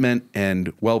contentment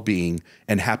and well-being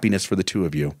and happiness for the two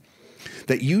of you,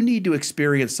 that you need to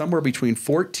experience somewhere between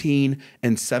 14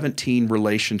 and 17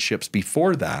 relationships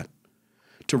before that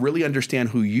to really understand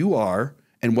who you are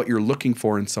and what you're looking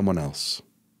for in someone else.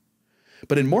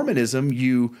 But in Mormonism,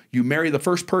 you marry the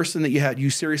first person that you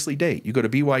seriously date. You go to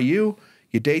BYU,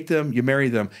 you date them, you marry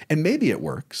them, and maybe it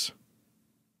works.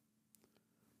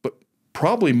 But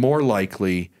probably more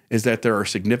likely is that there are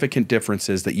significant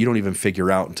differences that you don't even figure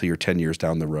out until you're 10 years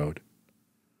down the road.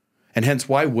 And hence,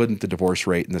 why wouldn't the divorce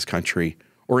rate in this country,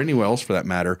 or anywhere else for that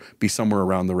matter, be somewhere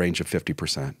around the range of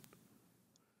 50%?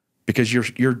 Because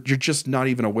you're just not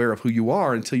even aware of who you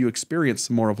are until you experience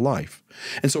some more of life.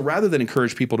 And so rather than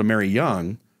encourage people to marry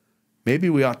young, maybe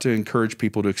we ought to encourage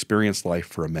people to experience life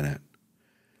for a minute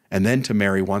and then to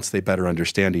marry once they better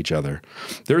understand each other.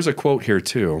 There's a quote here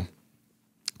too.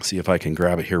 See if I can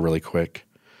grab it here really quick.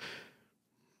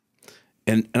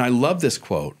 And I love this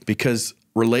quote because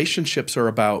relationships are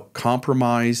about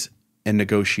compromise and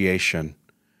negotiation.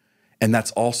 And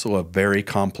that's also a very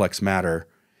complex matter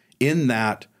in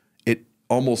that it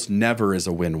almost never is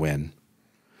a win-win.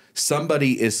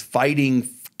 Somebody is fighting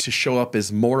to show up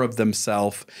as more of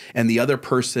themselves, and the other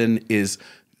person is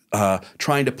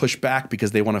trying to push back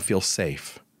because they want to feel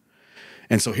safe.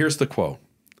 And so here's the quote.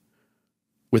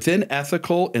 Within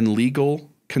ethical and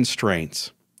legal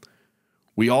constraints,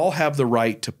 we all have the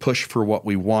right to push for what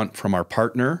we want from our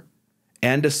partner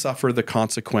and to suffer the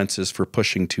consequences for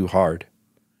pushing too hard.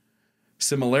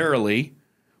 Similarly,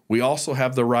 we also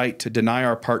have the right to deny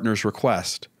our partner's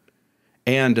request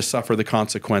and to suffer the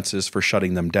consequences for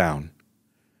shutting them down.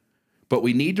 But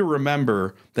we need to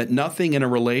remember that nothing in a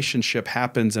relationship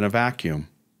happens in a vacuum.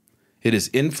 It is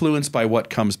influenced by what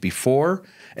comes before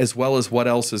as well as what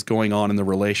else is going on in the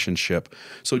relationship.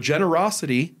 So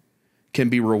generosity can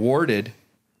be rewarded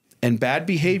and bad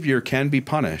behavior can be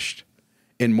punished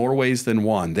in more ways than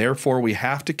one. Therefore, we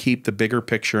have to keep the bigger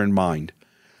picture in mind.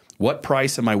 What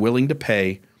price am I willing to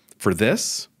pay for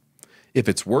this? If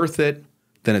it's worth it,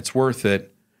 then it's worth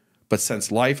it. But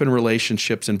since life and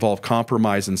relationships involve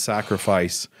compromise and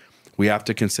sacrifice, we have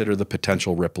to consider the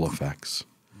potential ripple effects.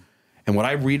 And what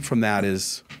I read from that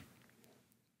is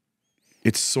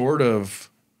it's sort of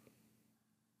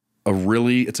a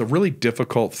really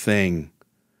difficult thing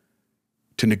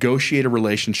to negotiate a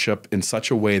relationship in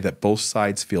such a way that both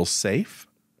sides feel safe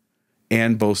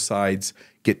and both sides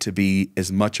get to be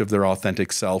as much of their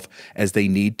authentic self as they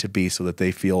need to be so that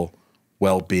they feel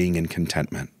well-being and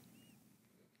contentment.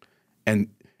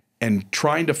 And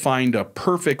trying to find a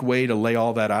perfect way to lay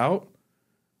all that out,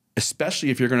 especially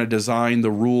if you're going to design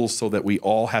the rules so that we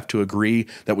all have to agree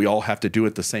that we all have to do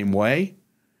it the same way,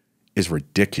 is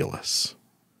ridiculous.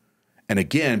 And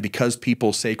again, because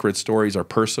people's sacred stories are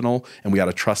personal and we ought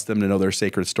to trust them to know their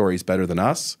sacred stories better than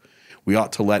us, we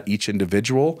ought to let each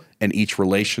individual and each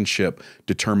relationship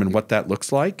determine what that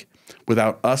looks like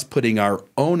without us putting our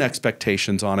own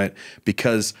expectations on it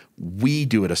because we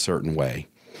do it a certain way.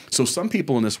 So some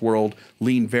people in this world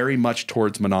lean very much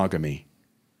towards monogamy.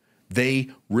 They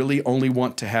really only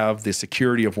want to have the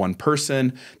security of one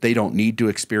person. They don't need to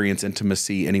experience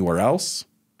intimacy anywhere else.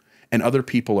 And other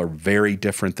people are very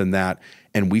different than that,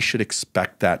 and we should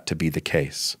expect that to be the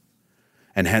case.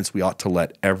 And hence, we ought to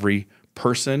let every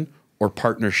person or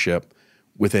partnership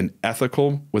within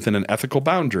an ethical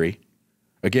boundary.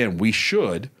 Again, we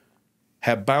should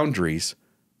have boundaries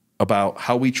about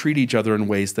how we treat each other in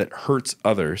ways that hurts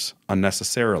others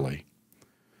unnecessarily.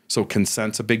 So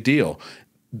consent's a big deal.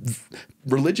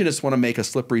 Religionists want to make a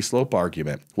slippery slope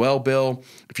argument. Well, Bill,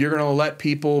 if you're going to let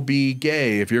people be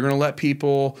gay, if you're going to let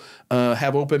people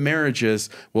have open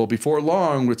marriages, well, before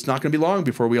long, it's not going to be long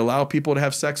before we allow people to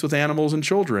have sex with animals and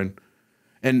children.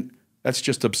 And that's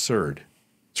just absurd.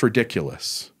 It's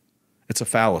ridiculous. It's a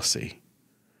fallacy.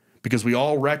 Because we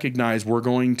all recognize we're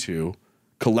going to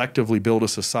collectively build a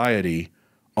society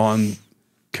on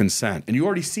consent. And you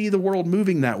already see the world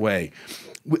moving that way.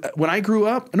 When I grew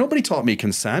up, nobody taught me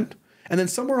consent. And then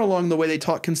somewhere along the way, they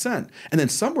taught consent. And then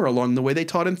somewhere along the way, they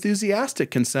taught enthusiastic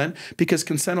consent because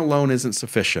consent alone isn't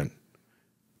sufficient.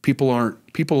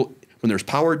 When there's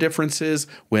power differences,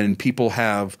 when people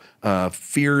have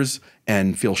fears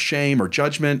and feel shame or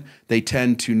judgment, they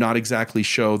tend to not exactly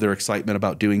show their excitement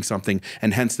about doing something.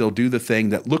 And hence, they'll do the thing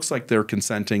that looks like they're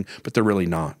consenting, but they're really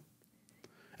not.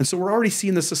 And so we're already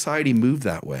seeing the society move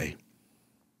that way.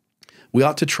 We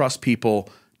ought to trust people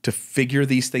to figure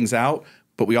these things out,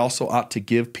 but we also ought to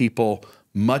give people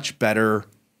much better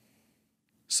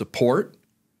support,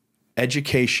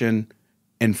 education,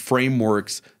 and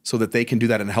frameworks so that they can do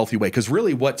that in a healthy way. Because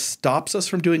really what stops us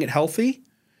from doing it healthy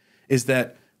is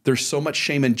that there's so much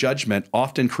shame and judgment,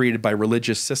 often created by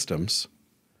religious systems,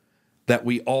 that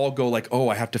we all go like, oh,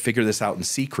 I have to figure this out in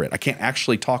secret. I can't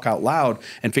actually talk out loud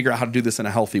and figure out how to do this in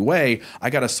a healthy way.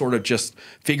 I got to sort of just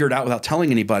figure it out without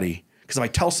telling anybody. Because if I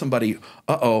tell somebody,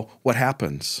 uh-oh, what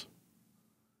happens?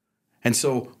 And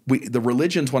so the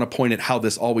religions want to point at how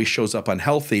this always shows up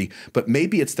unhealthy, but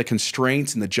maybe it's the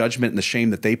constraints and the judgment and the shame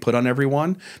that they put on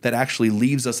everyone that actually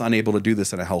leaves us unable to do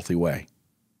this in a healthy way.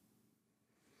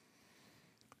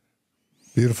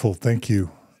 Beautiful. Thank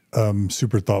you.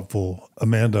 Super thoughtful.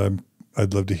 Amanda,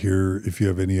 I'd love to hear if you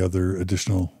have any other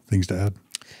additional things to add.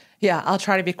 Yeah, I'll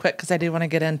try to be quick because I do want to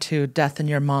get into death and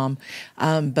your mom,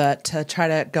 but to try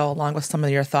to go along with some of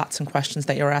your thoughts and questions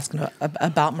that you were asking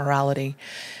about morality.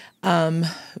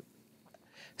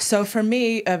 So for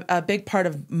me, a big part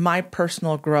of my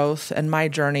personal growth and my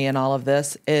journey in all of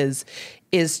this is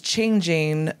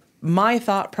changing my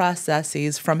thought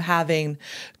processes from having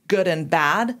good and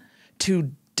bad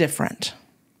to different.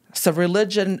 So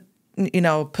religion,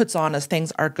 puts on us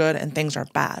things are good and things are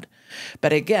bad.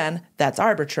 But again, that's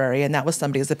arbitrary, and that was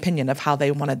somebody's opinion of how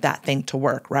they wanted that thing to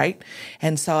work, right?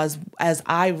 And so as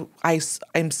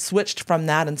I'm switched from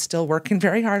that and still working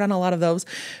very hard on a lot of those,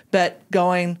 but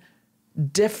going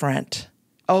different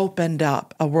opened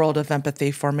up a world of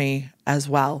empathy for me as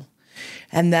well.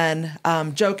 And then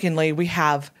jokingly, we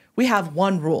have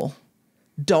one rule: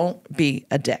 don't be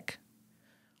a dick.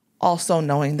 Also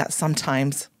knowing that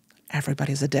sometimes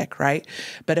everybody's a dick, right?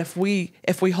 But if we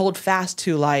hold fast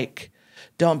to like,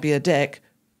 don't be a dick,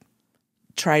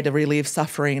 try to relieve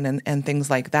suffering and things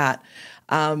like that,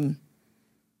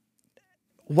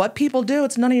 what people do,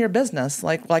 it's none of your business.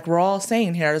 Like we're all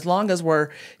saying here, as long as we're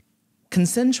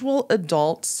consensual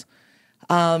adults,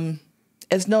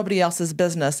 it's nobody else's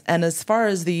business. And as far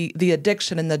as the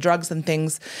addiction and the drugs and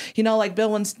things, like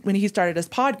Bill, when he started his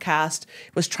podcast,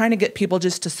 was trying to get people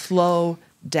just to slow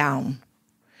down.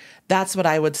 That's what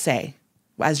I would say.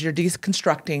 As you're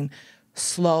deconstructing,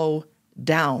 slow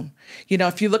down.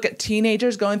 If you look at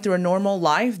teenagers going through a normal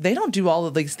life, they don't do all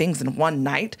of these things in one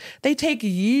night. They take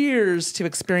years to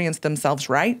experience themselves,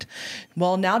 right?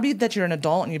 Well, now that you're an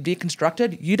adult and you've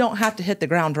deconstructed, you don't have to hit the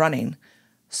ground running.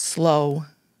 Slow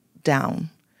down.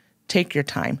 Take your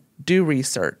time. Do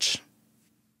research.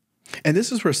 And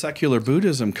this is where secular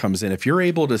Buddhism comes in. If you're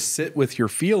able to sit with your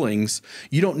feelings,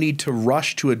 you don't need to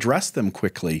rush to address them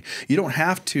quickly. You don't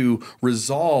have to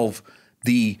resolve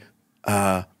the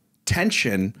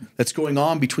tension that's going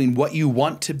on between what you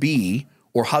want to be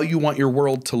or how you want your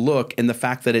world to look and the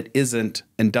fact that it isn't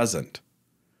and doesn't.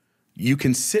 You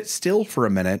can sit still for a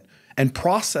minute and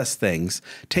process things.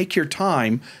 Take your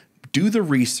time. Do the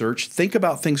research, think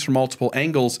about things from multiple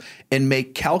angles, and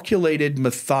make calculated,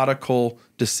 methodical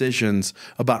decisions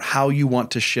about how you want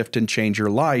to shift and change your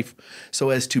life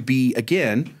so as to be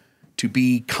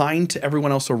kind to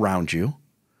everyone else around you,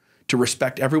 to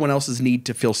respect everyone else's need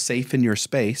to feel safe in your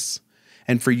space,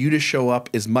 and for you to show up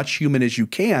as much human as you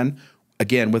can,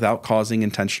 again, without causing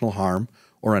intentional harm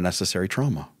or unnecessary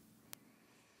trauma.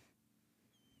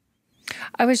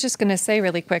 I was just going to say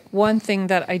really quick, one thing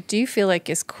that I do feel like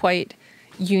is quite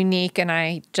unique and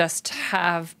I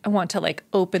want to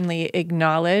openly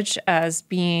acknowledge as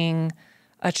being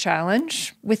a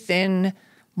challenge within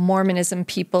Mormonism,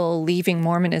 people leaving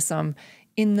Mormonism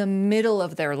in the middle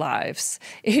of their lives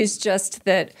is just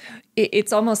that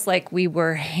it's almost like we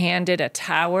were handed a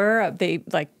tower.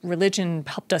 Religion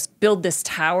helped us build this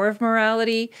tower of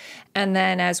morality. And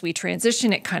then as we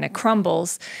transition, it kind of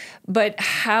crumbles. But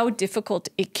how difficult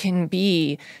it can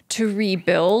be to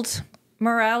rebuild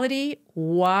morality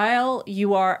while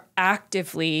you are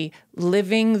actively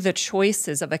living the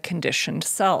choices of a conditioned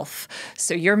self.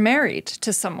 So you're married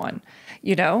to someone,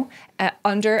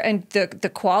 and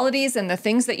the qualities and the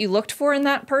things that you looked for in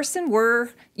that person were,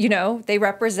 they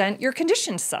represent your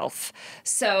conditioned self.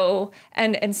 So,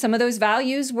 and some of those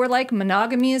values were like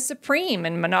monogamy is supreme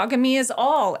and monogamy is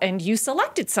all, and you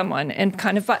selected someone and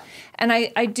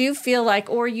I do feel like,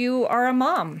 or you are a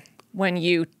mom when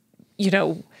you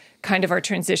kind of are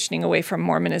transitioning away from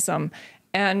Mormonism.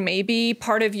 And maybe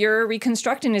part of your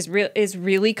reconstructing is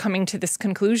really coming to this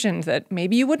conclusion that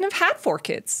maybe you wouldn't have had 4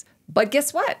 kids. But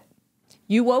guess what?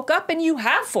 You woke up and you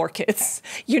have 4 kids,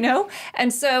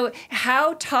 And so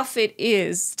how tough it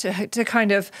is to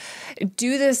kind of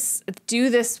do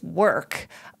this work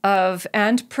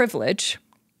and privilege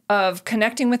of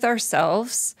connecting with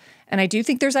ourselves. And I do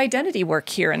think there's identity work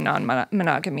here in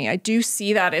non-monogamy. I do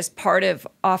see that as part of,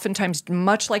 oftentimes,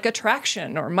 much like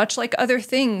attraction or much like other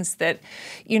things that,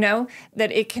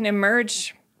 that it can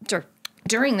emerge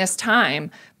during this time.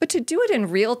 But to do it in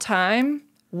real time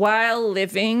while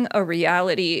living a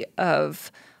reality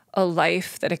of a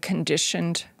life that a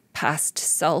conditioned past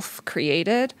self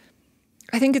created,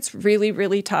 I think it's really,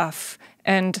 really tough.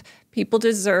 And people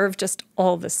deserve just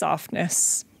all the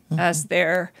softness as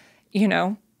they're,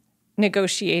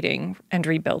 negotiating and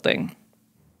rebuilding.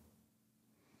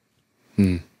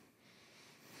 The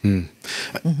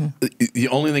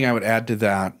only thing I would add to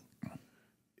that,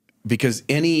 because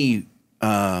any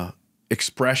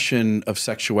expression of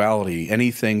sexuality,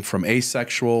 anything from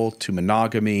asexual to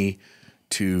monogamy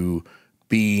to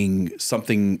being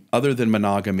something other than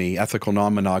monogamy, ethical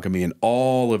non-monogamy in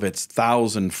all of its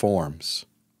 1,000 forms,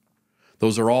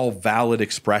 those are all valid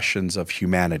expressions of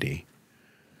humanity.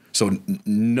 So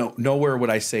nowhere would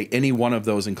I say any one of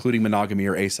those, including monogamy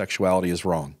or asexuality, is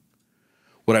wrong.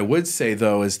 What I would say,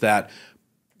 though, is that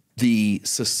the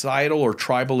societal or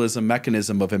tribalism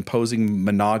mechanism of imposing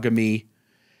monogamy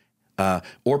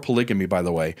or polygamy, by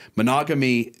the way,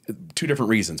 monogamy, two different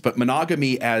reasons, but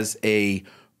monogamy as a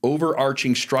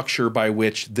overarching structure by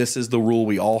which this is the rule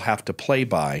we all have to play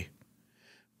by,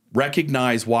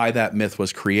 recognize why that myth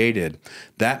was created.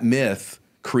 That myth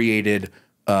created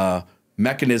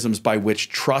mechanisms by which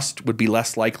trust would be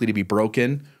less likely to be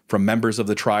broken from members of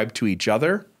the tribe to each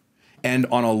other, and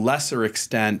on a lesser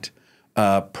extent,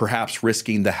 perhaps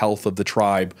risking the health of the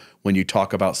tribe when you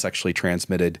talk about sexually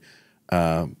transmitted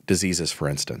diseases, for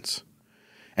instance.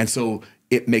 And so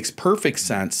it makes perfect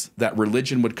sense that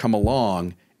religion would come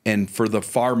along and, for the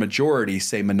far majority,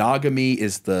 say monogamy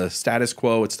is the status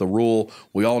quo, it's the rule,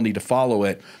 we all need to follow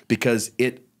it, because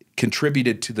it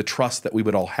contributed to the trust that we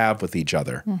would all have with each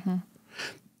other.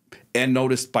 And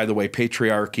notice, by the way,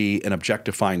 patriarchy and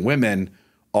objectifying women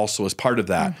also is part of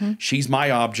that. She's my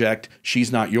object.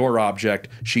 She's not your object.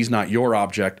 She's not your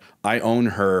object. I own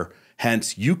her.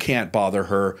 Hence, you can't bother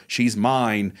her. She's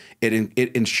mine. It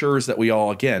ensures that we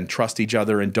all, again, trust each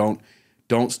other and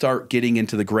don't start getting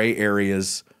into the gray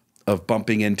areas of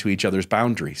bumping into each other's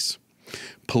boundaries.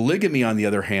 Polygamy, on the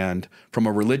other hand, from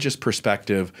a religious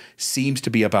perspective, seems to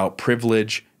be about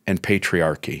privilege and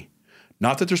patriarchy.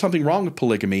 Not that there's something wrong with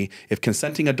polygamy. If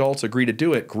consenting adults agree to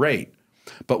do it, great.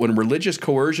 But when religious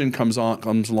coercion comes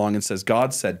along and says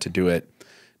God said to do it,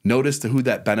 notice who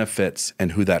that benefits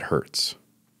and who that hurts.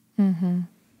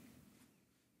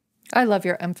 I love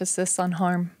your emphasis on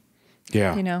harm.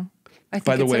 Yeah. I think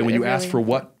by the way, when you ask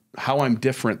for how I'm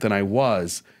different than I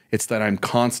was, it's that I'm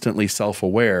constantly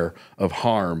self-aware of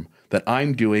harm that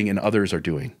I'm doing and others are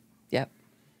doing. Yep.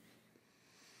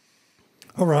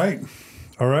 All right.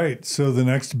 So the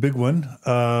next big one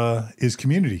is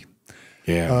community.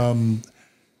 Yeah.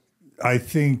 I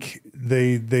think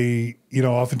they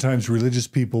oftentimes religious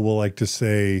people will like to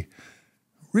say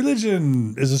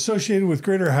religion is associated with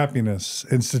greater happiness.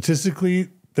 And statistically,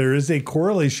 there is a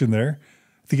correlation there.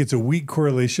 I think it's a weak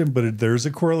correlation, but there's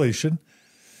a correlation,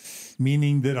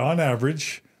 meaning that on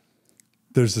average,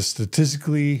 there's a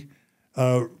statistically,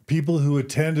 people who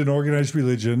attend an organized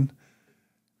religion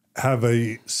have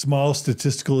a small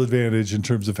statistical advantage in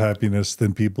terms of happiness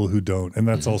than people who don't. And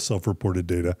that's all self-reported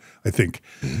data, I think.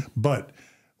 But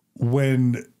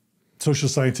when social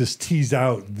scientists tease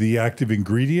out the active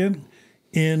ingredient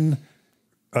in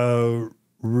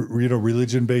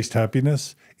religion-based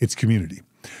happiness, it's community.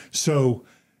 So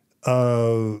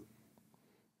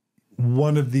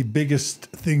one of the biggest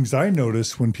things I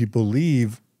notice when people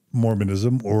leave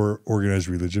Mormonism or organized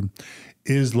religion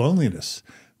is loneliness.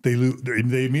 They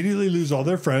immediately lose all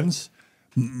their friends,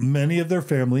 many of their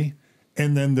family,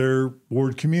 and then their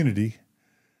ward community.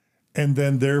 And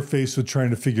then they're faced with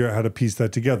trying to figure out how to piece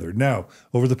that together. Now,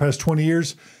 over the past 20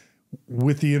 years,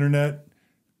 with the internet,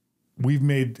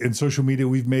 and social media,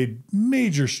 we've made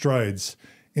major strides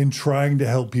in trying to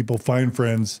help people find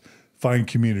friends, find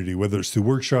community, whether it's through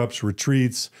workshops,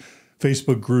 retreats,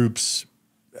 Facebook groups,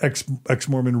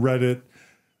 ex-Mormon Reddit,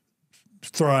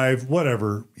 Thrive,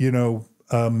 whatever,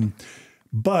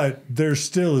 but there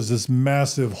still is this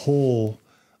massive hole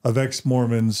of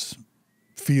ex-Mormons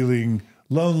feeling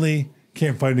lonely,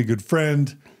 can't find a good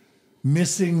friend,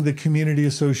 missing the community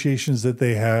associations that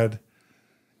they had,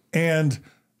 and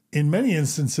in many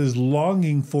instances,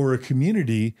 longing for a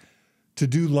community to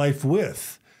do life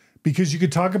with. Because you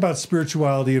could talk about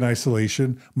spirituality in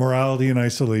isolation, morality in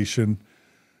isolation,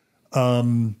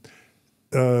 all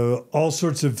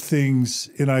sorts of things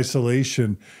in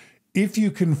isolation. If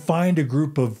you can find a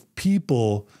group of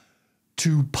people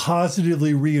to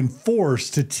positively reinforce,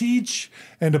 to teach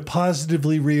and to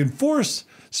positively reinforce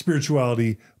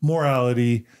spirituality,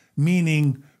 morality,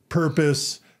 meaning,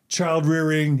 purpose, child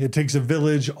rearing, it takes a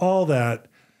village, all that.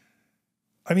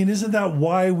 I mean, isn't that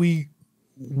why we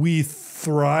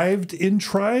thrived in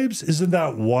tribes? Isn't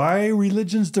that why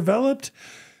religions developed?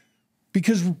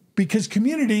 Because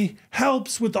community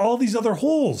helps with all these other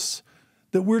holes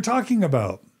that we're talking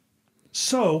about.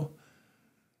 So,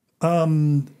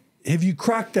 have you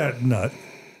cracked that nut?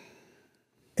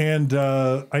 And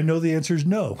I know the answer is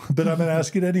no, but I'm going to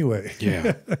ask it anyway.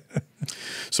 Yeah.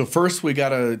 So first we got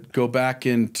to go back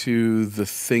into the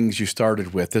things you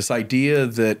started with. This idea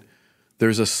that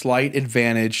there's a slight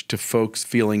advantage to folks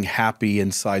feeling happy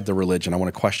inside the religion. I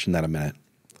want to question that a minute.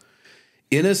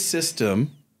 In a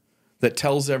system that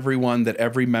tells everyone that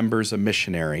every member is a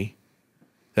missionary,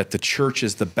 that the church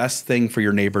is the best thing for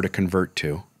your neighbor to convert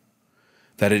to,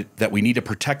 that we need to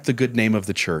protect the good name of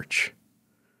the church,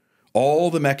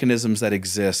 all the mechanisms that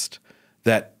exist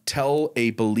that tell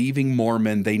a believing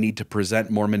Mormon they need to present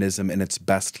Mormonism in its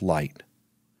best light.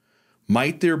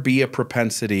 Might there be a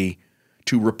propensity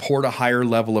to report a higher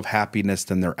level of happiness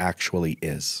than there actually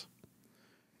is?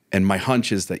 And my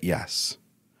hunch is that yes,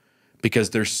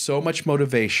 because there's so much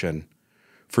motivation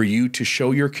for you to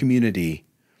show your community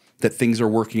that things are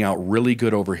working out really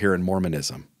good over here in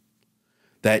Mormonism,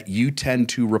 that you tend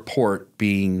to report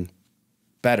being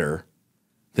better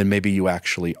than maybe you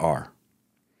actually are.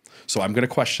 So I'm going to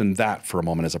question that for a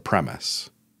moment as a premise.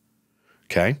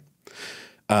 Okay?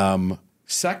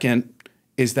 Second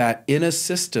is that in a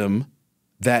system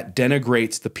that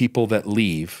denigrates the people that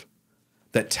leave,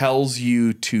 that tells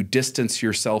you to distance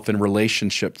yourself in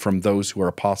relationship from those who are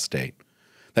apostate,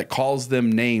 that calls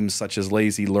them names such as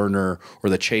lazy learner or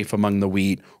the chaff among the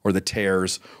wheat or the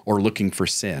tares or looking for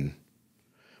sin.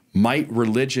 Might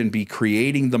religion be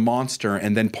creating the monster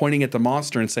and then pointing at the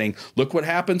monster and saying, look what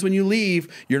happens when you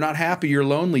leave. You're not happy. You're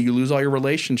lonely. You lose all your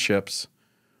relationships.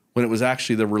 When it was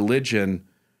actually the religion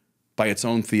by its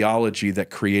own theology that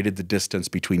created the distance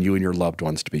between you and your loved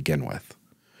ones to begin with.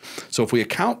 So if we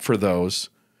account for those,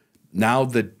 now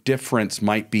the difference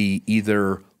might be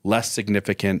either less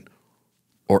significant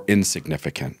or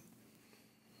insignificant,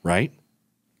 right?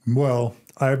 Well,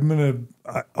 I'm going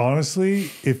to,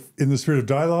 honestly, if in the spirit of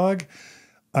dialogue,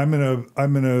 let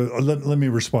me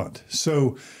respond.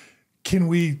 So can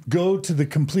we go to the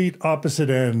complete opposite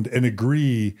end and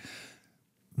agree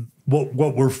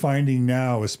what we're finding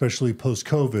now, especially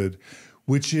post-COVID,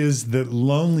 which is that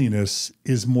loneliness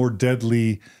is more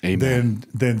deadly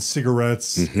than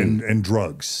cigarettes and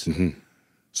drugs.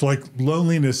 So like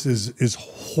loneliness is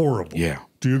horrible. Yeah.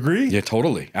 Do you agree? Yeah,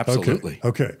 totally. Absolutely.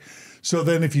 Okay. So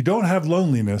then if you don't have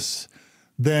loneliness,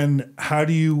 then how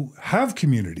do you have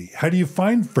community? How do you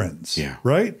find friends? Yeah.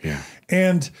 Right? Yeah.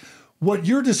 And what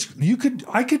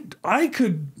I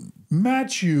could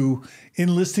match you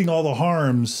in listing all the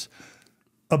harms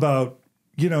about,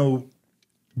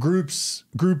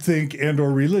 groupthink and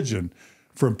or religion,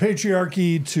 from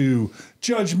patriarchy to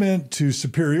judgment to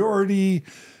superiority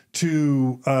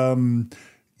to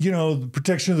the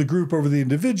protection of the group over the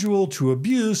individual, to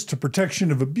abuse, to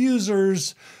protection of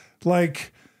abusers,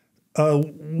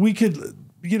 we could,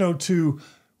 to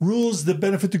rules that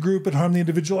benefit the group and harm the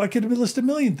individual. I could list a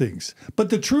million things. But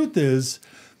the truth is,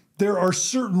 there are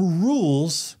certain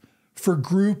rules for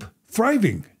group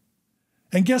thriving.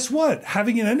 And guess what?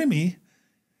 Having an enemy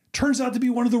turns out to be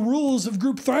one of the rules of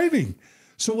group thriving.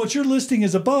 So what you're listing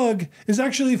as a bug is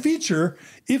actually a feature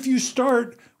if you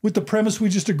start with the premise we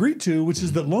just agreed to, which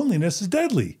is that loneliness is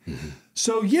deadly.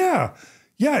 So yeah,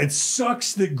 it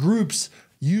sucks that groups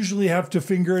usually have to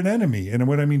finger an enemy. And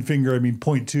when I mean finger, I mean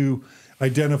point to,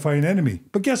 identify an enemy.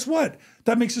 But guess what?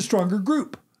 That makes a stronger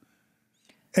group.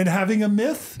 And having a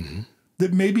myth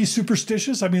that may be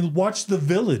superstitious. I mean, watch The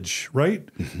Village, right?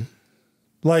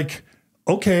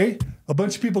 Okay, a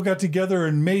bunch of people got together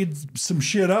and made some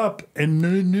shit up and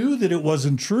knew that it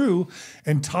wasn't true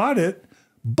and taught it.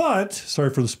 But, sorry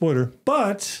for the spoiler,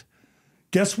 but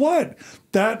guess what?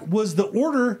 That was the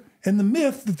order and the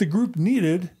myth that the group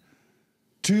needed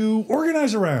to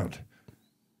organize around.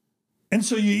 And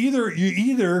so you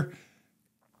either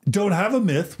don't have a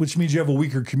myth, which means you have a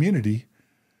weaker community,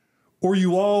 or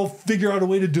you all figure out a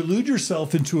way to delude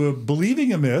yourself into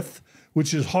believing a myth,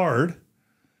 which is hard.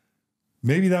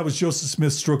 Maybe that was Joseph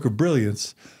Smith's stroke of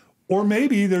brilliance. Or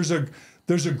maybe there's a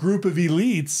group of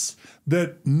elites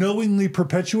that knowingly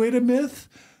perpetuate a myth,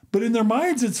 but in their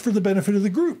minds it's for the benefit of the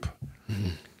group.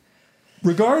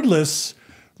 Regardless,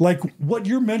 what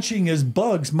you're mentioning as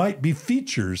bugs might be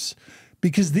features,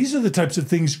 because these are the types of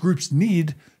things groups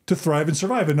need to thrive and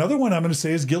survive. Another one I'm going to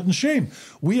say is guilt and shame.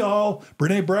 We all,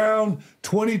 Brene Brown,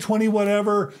 2020,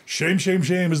 whatever, shame, shame,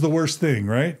 shame is the worst thing,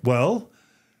 right?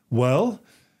 Well,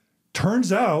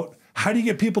 turns out, how do you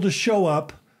get people to show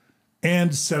up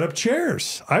and set up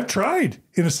chairs? I've tried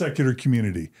in a secular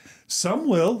community. Some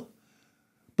will,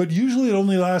 but usually it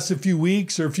only lasts a few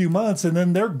weeks or a few months and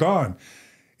then they're gone.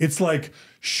 It's like,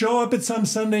 show up at some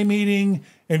Sunday meeting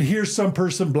and here's some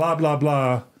person, blah, blah,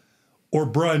 blah, or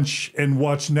brunch and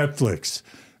watch Netflix.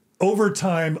 Over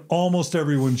time, almost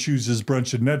everyone chooses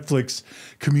brunch and Netflix.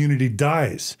 Community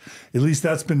dies. At least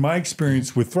that's been my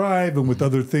experience with Thrive and with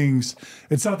other things.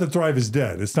 It's not that Thrive is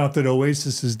dead. It's not that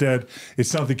Oasis is dead.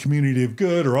 It's not the Community of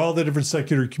Good or all the different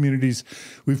secular communities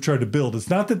we've tried to build. It's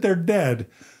not that they're dead,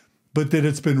 but that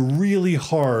it's been really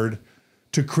hard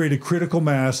to create a critical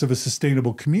mass of a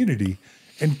sustainable community.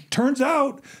 And turns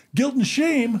out guilt and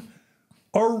shame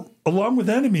are, along with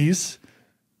enemies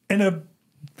and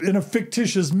a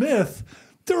fictitious myth,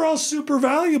 they're all super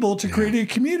valuable to create a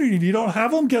community. If you don't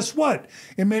have them, guess what?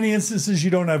 In many instances, you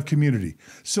don't have community.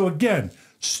 So again,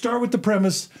 start with the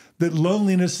premise that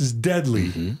loneliness is deadly.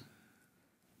 Mm-hmm.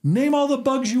 Name all the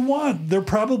bugs you want. They're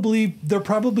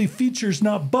probably features,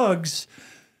 not bugs.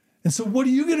 And so what are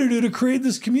you going to do to create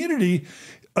this community?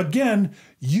 Again,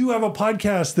 you have a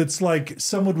podcast that's like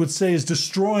someone would say is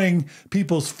destroying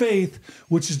people's faith,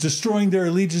 which is destroying their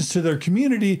allegiance to their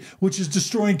community, which is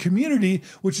destroying community,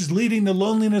 which is leading to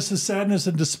loneliness and sadness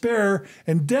and despair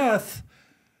and death.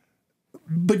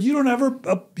 But you don't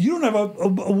have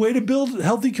a way to build a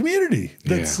healthy community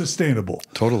that's sustainable.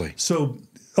 Totally. So,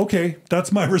 okay,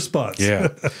 that's my response. Yeah.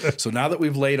 So now that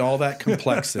we've laid all that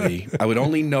complexity, I would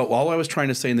only note, all I was trying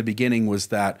to say in the beginning was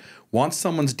that once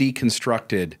someone's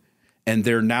deconstructed and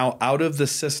they're now out of the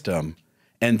system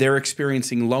and they're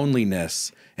experiencing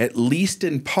loneliness, at least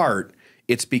in part,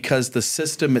 it's because the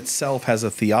system itself has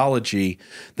a theology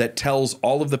that tells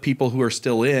all of the people who are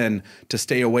still in to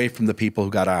stay away from the people who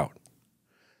got out.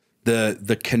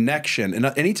 The connection, and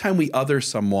anytime we other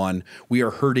someone, we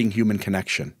are hurting human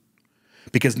connection.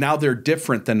 Because now they're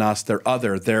different than us, they're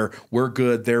other, we're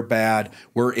good, they're bad,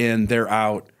 we're in, they're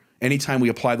out. Anytime we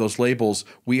apply those labels,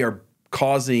 we are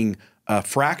causing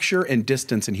fracture and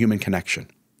distance in human connection.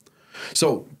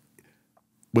 So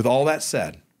with all that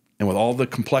said, and with all the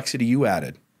complexity you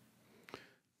added,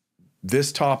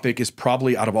 this topic is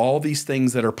probably, out of all these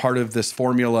things that are part of this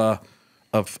formula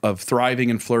of thriving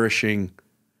and flourishing,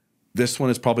 this one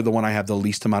is probably the one I have the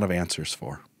least amount of answers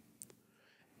for.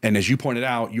 And as you pointed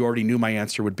out, you already knew my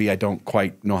answer would be, I don't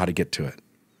quite know how to get to it.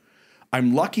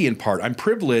 I'm lucky in part. I'm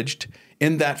privileged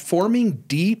in that forming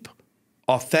deep,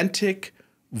 authentic,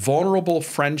 vulnerable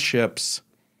friendships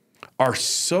are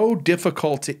so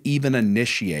difficult to even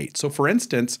initiate. So for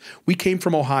instance, we came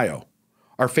from Ohio.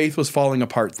 Our faith was falling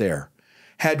apart there.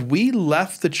 Had we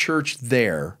left the church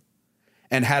there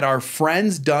and had our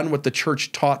friends done what the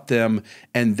church taught them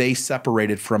and they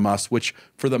separated from us, which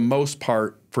for the most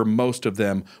part, for most of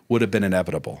them, would have been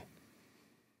inevitable.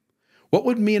 What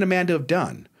would me and Amanda have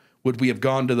done? Would we have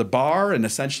gone to the bar and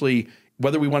essentially,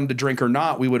 whether we wanted to drink or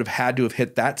not, we would have had to have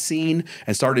hit that scene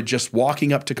and started just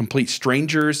walking up to complete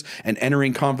strangers and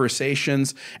entering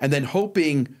conversations and then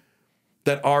hoping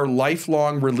that our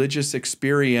lifelong religious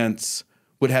experience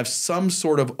would have some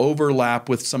sort of overlap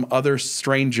with some other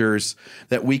strangers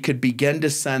that we could begin to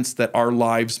sense that our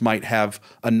lives might have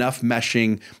enough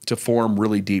meshing to form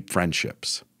really deep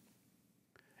friendships.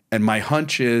 And my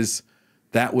hunch is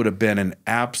that would have been an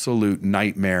absolute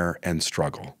nightmare and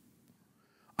struggle.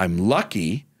 I'm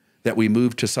lucky that we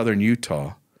moved to southern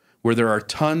Utah, where there are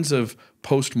tons of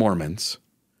post-Mormons.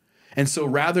 And so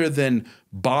rather than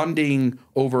bonding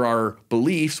over our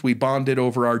beliefs, we bonded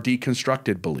over our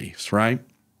deconstructed beliefs, right?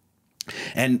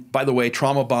 And by the way,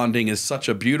 trauma bonding is such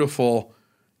a beautiful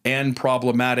and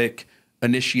problematic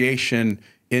initiation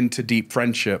into deep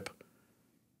friendship,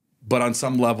 but on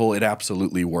some level, it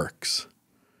absolutely works.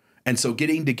 And so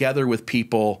getting together with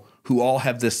people who all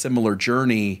have this similar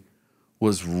journey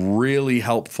was really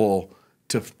helpful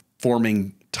to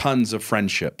forming tons of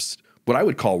friendships, what I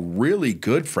would call really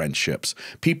good friendships,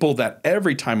 people that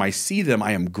every time I see them,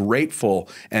 I am grateful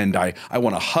and I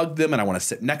want to hug them and I want to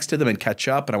sit next to them and catch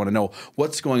up and I want to know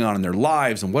what's going on in their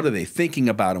lives and what are they thinking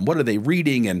about and what are they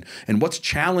reading and what's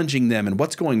challenging them and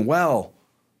what's going well.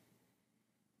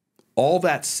 All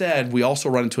that said, we also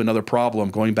run into another problem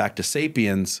going back to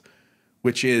Sapiens,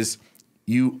 which is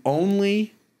you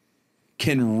only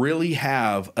can really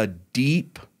have a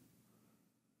deep,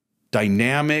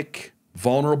 dynamic,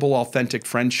 vulnerable, authentic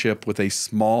friendship with a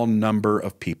small number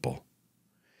of people.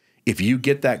 If you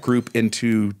get that group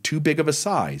into too big of a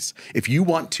size, if you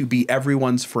want to be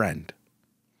everyone's friend,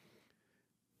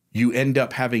 you end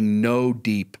up having no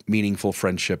deep, meaningful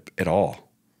friendship at all.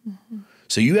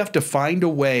 So you have to find a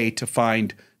way to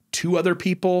find 2 other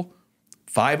people,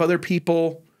 5 other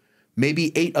people,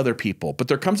 maybe 8 other people. But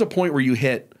there comes a point where you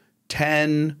hit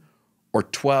 10 or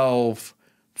 12,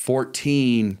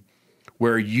 14,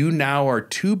 where you now are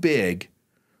too big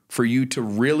for you to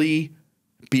really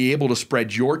be able to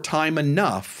spread your time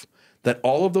enough that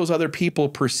all of those other people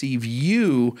perceive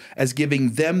you as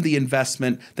giving them the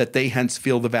investment that they hence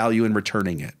feel the value in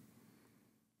returning it.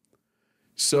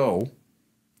 So,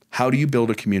 how do you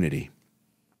build a community?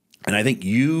 And I think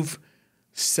you've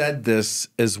said this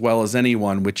as well as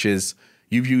anyone, which is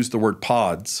you've used the word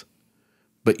pods,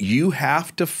 but you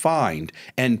have to find,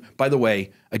 and by the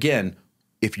way, again,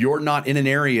 if you're not in an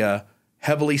area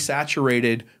heavily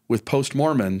saturated with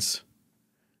post-Mormons,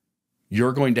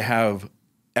 you're going to have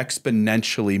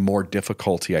exponentially more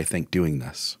difficulty, I think, doing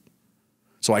this.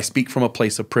 So I speak from a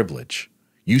place of privilege.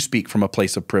 You speak from a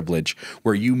place of privilege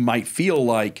where you might feel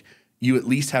like you at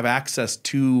least have access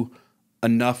to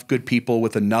enough good people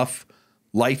with enough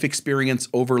life experience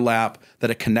overlap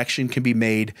that a connection can be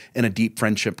made and a deep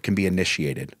friendship can be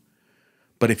initiated.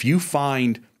 But if you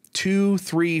find 2,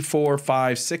 3, 4,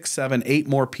 5, 6, 7, 8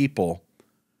 more people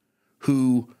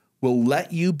who will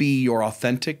let you be your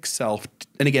authentic self,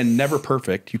 and again, never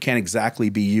perfect. You can't exactly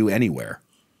be you anywhere.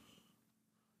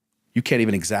 You can't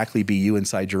even exactly be you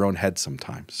inside your own head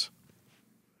sometimes.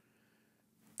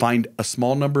 Find a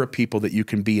small number of people that you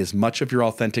can be as much of your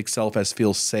authentic self as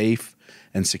feels safe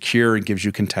and secure and gives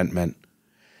you contentment.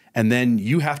 And then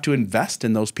you have to invest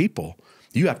in those people.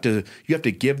 You have to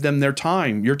give them their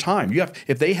time, your time.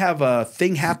 If they have a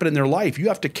thing happen in their life, you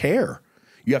have to care.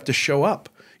 You have to show up.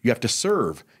 You have to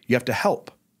serve. You have to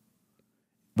help.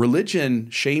 Religion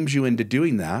shames you into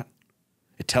doing that.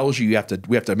 It tells you we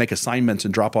have to make assignments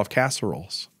and drop off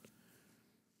casseroles.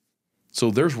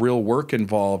 So there's real work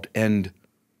involved, and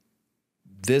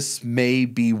this may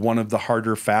be one of the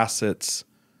harder facets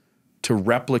to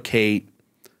replicate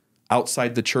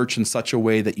outside the church in such a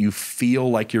way that you feel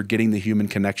like you're getting the human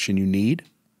connection you need,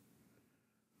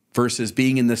 versus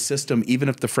being in the system, even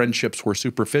if the friendships were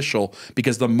superficial,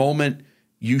 because the moment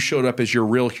you showed up as your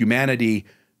real humanity,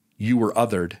 you were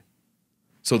othered.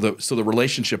 So the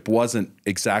relationship wasn't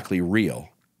exactly real.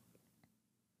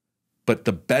 But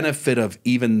the benefit of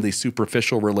even the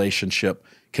superficial relationship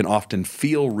can often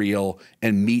feel real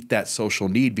and meet that social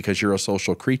need because you're a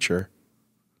social creature.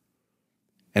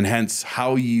 And hence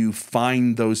how you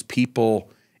find those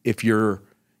people if you're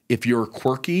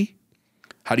quirky.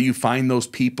 How do you find those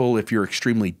people if you're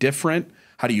extremely different?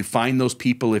 How do you find those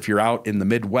people if you're out in the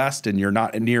Midwest and you're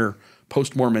not near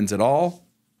post-Mormons at all?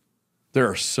 There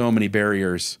are so many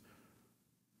barriers,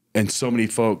 and so many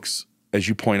folks, as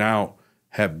you point out,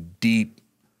 have deep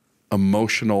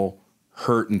emotional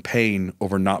hurt and pain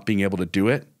over not being able to do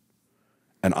it.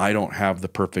 And I don't have the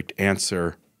perfect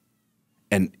answer.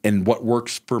 And what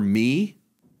works for me,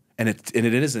 and it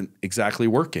isn't exactly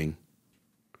working.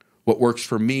 What works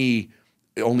for me,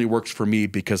 it only works for me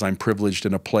because I'm privileged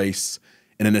in a place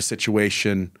and in a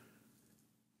situation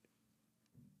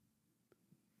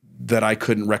that I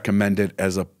couldn't recommend it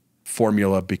as a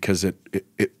formula because it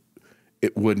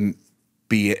wouldn't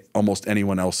be almost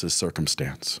anyone else's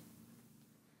circumstance.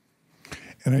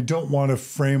 And I don't want to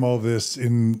frame all this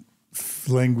in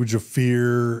language of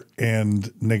fear and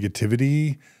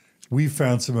negativity. We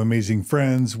found some amazing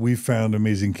friends. We found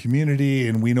amazing community,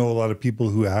 and we know a lot of people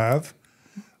who have.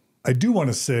 I do want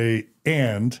to say,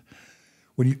 and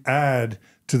when you add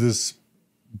to this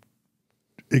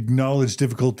acknowledged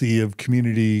difficulty of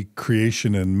community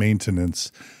creation and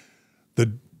maintenance,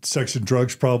 the sex and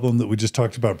drugs problem that we just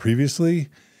talked about previously,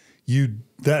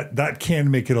 that can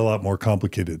make it a lot more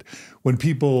complicated. When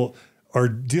people are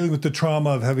dealing with the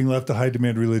trauma of having left a high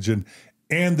demand religion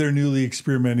and they're newly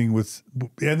experimenting with,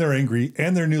 and they're angry,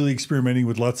 and they're newly experimenting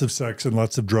with lots of sex and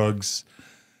lots of drugs,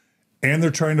 and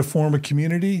they're trying to form a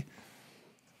community,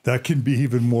 that can be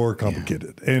even more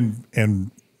complicated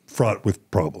and fraught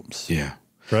with problems. Yeah.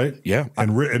 Right? Yeah.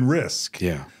 And risk.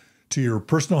 Yeah. To your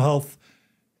personal health,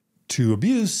 to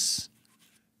abuse,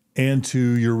 and to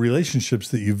your relationships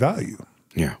that you value.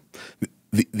 Yeah.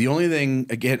 The only thing,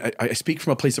 again, I speak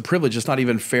from a place of privilege. It's not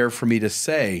even fair for me to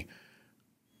say.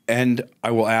 And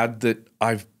I will add that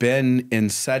I've been in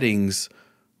settings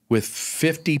with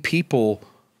 50 people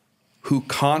who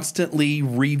constantly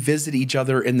revisit each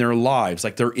other in their lives.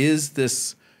 Like there is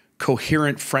this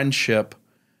coherent friendship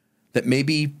that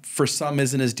maybe for some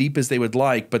isn't as deep as they would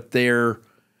like, but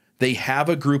they have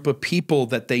a group of people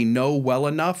that they know well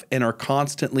enough and are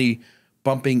constantly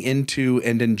bumping into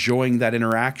and enjoying that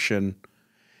interaction.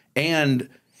 And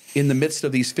in the midst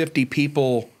of these 50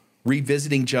 people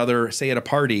revisiting each other, say at a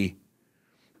party,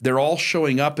 they're all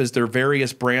showing up as their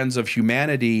various brands of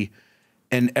humanity,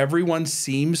 and everyone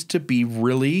seems to be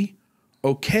really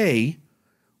okay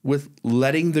with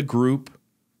letting the group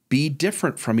be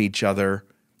different from each other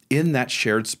in that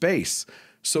shared space.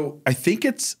 So I think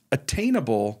it's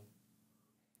attainable,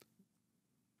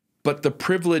 but the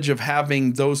privilege of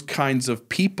having those kinds of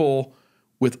people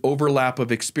with overlap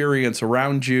of experience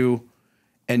around you,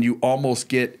 and you almost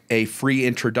get a free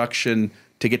introduction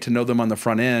to get to know them on the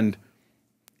front end,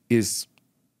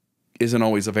 isn't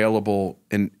always available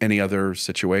in any other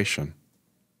situation.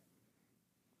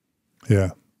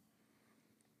 Yeah.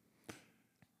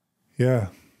 Yeah.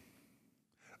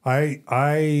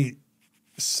 I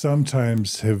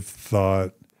sometimes have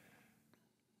thought,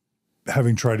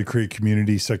 having tried to create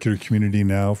community, secular community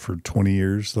now for 20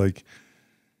 years, like,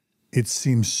 it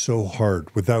seems so hard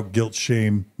without guilt,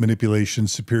 shame, manipulation,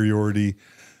 superiority,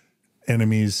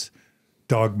 enemies,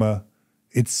 dogma.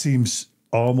 It seems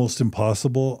almost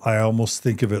impossible. I almost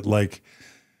think of it like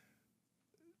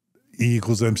E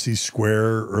equals MC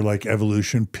square, or like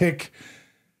evolution. Pick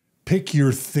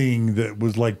your thing that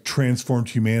was like transformed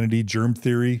humanity, germ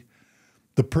theory.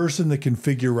 The person that can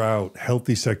figure out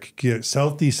healthy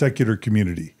secular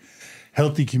community,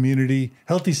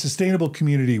 healthy sustainable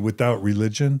community without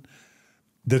religion,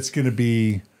 that's going to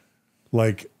be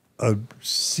like a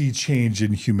sea change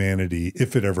in humanity,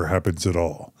 if it ever happens at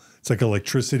all. It's like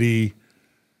electricity,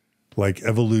 like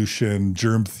evolution,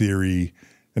 germ theory,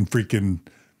 and freaking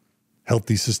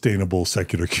healthy, sustainable,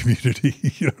 secular community.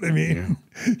 You know what I mean? Yeah.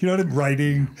 You know what I'm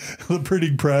writing, the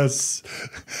printing press.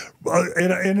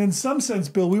 And in some sense,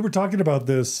 Bill, we were talking about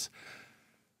this.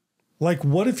 Like,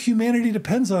 what if humanity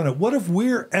depends on it? What if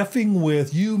we're effing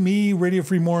with you, me, Radio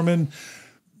Free Mormon,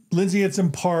 Lindsay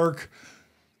Edson Park,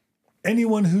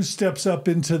 anyone who steps up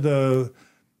into the,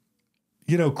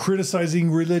 criticizing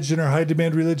religion or high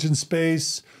demand religion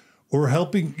space, or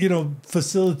helping,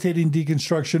 facilitating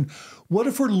deconstruction. What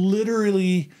if we're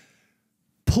literally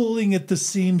pulling at the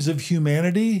seams of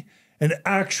humanity and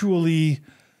actually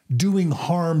doing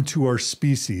harm to our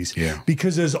species? Yeah.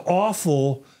 Because as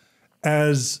awful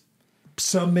as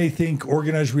some may think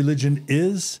organized religion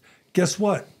is, guess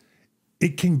what?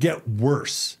 It can get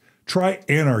worse. Try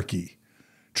anarchy.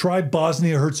 Try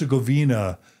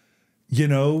Bosnia-Herzegovina.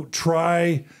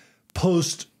 Try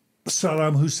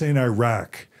post-Saddam Hussein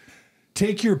Iraq.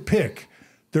 Take your pick.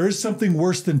 There is something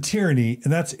worse than tyranny,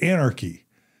 and that's anarchy.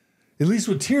 At least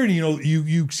with tyranny,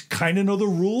 you kind of know the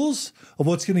rules of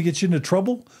what's going to get you into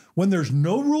trouble. When there's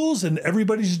no rules and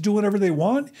everybody's just doing whatever they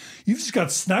want, you've just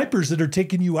got snipers that are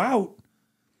taking you out,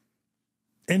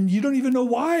 and you don't even know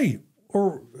why,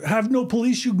 or have no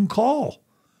police you can call,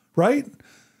 right?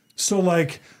 So,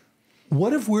 like,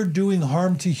 what if we're doing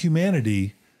harm to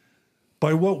humanity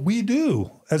by what we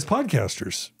do as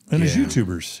podcasters and as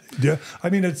YouTubers? Yeah, I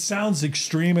mean, it sounds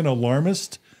extreme and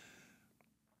alarmist,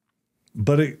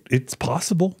 but it's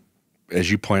possible. As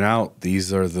you point out,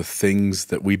 these are the things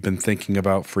that we've been thinking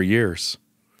about for years.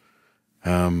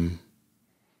 I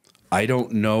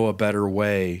don't know a better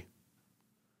way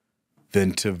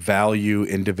than to value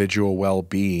individual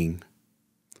well-being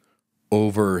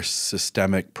over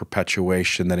systemic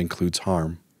perpetuation that includes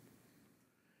harm.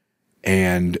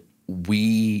 And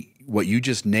what you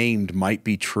just named might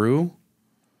be true,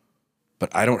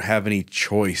 but I don't have any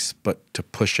choice but to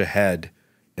push ahead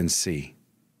and see.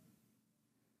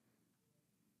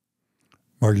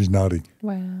 Margie's nodding.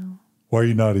 Wow. Why are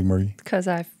you nodding, Margie? Because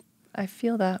I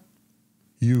feel that.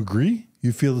 You agree?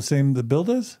 You feel the same that Bill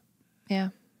does? Yeah.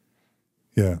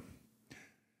 Yeah.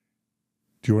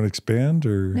 Do you want to expand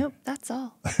or? Nope, that's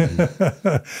all.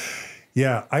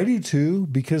 Yeah, I do too,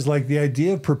 because like the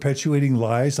idea of perpetuating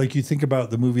lies, like you think about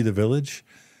the movie The Village,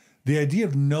 the idea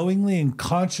of knowingly and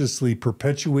consciously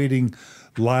perpetuating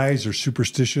lies or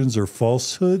superstitions or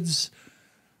falsehoods,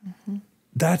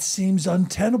 that seems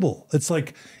untenable. It's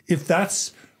like, if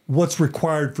that's what's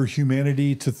required for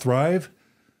humanity to thrive,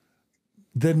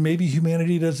 then maybe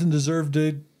humanity doesn't deserve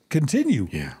to continue.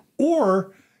 Yeah.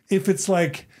 Or if it's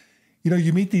like,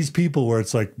 you meet these people where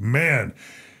it's like, man,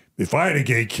 if I had a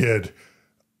gay kid,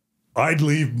 I'd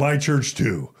leave my church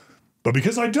too. But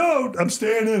because I don't, I'm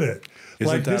staying in it.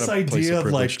 Isn't like that this a place idea of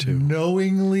of like privilege, too?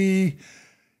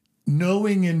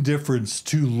 knowing indifference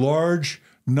to large,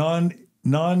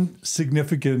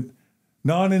 non-insignificant,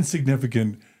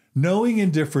 knowing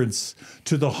indifference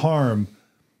to the harm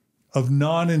of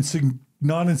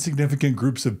non-insignificant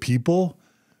groups of people,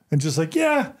 and just like,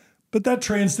 yeah, but that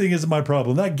trans thing isn't my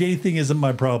problem. That gay thing isn't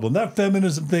my problem. That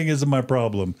feminism thing isn't my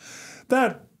problem.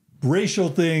 That racial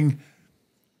thing,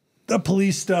 the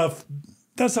police stuff,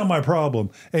 that's not my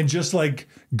problem. And just like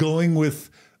going with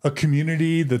a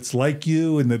community that's like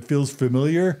you and that feels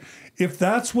familiar, if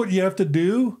that's what you have to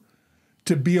do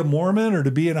to be a Mormon or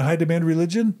to be in a high demand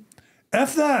religion,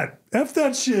 F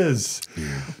that shiz.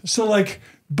 Yeah. So like,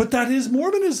 but that is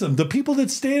Mormonism. The people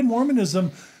that stay in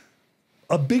Mormonism,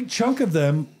 a big chunk of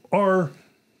them are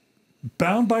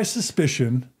bound by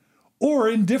suspicion or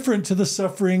indifferent to the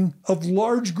suffering of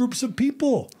large groups of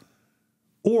people,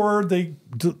 or they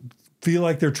feel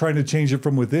like they're trying to change it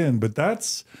from within. But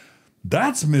that's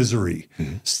misery.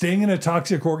 Mm-hmm. Staying in a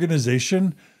toxic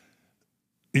organization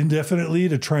indefinitely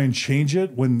to try and change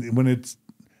it when it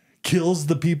kills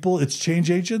the people, its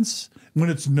change agents, when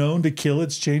it's known to kill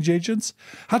its change agents.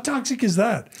 How toxic is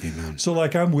that? Amen. So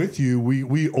like, I'm with you.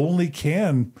 We only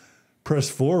can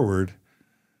press forward,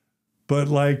 but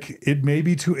like it may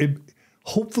be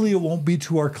hopefully it won't be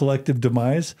to our collective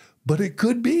demise, but it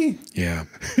could be. Yeah.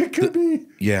 It could be.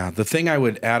 Yeah. The thing I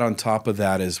would add on top of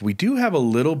that is we do have a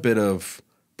little bit of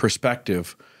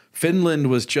perspective. Finland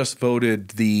was just voted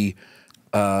the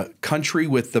country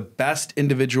with the best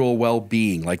individual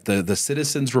well-being, like the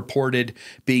citizens reported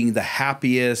being the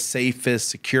happiest, safest,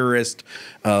 securest,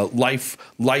 life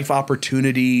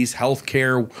opportunities,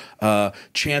 healthcare,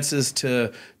 chances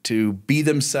to be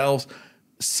themselves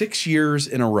 6 years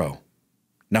in a row.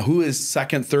 Now, who is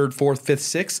second, third, fourth, fifth,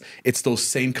 sixth? It's those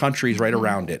same countries right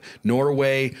around it.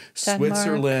 Norway, Denmark,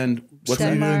 Switzerland,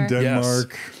 Sweden, Denmark. Yes.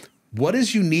 What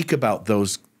is unique about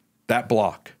that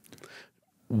block?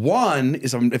 One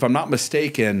is, if I'm not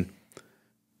mistaken,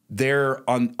 they're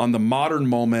on the modern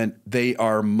moment, they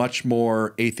are much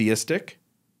more atheistic.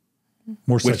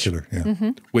 More secular, yeah.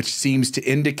 Mm-hmm. Which seems to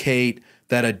indicate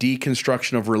that a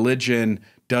deconstruction of religion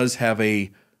does have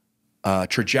a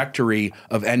trajectory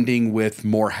of ending with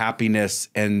more happiness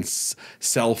and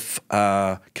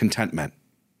self-contentment.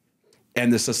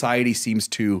 And the society seems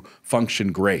to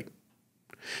function great.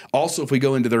 Also, if we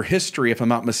go into their history, if I'm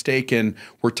not mistaken,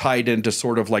 we're tied into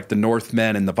sort of like the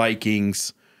Northmen and the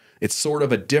Vikings. It's sort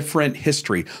of a different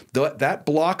history. That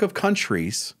block of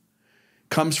countries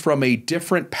comes from a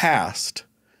different past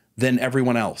than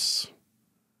everyone else.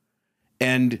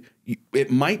 And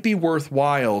it might be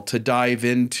worthwhile to dive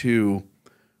into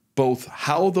both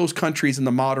how those countries in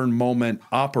the modern moment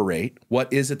operate.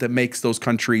 What is it that makes those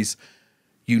countries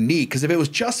unique? Because if it was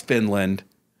just Finland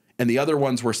and the other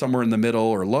ones were somewhere in the middle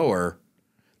or lower,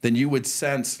 then you would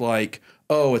sense like,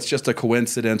 oh, it's just a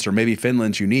coincidence, or maybe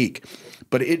Finland's unique.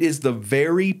 But it is the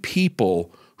very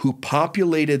people who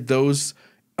populated those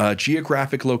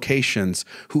geographic locations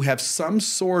who have some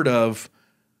sort of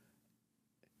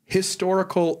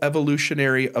historical,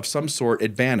 evolutionary of some sort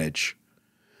advantage,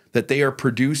 that they are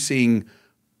producing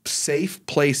safe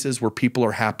places where people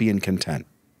are happy and content.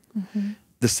 Mm-hmm.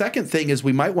 The second thing is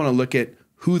we might want to look at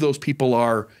who those people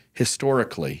are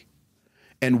historically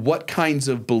and what kinds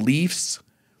of beliefs,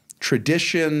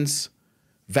 traditions,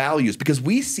 values, because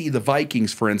we see the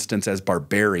Vikings, for instance, as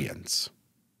barbarians,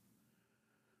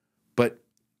 but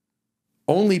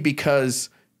only because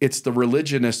it's the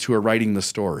religionists who are writing the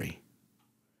story.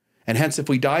 And hence, if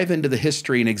we dive into the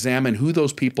history and examine who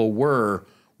those people were,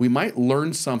 we might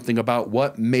learn something about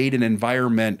what made an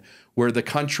environment where the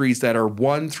countries that are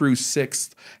 1 through 6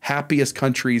 happiest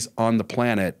countries on the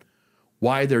planet,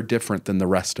 why they're different than the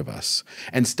rest of us.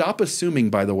 And stop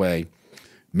assuming, by the way,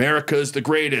 America is the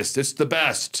greatest, it's the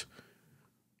best.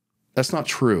 That's not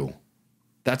true.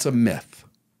 That's a myth.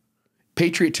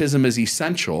 Patriotism is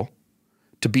essential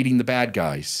to beating the bad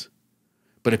guys.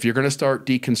 But if you're going to start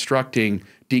deconstructing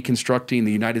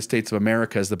the United States of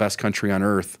America as the best country on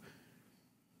earth,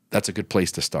 that's a good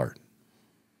place to start.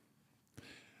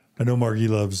 I know Margie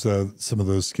loves some of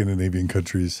those Scandinavian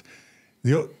countries.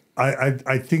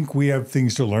 I think we have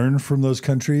things to learn from those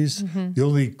countries. Mm-hmm. The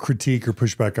only critique or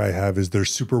pushback I have is they're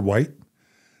super white.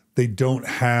 They don't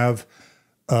have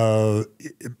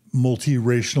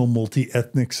multiracial,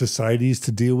 multi-ethnic societies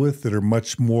to deal with that are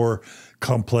much more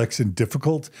complex and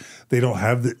difficult. They don't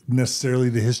have necessarily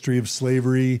the history of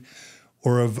slavery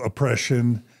or of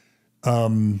oppression.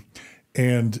 And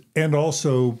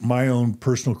also my own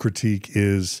personal critique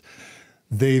is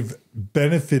they've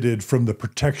benefited from the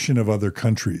protection of other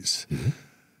countries. Mm-hmm.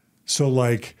 So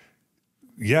like,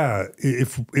 yeah,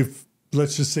 if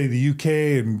let's just say the UK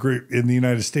and the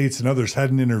United States and others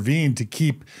hadn't intervened to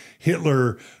keep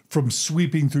Hitler from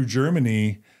sweeping through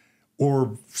Germany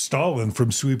or Stalin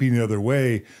from sweeping the other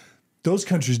way, those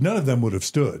countries, none of them would have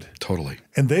stood. Totally.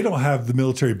 And they don't have the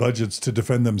military budgets to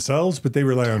defend themselves, but they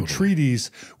rely on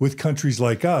treaties with countries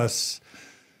like us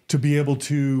to be able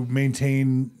to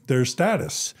maintain their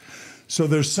status. So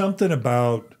there's something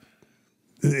about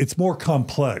it's more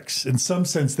complex. In some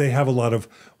sense, they have a lot of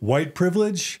white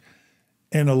privilege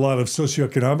and a lot of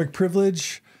socioeconomic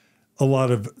privilege, a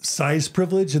lot of size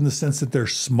privilege in the sense that they're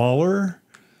smaller,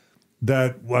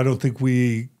 that I don't think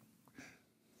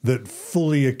that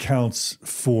fully accounts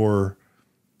for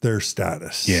their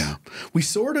status. Yeah. We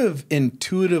sort of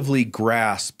intuitively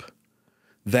grasp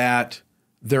that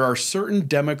there are certain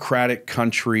democratic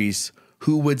countries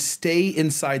who would stay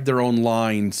inside their own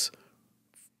lines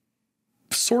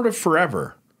sort of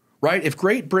forever, right? If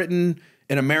Great Britain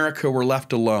and America were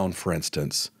left alone, for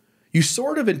instance, you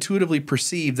sort of intuitively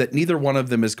perceive that neither one of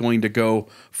them is going to go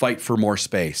fight for more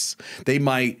space. They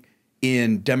might,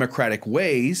 in democratic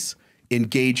ways,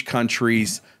 engage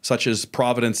countries such as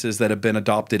provinces that have been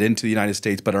adopted into the United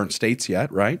States but aren't states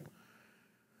yet, right?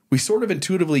 We sort of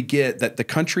intuitively get that the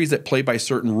countries that play by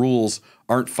certain rules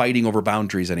aren't fighting over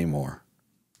boundaries anymore.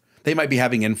 They might be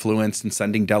having influence and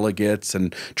sending delegates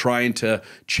and trying to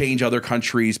change other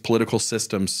countries' political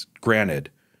systems, granted.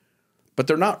 But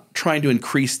they're not trying to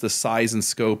increase the size and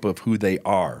scope of who they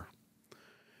are.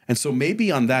 And so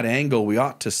maybe on that angle, we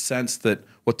ought to sense that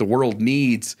what the world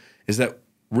needs is that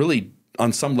really,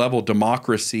 on some level,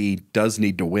 democracy does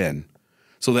need to win,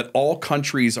 so that all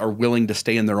countries are willing to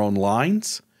stay in their own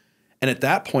lines. And at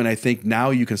that point, I think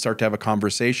now you can start to have a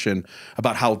conversation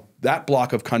about how that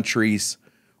block of countries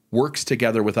works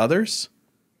together with others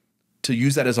to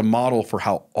use that as a model for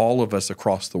how all of us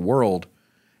across the world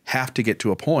have to get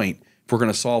to a point, if we're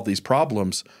going to solve these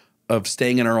problems, of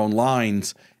staying in our own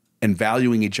lines and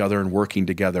valuing each other and working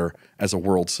together as a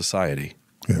world society.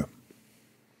 Yeah.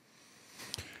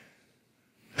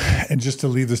 And just to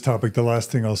leave this topic, the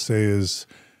last thing I'll say is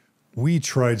we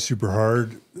tried super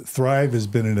hard. Thrive has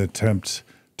been an attempt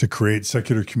to create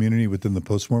secular community within the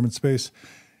post-Mormon space.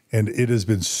 And it has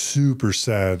been super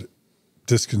sad,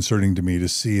 disconcerting to me to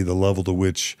see the level to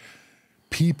which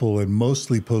people, and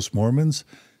mostly post-Mormons,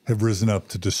 have risen up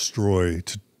to destroy,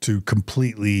 to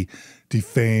completely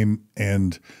defame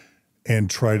and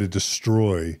try to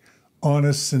destroy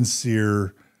honest,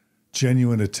 sincere,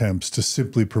 genuine attempts to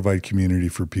simply provide community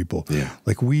for people. Yeah.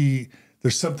 Like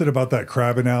there's something about that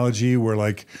crab analogy where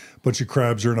like a bunch of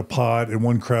crabs are in a pot and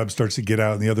one crab starts to get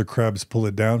out and the other crabs pull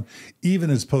it down. Even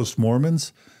as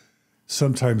post-Mormons,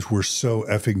 sometimes we're so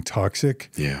effing toxic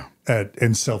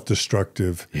and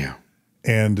self-destructive. Yeah.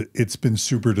 And it's been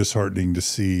super disheartening to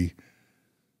see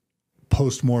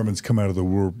post-Mormons come out of the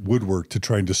woodwork to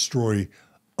try and destroy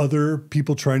other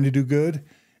people trying to do good,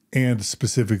 and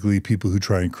specifically people who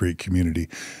try and create community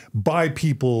by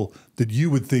people that you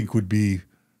would think would be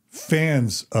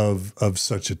fans of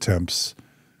such attempts,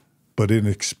 but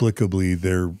inexplicably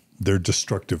they're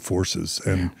destructive forces.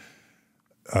 And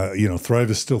Thrive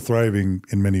is still thriving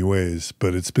in many ways,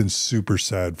 but it's been super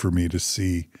sad for me to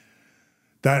see.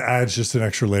 That adds just an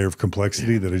extra layer of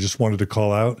complexity that I just wanted to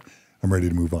call out. I'm ready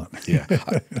to move on. Yeah.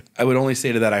 I would only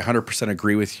say to that, I 100%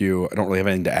 agree with you. I don't really have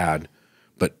anything to add,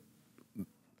 but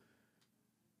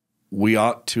we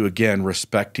ought to, again,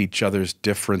 respect each other's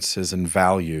differences and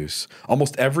values.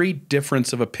 Almost every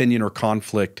difference of opinion or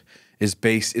conflict is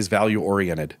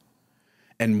value-oriented.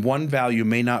 And one value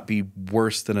may not be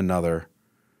worse than another.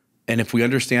 And if we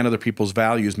understand other people's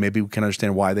values, maybe we can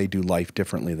understand why they do life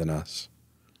differently than us.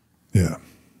 Yeah.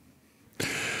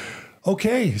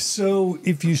 Okay, so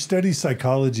if you study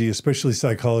psychology, especially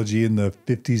psychology in the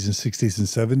 50s and 60s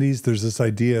and 70s, there's this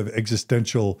idea of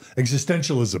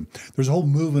existentialism. There's a whole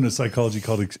movement of psychology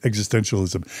called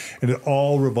existentialism, and it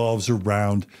all revolves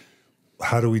around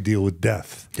how do we deal with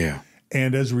death. Yeah.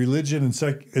 And as religion's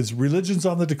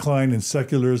on the decline and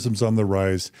secularism's on the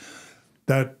rise,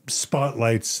 that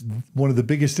spotlights one of the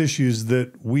biggest issues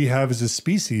that we have as a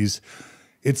species.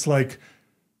 It's like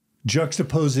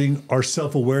juxtaposing our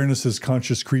self-awareness as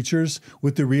conscious creatures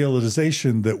with the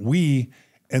realization that we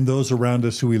and those around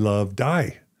us who we love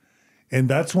die. And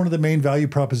that's one of the main value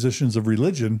propositions of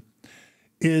religion,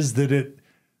 is that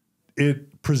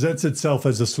it presents itself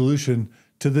as a solution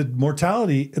to the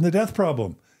mortality and the death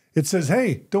problem. It says,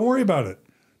 hey, don't worry about it.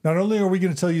 Not only are we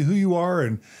going to tell you who you are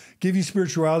and give you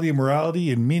spirituality and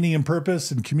morality and meaning and purpose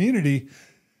and community,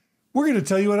 we're going to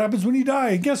tell you what happens when you die.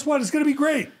 And guess what? It's going to be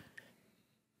great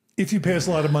if you pay us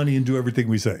a lot of money and do everything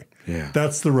we say. Yeah.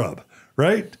 That's the rub,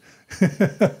 right?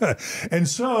 And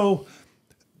so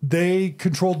they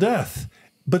control death,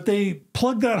 but they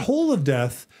plug that hole of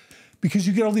death because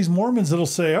you get all these Mormons that'll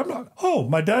say,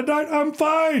 my dad died, I'm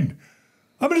fine.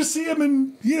 I'm going to see him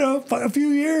in, a few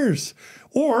years.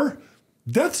 Or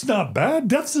death's not bad.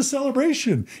 Death's a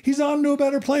celebration. He's on to a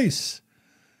better place.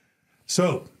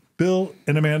 So Bill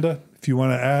and Amanda, if you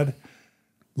want to add,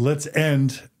 let's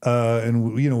end.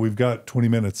 And we've got 20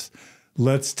 minutes.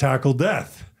 let's tackle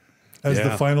death as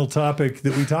the final topic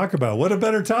that we talk about. What a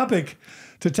better topic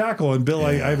to tackle. And Bill,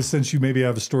 I have a sense you maybe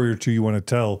have a story or two you want to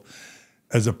tell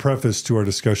as a preface to our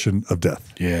discussion of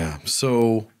death. Yeah.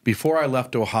 So before I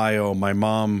left Ohio, my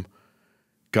mom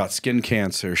got skin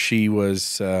cancer. She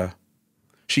was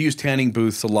she used tanning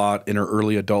booths a lot in her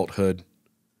early adulthood,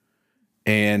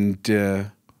 and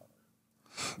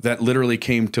that literally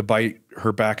came to bite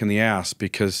her back in the ass,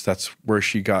 because that's where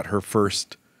she got her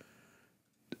first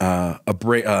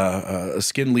a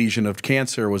skin lesion of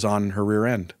cancer was on her rear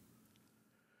end.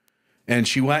 And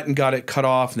she went and got it cut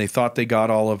off, and they thought they got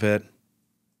all of it.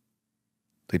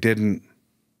 They didn't.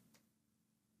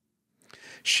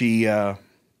 It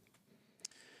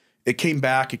came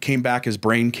back as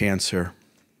brain cancer.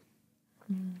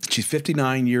 She's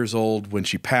 59 years old when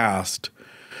she passed.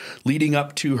 Leading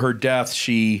up to her death,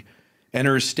 she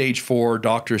enters stage 4.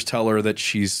 Doctors tell her that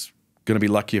she's going to be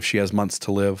lucky if she has months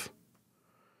to live.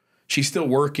 She's still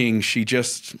working. She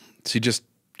just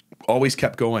always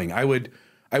kept going. I would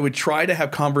try to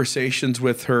have conversations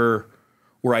with her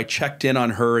where I checked in on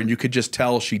her, and you could just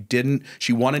tell she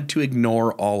wanted to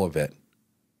ignore all of it.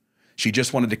 She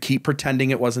just wanted to keep pretending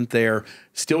it wasn't there,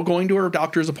 still going to her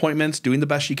doctor's appointments, doing the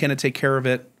best she can to take care of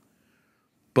it,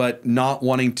 but not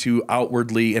wanting to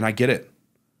outwardly, and I get it.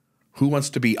 Who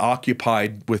wants to be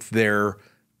occupied with their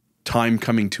time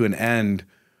coming to an end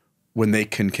when they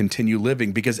can continue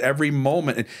living? Because every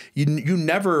moment, you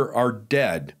never are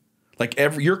dead. Like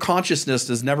your consciousness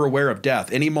is never aware of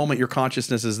death. Any moment your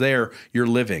consciousness is there, you're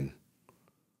living.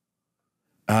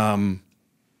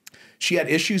 She had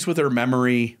issues with her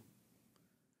memory.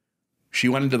 She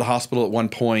went into the hospital at one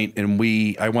point, and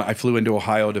I flew into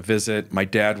Ohio to visit. My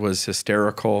dad was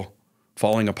hysterical,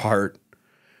 falling apart.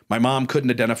 My mom couldn't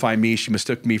identify me. She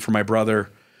mistook me for my brother.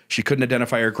 She couldn't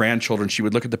identify her grandchildren. She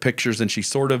would look at the pictures, and she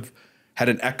sort of had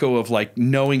an echo of like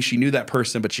knowing she knew that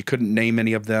person, but she couldn't name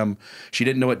any of them. She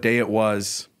didn't know what day it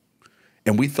was.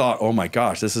 And we thought, oh my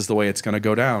gosh, this is the way it's going to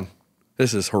go down.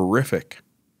 This is horrific.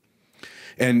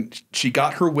 And she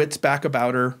got her wits back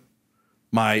about her.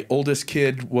 My oldest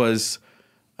kid's wife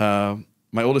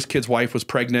was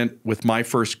pregnant with my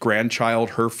first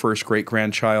grandchild, her first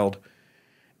great-grandchild.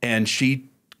 And she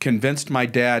convinced my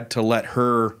dad to let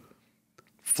her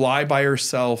fly by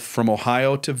herself from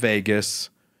Ohio to Vegas,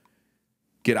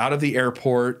 get out of the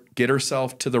airport, get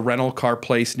herself to the rental car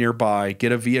place nearby,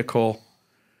 get a vehicle,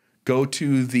 go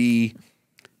to the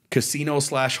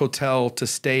casino/hotel to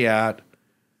stay at,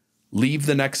 leave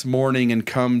the next morning and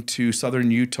come to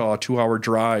southern Utah, 2-hour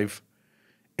drive,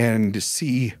 and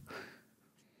see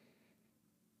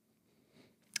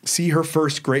her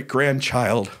first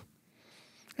great-grandchild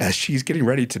as she's getting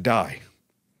ready to die.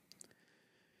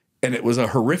 And it was a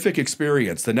horrific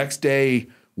experience. The next day,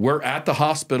 we're at the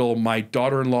hospital. My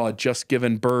daughter-in-law had just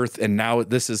given birth, and now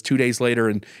this is 2 days later,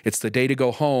 and it's the day to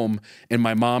go home, and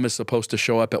my mom is supposed to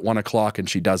show up at 1 o'clock, and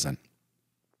she doesn't.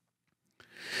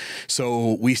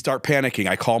 So we start panicking.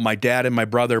 I call my dad and my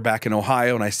brother back in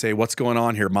Ohio, and I say, what's going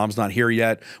on here? Mom's not here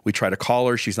yet. We try to call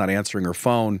her. She's not answering her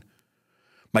phone.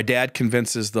 My dad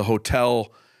convinces the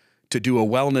hotel to do a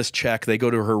wellness check. They go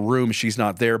to her room. She's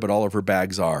not there, but all of her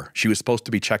bags are. She was supposed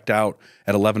to be checked out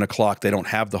at 11 o'clock. They don't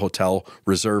have the hotel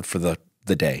reserved for the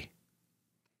day.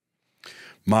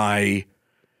 My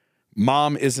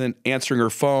mom isn't answering her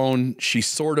phone. She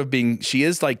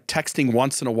is like texting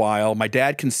once in a while. My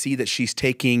dad can see that she's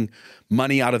taking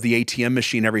money out of the ATM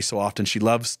machine every so often. She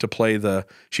loved to play the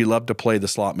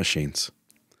slot machines.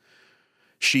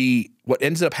 What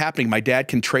ends up happening, my dad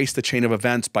can trace the chain of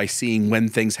events by seeing when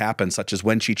things happen, such as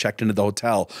when she checked into the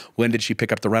hotel, when did she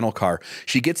pick up the rental car.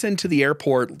 She gets into the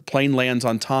airport, plane lands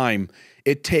on time.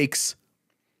 It takes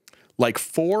like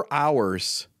 4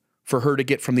 hours for her to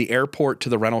get from the airport to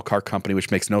the rental car company,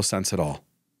 which makes no sense at all.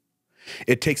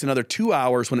 It takes another 2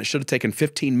 hours when it should have taken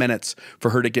 15 minutes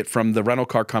for her to get from the rental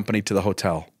car company to the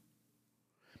hotel.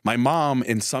 My mom,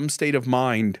 in some state of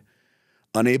mind,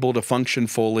 unable to function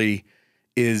fully,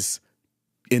 is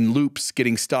in loops,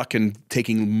 getting stuck and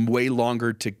taking way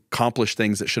longer to accomplish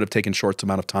things that should have taken short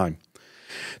amount of time.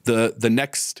 The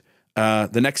next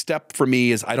step for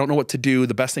me is I don't know what to do.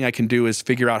 The best thing I can do is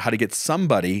figure out how to get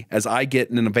somebody, as I get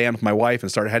in a van with my wife and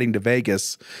start heading to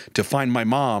Vegas, to find my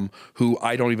mom, who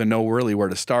I don't even know really where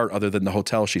to start other than the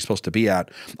hotel she's supposed to be at.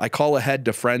 I call ahead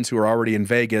to friends who are already in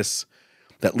Vegas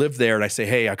that live there, and I say,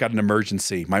 hey, I've got an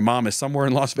emergency. My mom is somewhere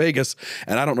in Las Vegas,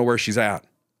 and I don't know where she's at.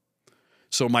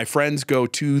 So my friends go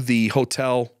to the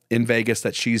hotel in Vegas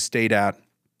that she's stayed at.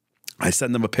 I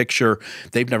send them a picture.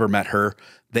 They've never met her.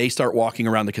 They start walking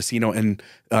around the casino, and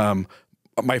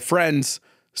my friends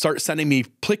start sending me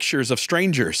pictures of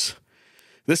strangers.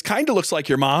 this kind of looks like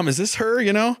your mom. Is this her,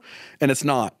 you know? And it's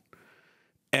not.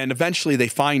 And eventually they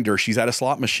find her. She's at a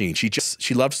slot machine.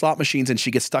 She loved slot machines, and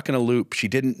she gets stuck in a loop. She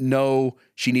didn't know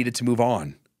she needed to move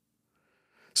on.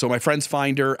 So my friends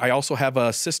find her. I also have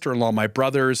a sister-in-law, my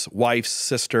brother's wife's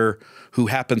sister, who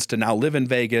happens to now live in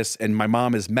Vegas, and my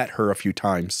mom has met her a few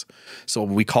times. So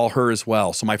we call her as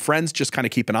well. So my friends just kind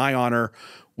of keep an eye on her,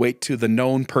 wait till the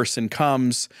known person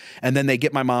comes, and then they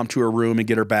get my mom to her room and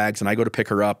get her bags, and I go to pick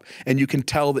her up, and you can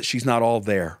tell that she's not all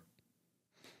there.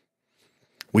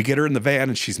 We get her in the van,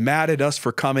 and she's mad at us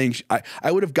for coming.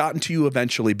 I would have gotten to you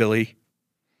eventually, Billy.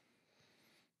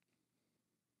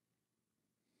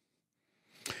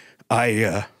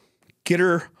 I get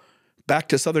her back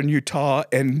to southern Utah,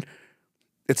 and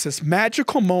it's this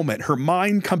magical moment. Her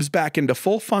mind comes back into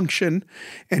full function,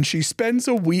 and she spends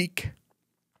a week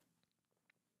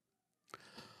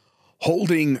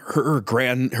holding her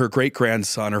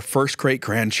great-grandson, her first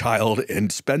great-grandchild, and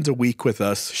spends a week with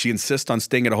us. She insists on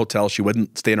staying at a hotel. She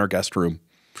wouldn't stay in our guest room.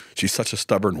 She's such a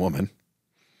stubborn woman.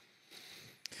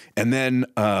 And then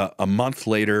a month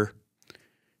later,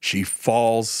 she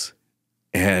falls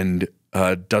and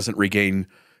doesn't regain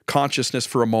consciousness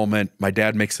for a moment. My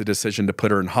dad makes the decision to put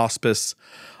her in hospice.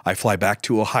 I fly back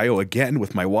to Ohio again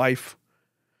with my wife,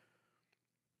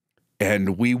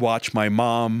 and we watch my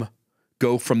mom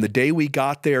go from the day we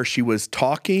got there. She was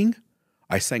talking.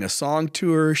 I sang a song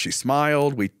to her. She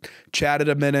smiled. We chatted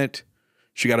a minute.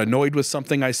 She got annoyed with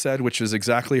something I said, which is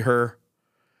exactly her.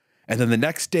 And then the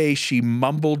next day she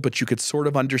mumbled, but you could sort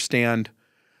of understand.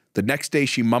 The next day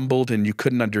she mumbled and you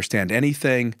couldn't understand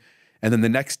anything. And then the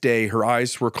next day her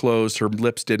eyes were closed, her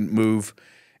lips didn't move.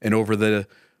 And over the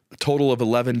total of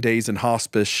 11 days in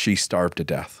hospice, she starved to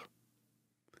death.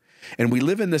 And we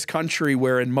live in this country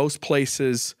where in most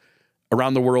places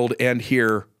around the world and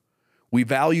here, we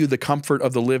value the comfort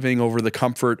of the living over the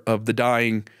comfort of the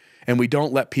dying. And we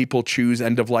don't let people choose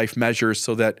end-of-life measures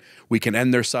so that we can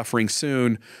end their suffering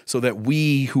soon, so that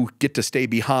we who get to stay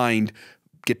behind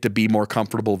get to be more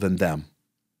comfortable than them.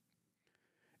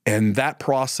 And that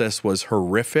process was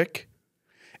horrific.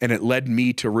 And it led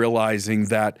me to realizing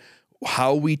that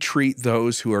how we treat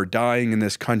those who are dying in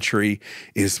this country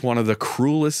is one of the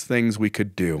cruelest things we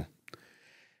could do.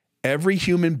 Every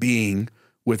human being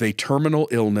with a terminal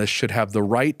illness should have the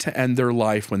right to end their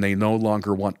life when they no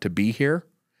longer want to be here.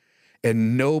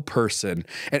 And no person,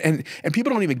 and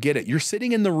people don't even get it. You're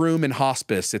sitting in the room in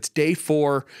hospice. It's day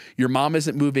 4. Your mom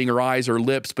isn't moving her eyes or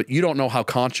lips, but you don't know how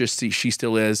conscious she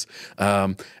still is.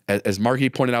 As Margie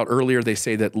pointed out earlier, they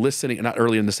say that listening, not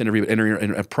early in this interview, but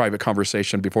in a private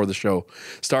conversation before the show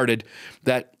started,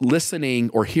 that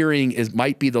listening or hearing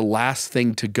might be the last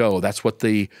thing to go. That's what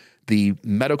the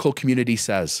medical community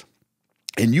says.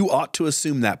 And you ought to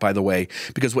assume that, by the way,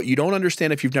 because what you don't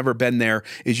understand if you've never been there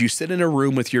is you sit in a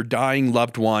room with your dying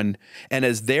loved one, and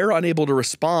as they're unable to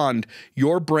respond,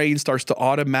 your brain starts to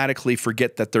automatically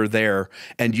forget that they're there,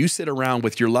 and you sit around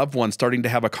with your loved one starting to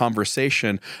have a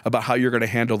conversation about how you're going to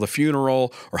handle the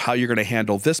funeral or how you're going to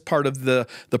handle this part of the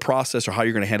process or how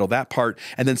you're going to handle that part,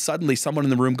 and then suddenly someone in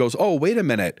the room goes, oh, wait a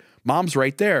minute, mom's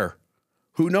right there.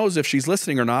 Who knows if she's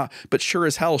listening or not, but sure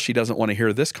as hell she doesn't want to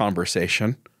hear this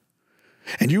conversation.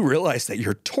 And you realize that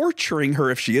you're torturing her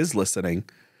if she is listening.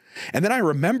 And then I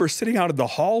remember sitting out in the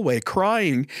hallway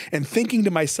crying and thinking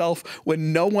to myself,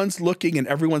 when no one's looking and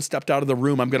everyone stepped out of the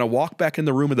room, I'm going to walk back in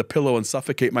the room with a pillow and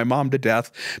suffocate my mom to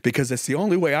death because it's the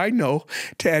only way I know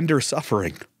to end her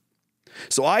suffering.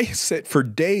 So I sit for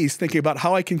days thinking about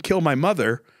how I can kill my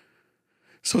mother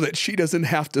so that she doesn't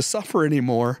have to suffer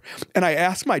anymore. And I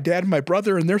ask my dad and my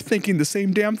brother, and they're thinking the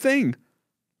same damn thing.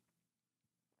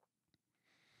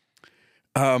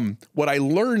 What I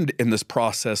learned in this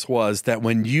process was that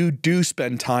when you do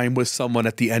spend time with someone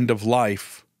at the end of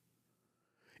life,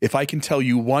 if I can tell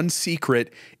you one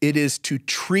secret, it is to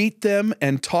treat them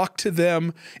and talk to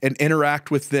them and interact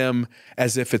with them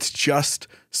as if it's just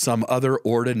some other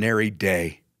ordinary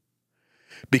day.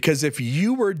 Because if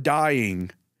you were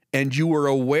dying and you were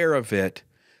aware of it,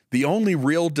 the only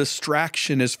real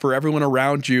distraction is for everyone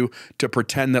around you to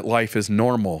pretend that life is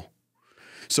normal.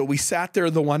 So we sat there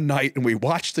the one night and we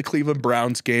watched the Cleveland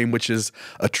Browns game, which is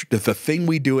the thing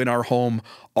we do in our home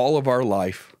all of our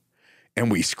life. And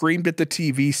we screamed at the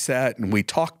TV set and we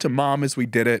talked to mom as we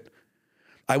did it.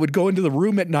 I would go into the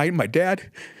room at night. My dad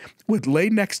would lay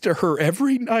next to her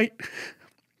every night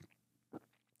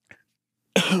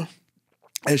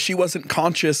as she wasn't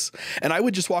conscious. And I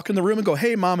would just walk in the room and go,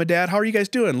 hey, mom and dad, how are you guys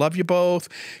doing? Love you both.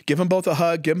 Give them both a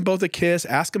hug, give them both a kiss,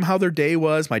 ask them how their day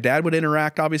was. My dad would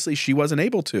interact. Obviously, she wasn't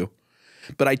able to.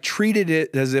 but I treated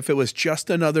it as if it was just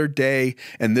another day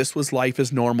and this was life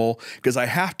as normal, because I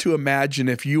have to imagine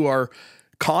if you are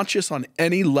conscious on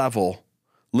any level,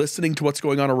 listening to what's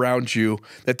going on around you,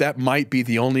 that might be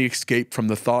the only escape from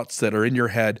the thoughts that are in your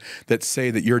head that say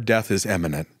that your death is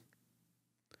imminent.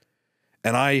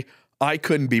 And I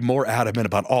couldn't be more adamant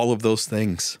about all of those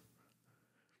things.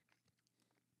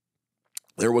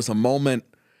 There was a moment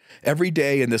every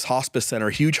day in this hospice center,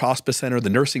 a huge hospice center. The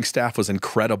nursing staff was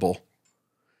incredible.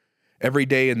 Every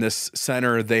day in this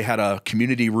center, they had a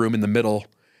community room in the middle,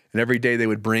 and every day they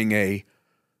would bring a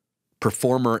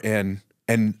performer in,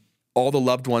 and all the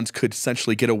loved ones could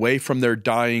essentially get away from their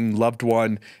dying loved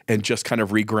one and just kind of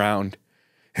reground.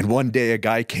 And one day a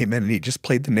guy came in and he just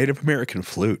played the Native American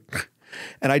flute.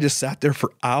 And I just sat there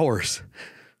for hours,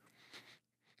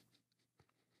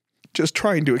 just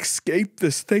trying to escape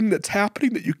this thing that's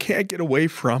happening that you can't get away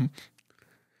from.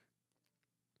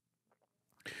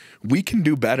 We can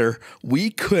do better.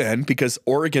 We can, because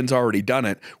Oregon's already done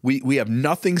it. We have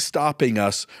nothing stopping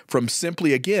us from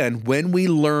simply, again, when we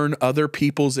learn other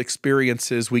people's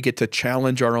experiences, we get to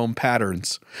challenge our own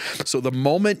patterns. So the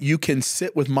moment you can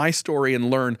sit with my story and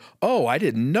learn, oh, I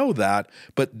didn't know that,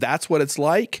 but that's what it's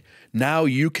like. Now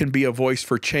you can be a voice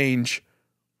for change.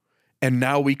 And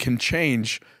now we can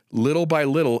change little by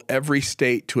little every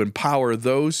state to empower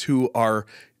those who are,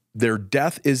 their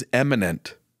death is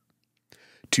imminent,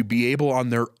 to be able on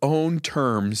their own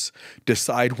terms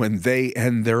decide when they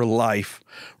end their life,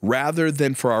 rather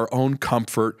than for our own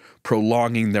comfort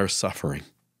prolonging their suffering.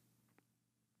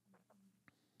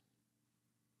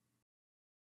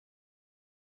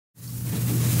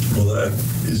 Well, that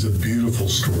is a beautiful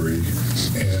story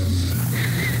and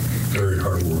very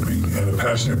heartwarming, and a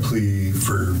passionate plea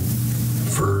for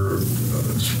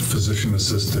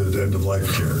physician-assisted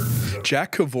end-of-life care.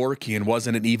 Jack Kevorkian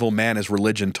wasn't an evil man as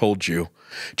religion told you.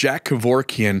 Jack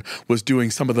Kevorkian was doing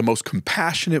some of the most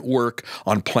compassionate work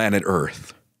on planet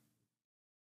Earth.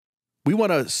 We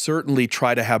want to certainly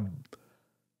try to have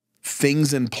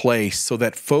things in place so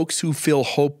that folks who feel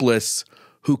hopeless,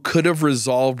 who could have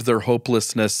resolved their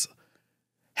hopelessness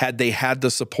had they had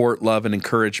the support, love, and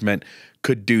encouragement,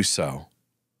 could do so.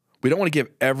 We don't want to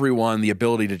give everyone the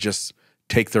ability to just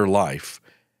take their life.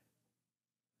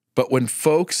 But when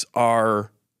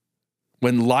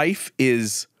when life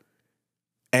is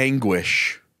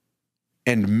anguish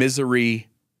and misery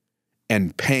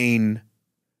and pain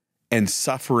and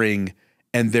suffering,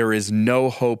 and there is no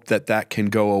hope that that can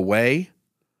go away,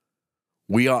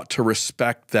 we ought to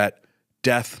respect that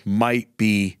death might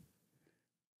be,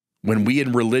 when we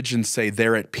in religion say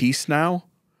they're at peace now,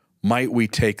 might we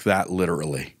take that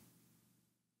literally?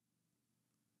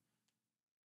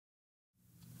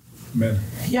 Men.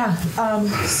 Yeah.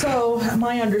 So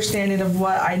my understanding of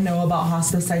what I know about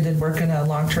hospice, I did work in a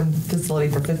long-term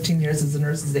facility for 15 years as a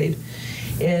nurse's aide,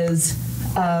 is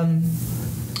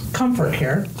comfort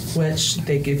care, which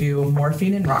they give you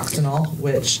morphine and Roxanol,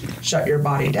 which shut your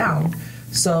body down.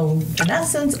 So in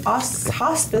essence,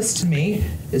 hospice to me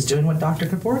is doing what Dr.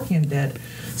 Kevorkian did.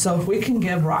 So if we can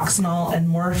give Roxanol and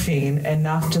morphine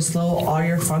enough to slow all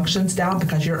your functions down,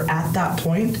 because you're at that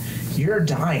point, you're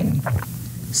dying.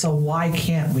 So why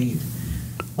can't we,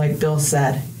 like Bill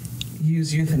said,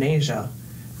 use euthanasia?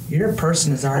 Your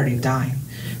person is already dying.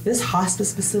 This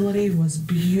hospice facility was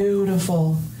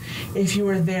beautiful. If you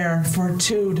were there for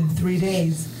 2 to 3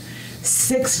 days,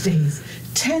 6 days,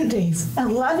 10 days,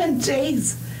 11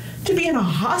 days, to be in a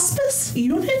hospice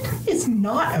unit is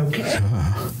not okay.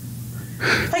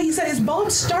 Like he said, his mom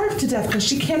starved to death because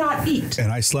she cannot eat.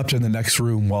 And I slept in the next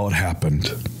room while it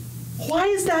happened. Why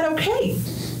is that okay?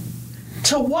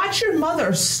 To watch your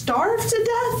mother starve to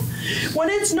death when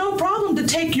it's no problem to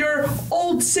take your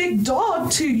old sick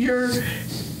dog to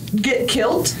get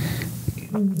killed?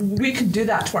 We could do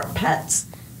that to our pets,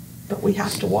 but we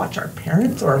have to watch our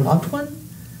parents or our loved one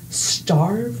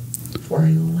starve for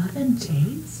 11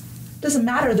 days? Doesn't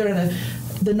matter, they're in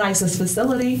the nicest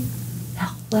facility.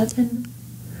 11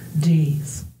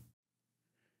 days.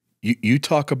 You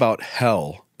talk about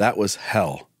hell. That was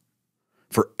hell.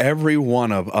 For every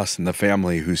one of us in the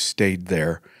family who stayed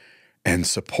there and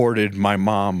supported my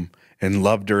mom and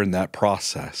loved her in that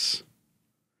process,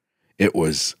 it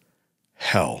was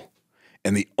hell.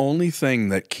 And the only thing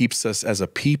that keeps us as a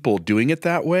people doing it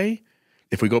that way,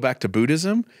 if we go back to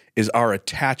Buddhism, is our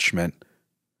attachment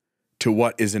to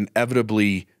what is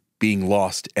inevitably being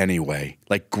lost anyway.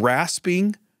 Like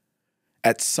grasping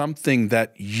at something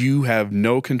that you have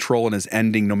no control and is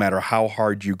ending no matter how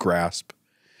hard you grasp.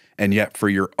 And yet for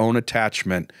your own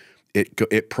attachment,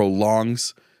 it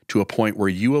prolongs to a point where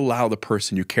you allow the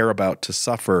person you care about to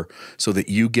suffer so that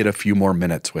you get a few more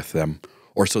minutes with them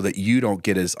or so that you don't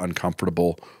get as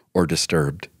uncomfortable or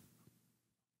disturbed.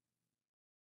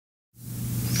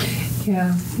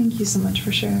 Yeah, thank you so much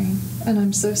for sharing. And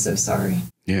I'm so sorry.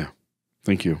 Yeah,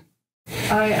 thank you.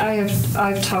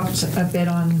 I've talked a bit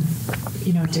on,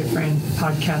 different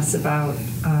podcasts about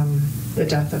the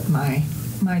death of my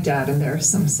dad, and there are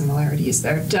some similarities.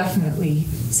 There are definitely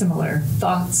similar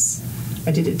thoughts.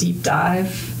 I did a deep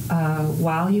dive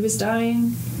while he was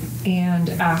dying and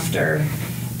after.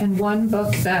 And one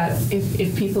book that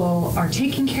if people are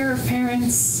taking care of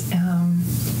parents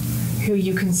who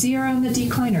you can see are on the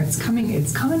decline, or it's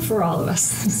coming for all of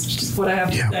us. It's just what I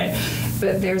have to say.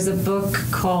 But there's a book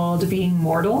called Being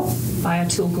Mortal by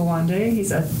Atul Gawande.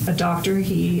 He's a doctor.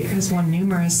 He has won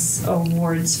numerous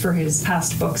awards for his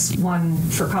past books, one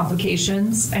for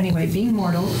Complications. Anyway, Being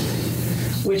Mortal,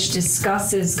 which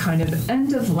discusses kind of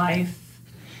end of life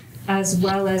as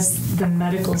well as the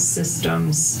medical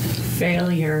system's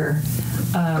failure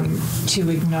to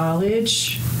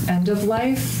acknowledge end of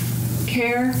life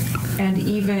care, and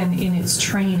even in its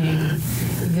training,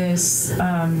 this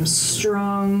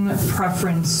strong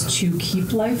preference to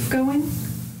keep life going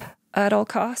at all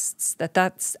costs,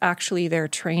 that's actually their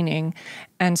training,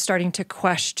 and starting to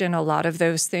question a lot of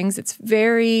those things. It's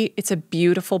a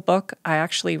beautiful book. I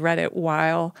actually read it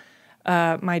while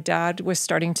my dad was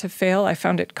starting to fail. I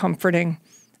found it comforting.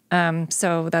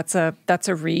 So that's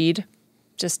a read,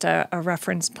 just a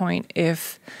reference point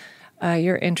if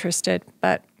you're interested.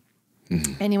 But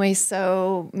anyway,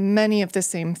 so many of the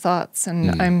same thoughts,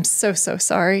 and I'm so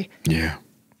sorry. Yeah.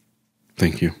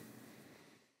 Thank you.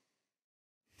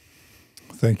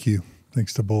 Thank you.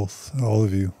 Thanks to all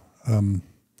of you.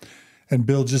 And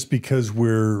Bill, just because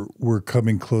we're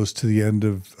coming close to the end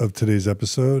of today's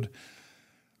episode,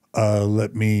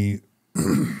 let me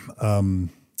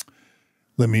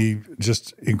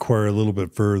just inquire a little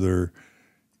bit further.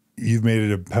 You've made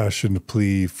it a passionate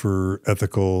plea for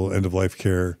ethical end-of-life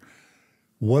care.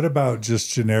 What about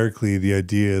just generically the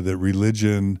idea that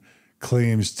religion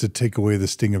claims to take away the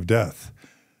sting of death?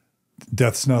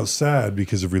 Death's not sad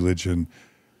because of religion.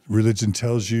 Religion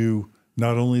tells you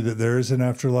not only that there is an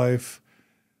afterlife,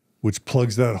 which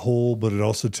plugs that hole, but it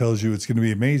also tells you it's going to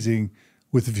be amazing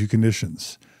with a few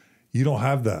conditions. You don't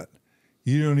have that.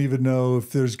 You don't even know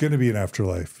if there's going to be an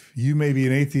afterlife. You may be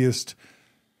an atheist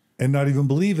and not even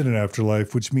believe in an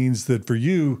afterlife, which means that for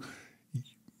you,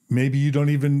 maybe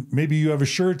you have a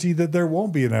surety that there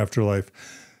won't be an afterlife.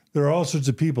 There are all sorts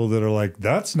of people that are like,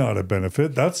 that's not a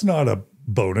benefit. That's not a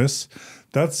bonus.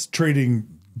 That's trading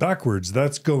backwards.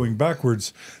 That's going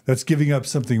backwards. That's giving up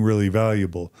something really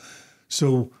valuable.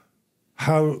 So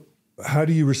how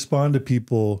do you respond to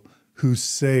people who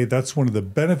say that's one of the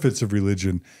benefits of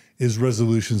religion is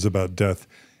resolutions about death,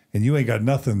 and you ain't got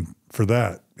nothing for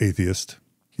that, atheist,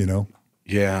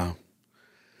 Yeah.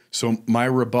 So my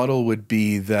rebuttal would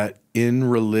be that in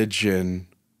religion,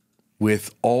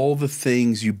 with all the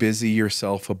things you busy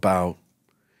yourself about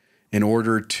in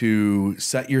order to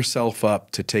set yourself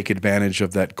up to take advantage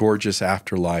of that gorgeous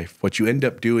afterlife, what you end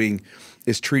up doing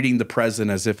is treating the present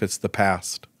as if it's the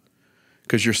past,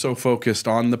 because you're so focused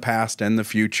on the past and the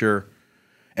future.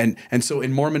 And so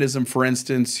in Mormonism, for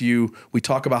instance, we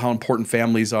talk about how important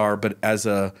families are, but as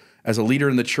a leader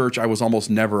in the church, I was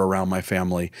almost never around my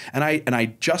family. And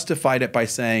I justified it by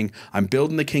saying, I'm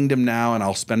building the kingdom now, and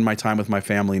I'll spend my time with my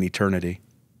family in eternity.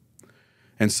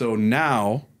 And so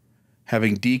now,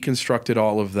 having deconstructed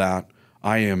all of that,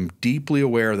 I am deeply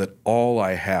aware that all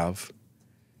I have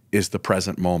is the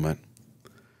present moment.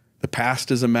 The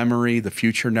past is a memory. The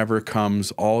future never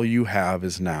comes. All you have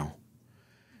is now.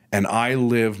 And I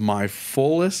live my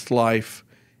fullest life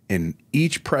in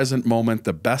each present moment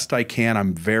the best I can.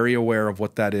 I'm very aware of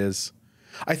what that is.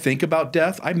 I think about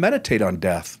death. I meditate on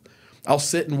death. I'll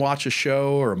sit and watch a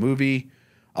show or a movie.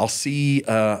 I'll see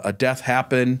a death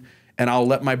happen, and I'll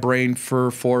let my brain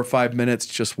for 4 or 5 minutes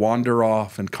just wander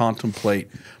off and contemplate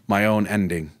my own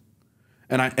ending.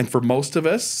 And for most of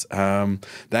us,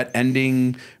 that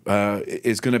ending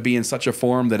is going to be in such a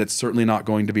form that it's certainly not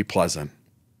going to be pleasant.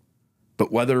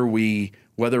 But whether we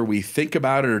think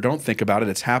about it or don't think about it,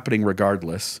 it's happening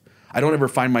regardless. I don't ever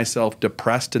find myself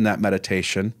depressed in that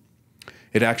meditation.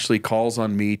 It actually calls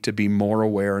on me to be more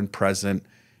aware and present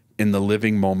in the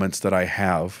living moments that I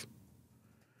have.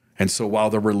 And so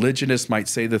while the religionist might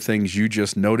say the things you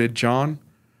just noted, John,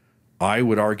 I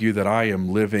would argue that I am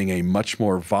living a much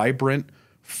more vibrant,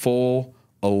 full,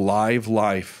 alive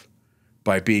life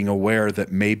by being aware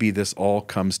that maybe this all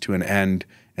comes to an end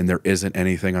and there isn't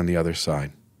anything on the other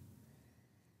side.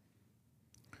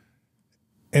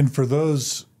 And for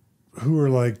those who are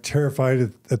like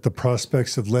terrified at the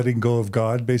prospects of letting go of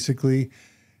God, basically,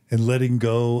 and letting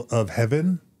go of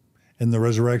heaven and the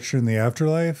resurrection and the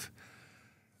afterlife,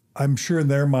 I'm sure in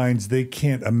their minds they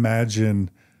can't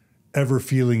imagine ever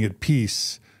feeling at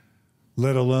peace,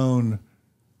 let alone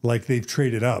like they've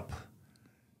traded up,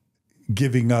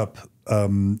 giving up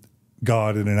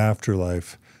God in an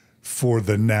afterlife for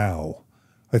the now.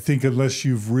 I think unless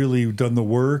you've really done the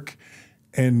work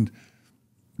and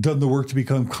done the work to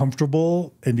become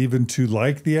comfortable and even to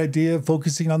like the idea of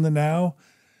focusing on the now,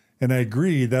 and I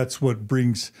agree, that's what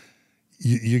brings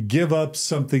you give up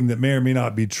something that may or may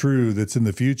not be true that's in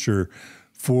the future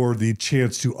for the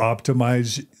chance to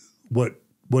optimize what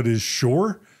is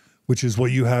sure, which is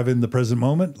what you have in the present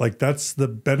moment. Like, that's the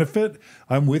benefit.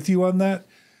 I'm with you on that.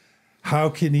 How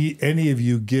can any of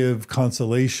you give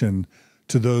consolation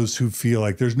to those who feel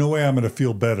like there's no way I'm going to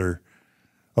feel better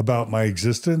about my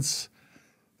existence,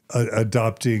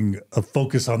 adopting a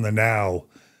focus on the now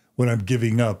when I'm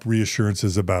giving up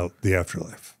reassurances about the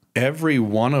afterlife? Every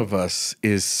one of us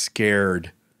is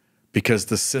scared because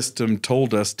the system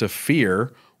told us to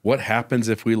fear what happens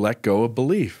if we let go of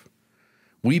belief.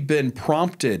 We've been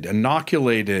prompted,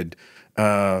 inoculated,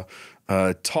 taught,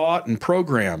 and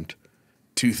programmed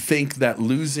to think that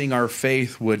losing our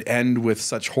faith would end with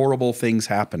such horrible things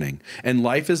happening. And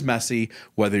life is messy,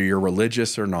 whether you're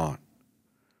religious or not.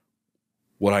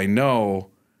 What I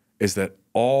know is that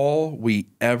all we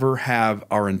ever have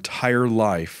our entire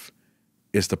life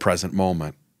is the present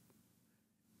moment,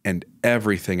 and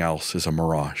everything else is a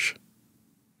mirage.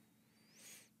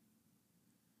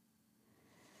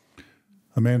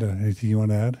 Amanda, anything you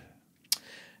want to add?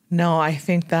 No, I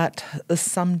think that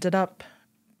summed it up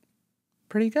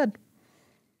pretty good.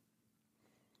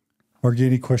 Margie,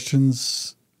 any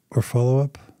questions or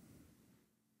follow-up?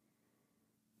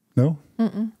 No?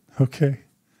 Mm-mm. Okay.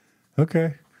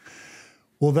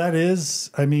 Well, that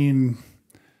is, I mean,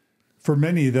 for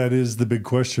many, that is the big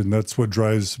question. That's what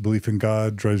drives belief in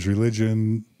God, drives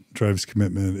religion, drives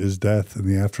commitment, is death and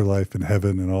the afterlife and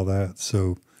heaven and all that.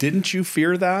 So, didn't you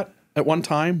fear that at one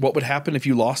time? What would happen if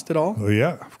you lost it all? Oh,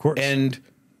 yeah, of course. And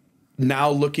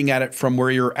now looking at it from where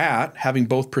you're at, having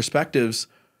both perspectives,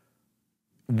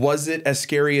 was it as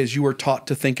scary as you were taught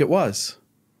to think it was?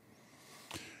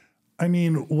 I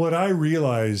mean, what I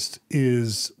realized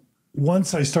is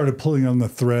once I started pulling on the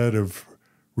thread of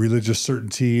religious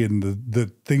certainty and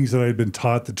the things that I had been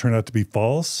taught that turned out to be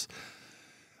false,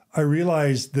 I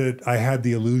realized that I had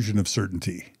the illusion of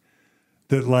certainty.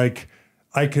 That, like,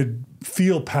 I could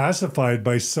feel pacified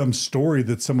by some story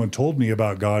that someone told me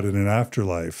about God in an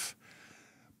afterlife.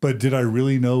 But did I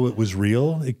really know it was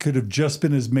real? It could have just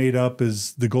been as made up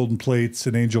as the golden plates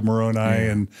and Angel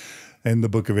Moroni and the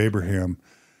Book of Abraham.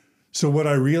 So what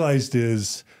I realized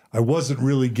is I wasn't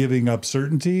really giving up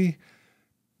certainty.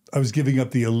 I was giving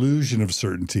up the illusion of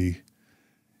certainty.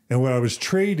 And what I was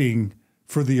trading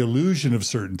for the illusion of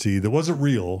certainty that wasn't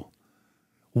real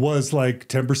was like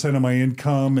 10% of my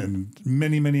income and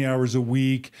many, many hours a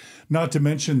week, not to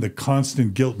mention the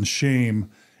constant guilt and shame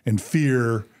and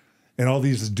fear and all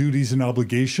these duties and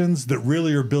obligations that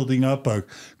really are building up a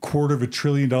 $250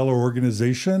 billion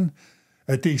organization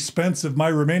at the expense of my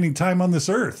remaining time on this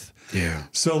earth. Yeah.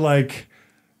 So, like,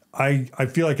 I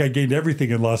feel like I gained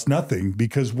everything and lost nothing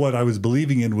because what I was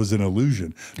believing in was an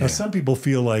illusion. Now, some people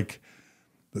feel like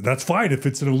that's fine. If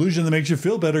it's an illusion that makes you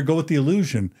feel better, go with the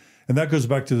illusion. And that goes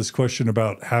back to this question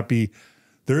about happy.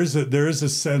 There is a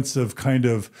sense of kind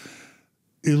of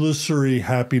illusory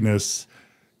happiness,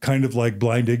 kind of like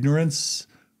blind ignorance,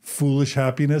 foolish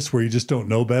happiness, where you just don't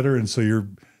know better. And so you're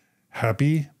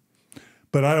happy.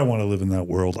 But I don't want to live in that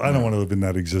world. I don't want to live in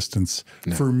that existence.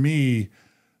 No. For me,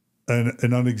 an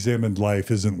unexamined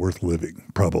life isn't worth living,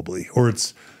 probably. Or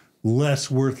it's less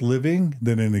worth living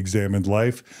than an examined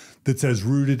life that's as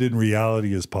rooted in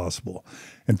reality as possible.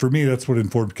 And for me, that's what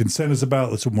informed consent is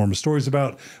about. That's what Mormon Story is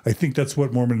about. I think that's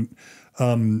what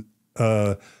Mormonism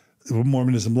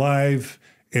Live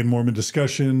and Mormon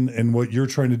Discussion and what you're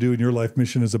trying to do in your life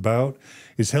mission is about,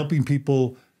 is helping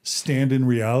people stand in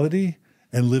reality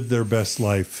and live their best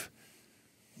life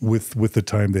with the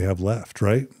time they have left,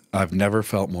 right? I've never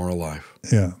felt more alive.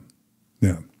 Yeah.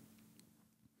 Yeah.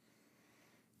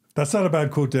 That's not a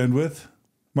bad quote to end with.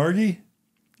 Margie?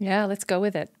 Yeah, let's go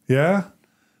with it. Yeah?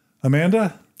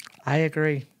 Amanda? I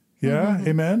agree. Yeah? Mm-hmm.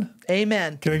 Amen?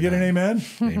 Amen. Can I get an amen?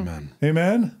 Amen.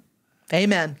 Amen?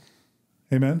 Amen.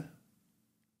 Amen.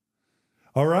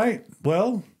 All right.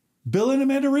 Well, Bill and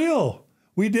Amanda Reel,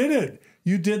 we did it.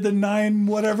 You did the 9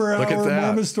 whatever hour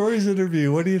Mormon Stories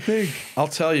interview. What do you think? I'll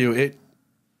tell you,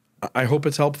 I hope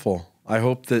it's helpful. I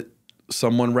hope that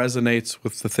someone resonates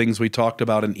with the things we talked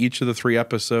about in each of the 3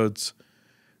 episodes,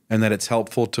 and that it's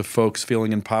helpful to folks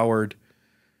feeling empowered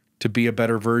to be a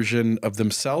better version of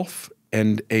themselves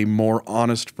and a more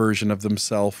honest version of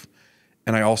themselves.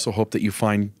 And I also hope that you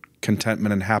find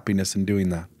contentment and happiness in doing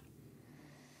that.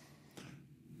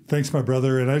 Thanks, my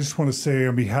brother. And I just want to say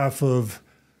on behalf of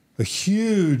a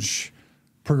huge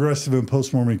progressive and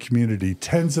post-Mormon community,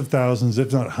 tens of thousands,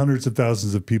 if not hundreds of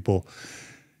thousands of people,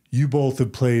 you both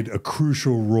have played a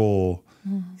crucial role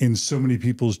in so many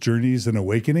people's journeys and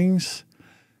awakenings.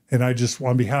 And I just,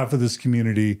 on behalf of this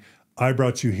community, I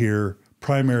brought you here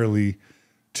primarily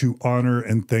to honor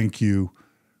and thank you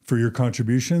for your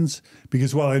contributions,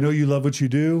 because while I know you love what you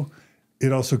do,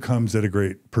 it also comes at a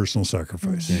great personal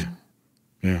sacrifice.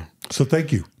 Yeah. So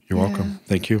thank you. You're welcome.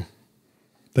 Thank you.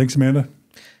 Thanks, Amanda.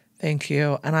 Thank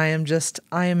you. And I am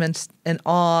in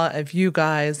awe of you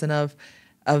guys and of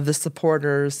the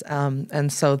supporters.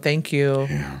 And so thank you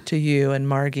to you and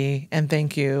Margie, and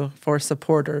thank you for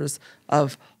supporters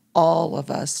of all of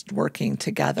us working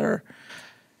together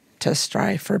to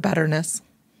strive for betterness.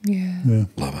 Yeah.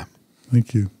 Love it.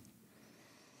 Thank you.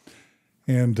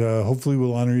 And hopefully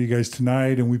we'll honor you guys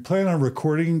tonight. And we plan on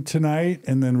recording tonight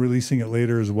and then releasing it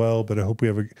later as well. But I hope we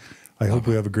have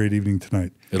a great evening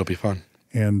tonight. It'll be fun.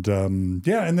 And and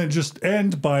then just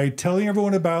end by telling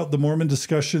everyone about the Mormon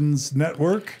Discussions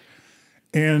Network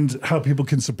and how people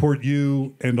can support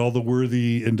you and all the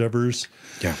worthy endeavors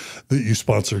that you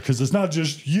sponsor. Because it's not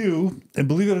just you, and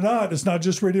believe it or not, it's not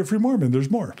just Radio Free Mormon. There's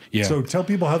more. Yeah. So tell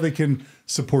people how they can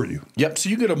support you. Yep. So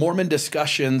you go to Mormon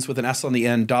Discussions with an S on the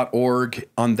end.org.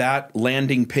 On that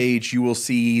landing page, you will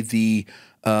see the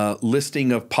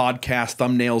listing of podcasts,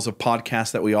 thumbnails of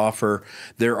podcasts that we offer.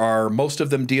 Most of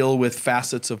them deal with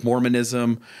facets of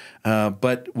Mormonism,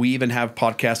 but we even have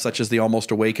podcasts such as the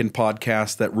Almost Awakened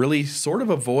podcast that really sort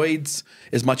of avoids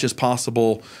as much as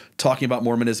possible talking about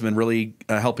Mormonism and really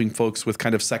helping folks with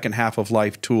kind of second half of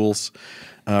life tools.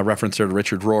 Reference there to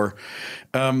Richard Rohr.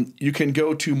 You can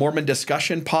go to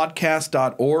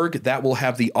mormondiscussionpodcast.org. That will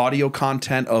have the audio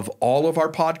content of all of our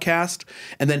podcasts.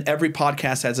 And then every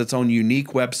podcast has its own unique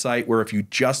website where if you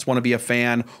just want to be a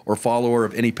fan or follower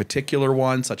of any particular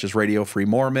one, such as Radio Free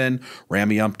Mormon,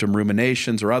 Rameumptum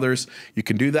Ruminations, or others, you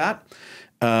can do that.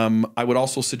 I would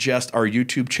also suggest our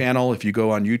YouTube channel. If you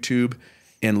go on YouTube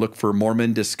and look for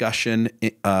Mormon Discussion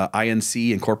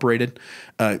INC Incorporated,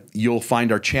 you'll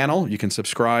find our channel. You can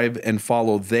subscribe and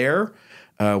follow there.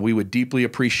 We would deeply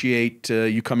appreciate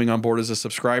you coming on board as a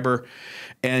subscriber.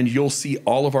 And you'll see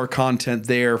all of our content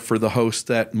there for the hosts,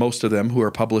 that most of them who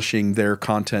are publishing their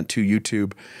content to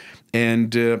YouTube.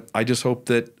 And I just hope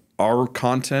that our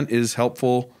content is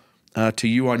helpful to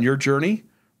you on your journey,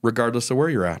 regardless of where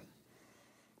you're at.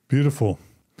 Beautiful.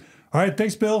 All right.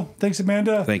 Thanks, Bill. Thanks,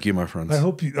 Amanda. Thank you, my friends.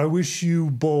 I wish you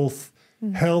both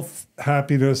health,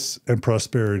 happiness, and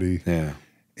prosperity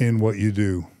in what you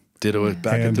do. Ditto it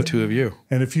back at the two of you.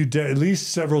 And if you at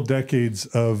least several decades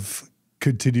of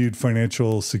continued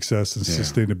financial success and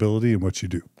sustainability in what you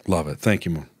do. Love it. Thank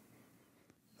you, Mom.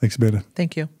 Thanks, Amanda.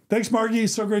 Thank you. Thanks, Margie.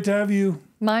 So great to have you.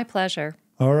 My pleasure.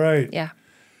 All right. Yeah.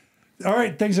 All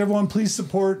right. Thanks, everyone. Please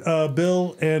support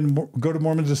Bill and go to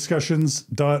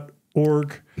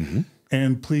mormondiscussions.org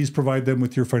and please provide them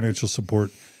with your financial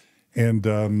support.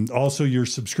 And also your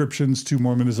subscriptions to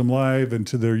Mormonism Live and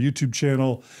to their YouTube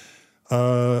channel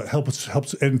helps,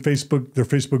 and Facebook, their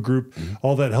Facebook group.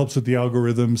 All that helps with the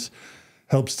algorithms,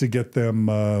 helps to get them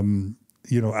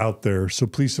out there. So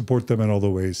please support them in all the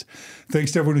ways.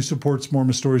 Thanks to everyone who supports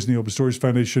Mormon Stories and the Open Stories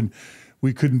Foundation.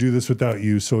 We couldn't do this without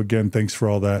you. So again, thanks for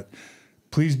all that.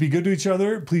 Please be good to each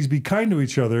other. Please be kind to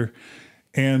each other.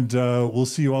 And we'll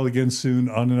see you all again soon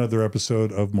on another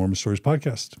episode of Mormon Stories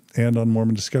Podcast and on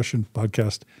Mormon Discussion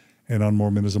Podcast and on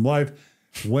Mormonism Live,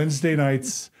 Wednesday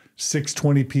nights,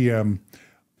 6:20 p.m.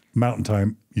 Mountain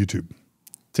Time, YouTube.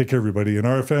 Take care, everybody. And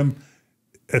RFM,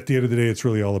 at the end of the day, it's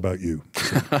really all about you.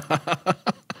 So.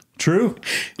 True?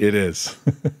 It is.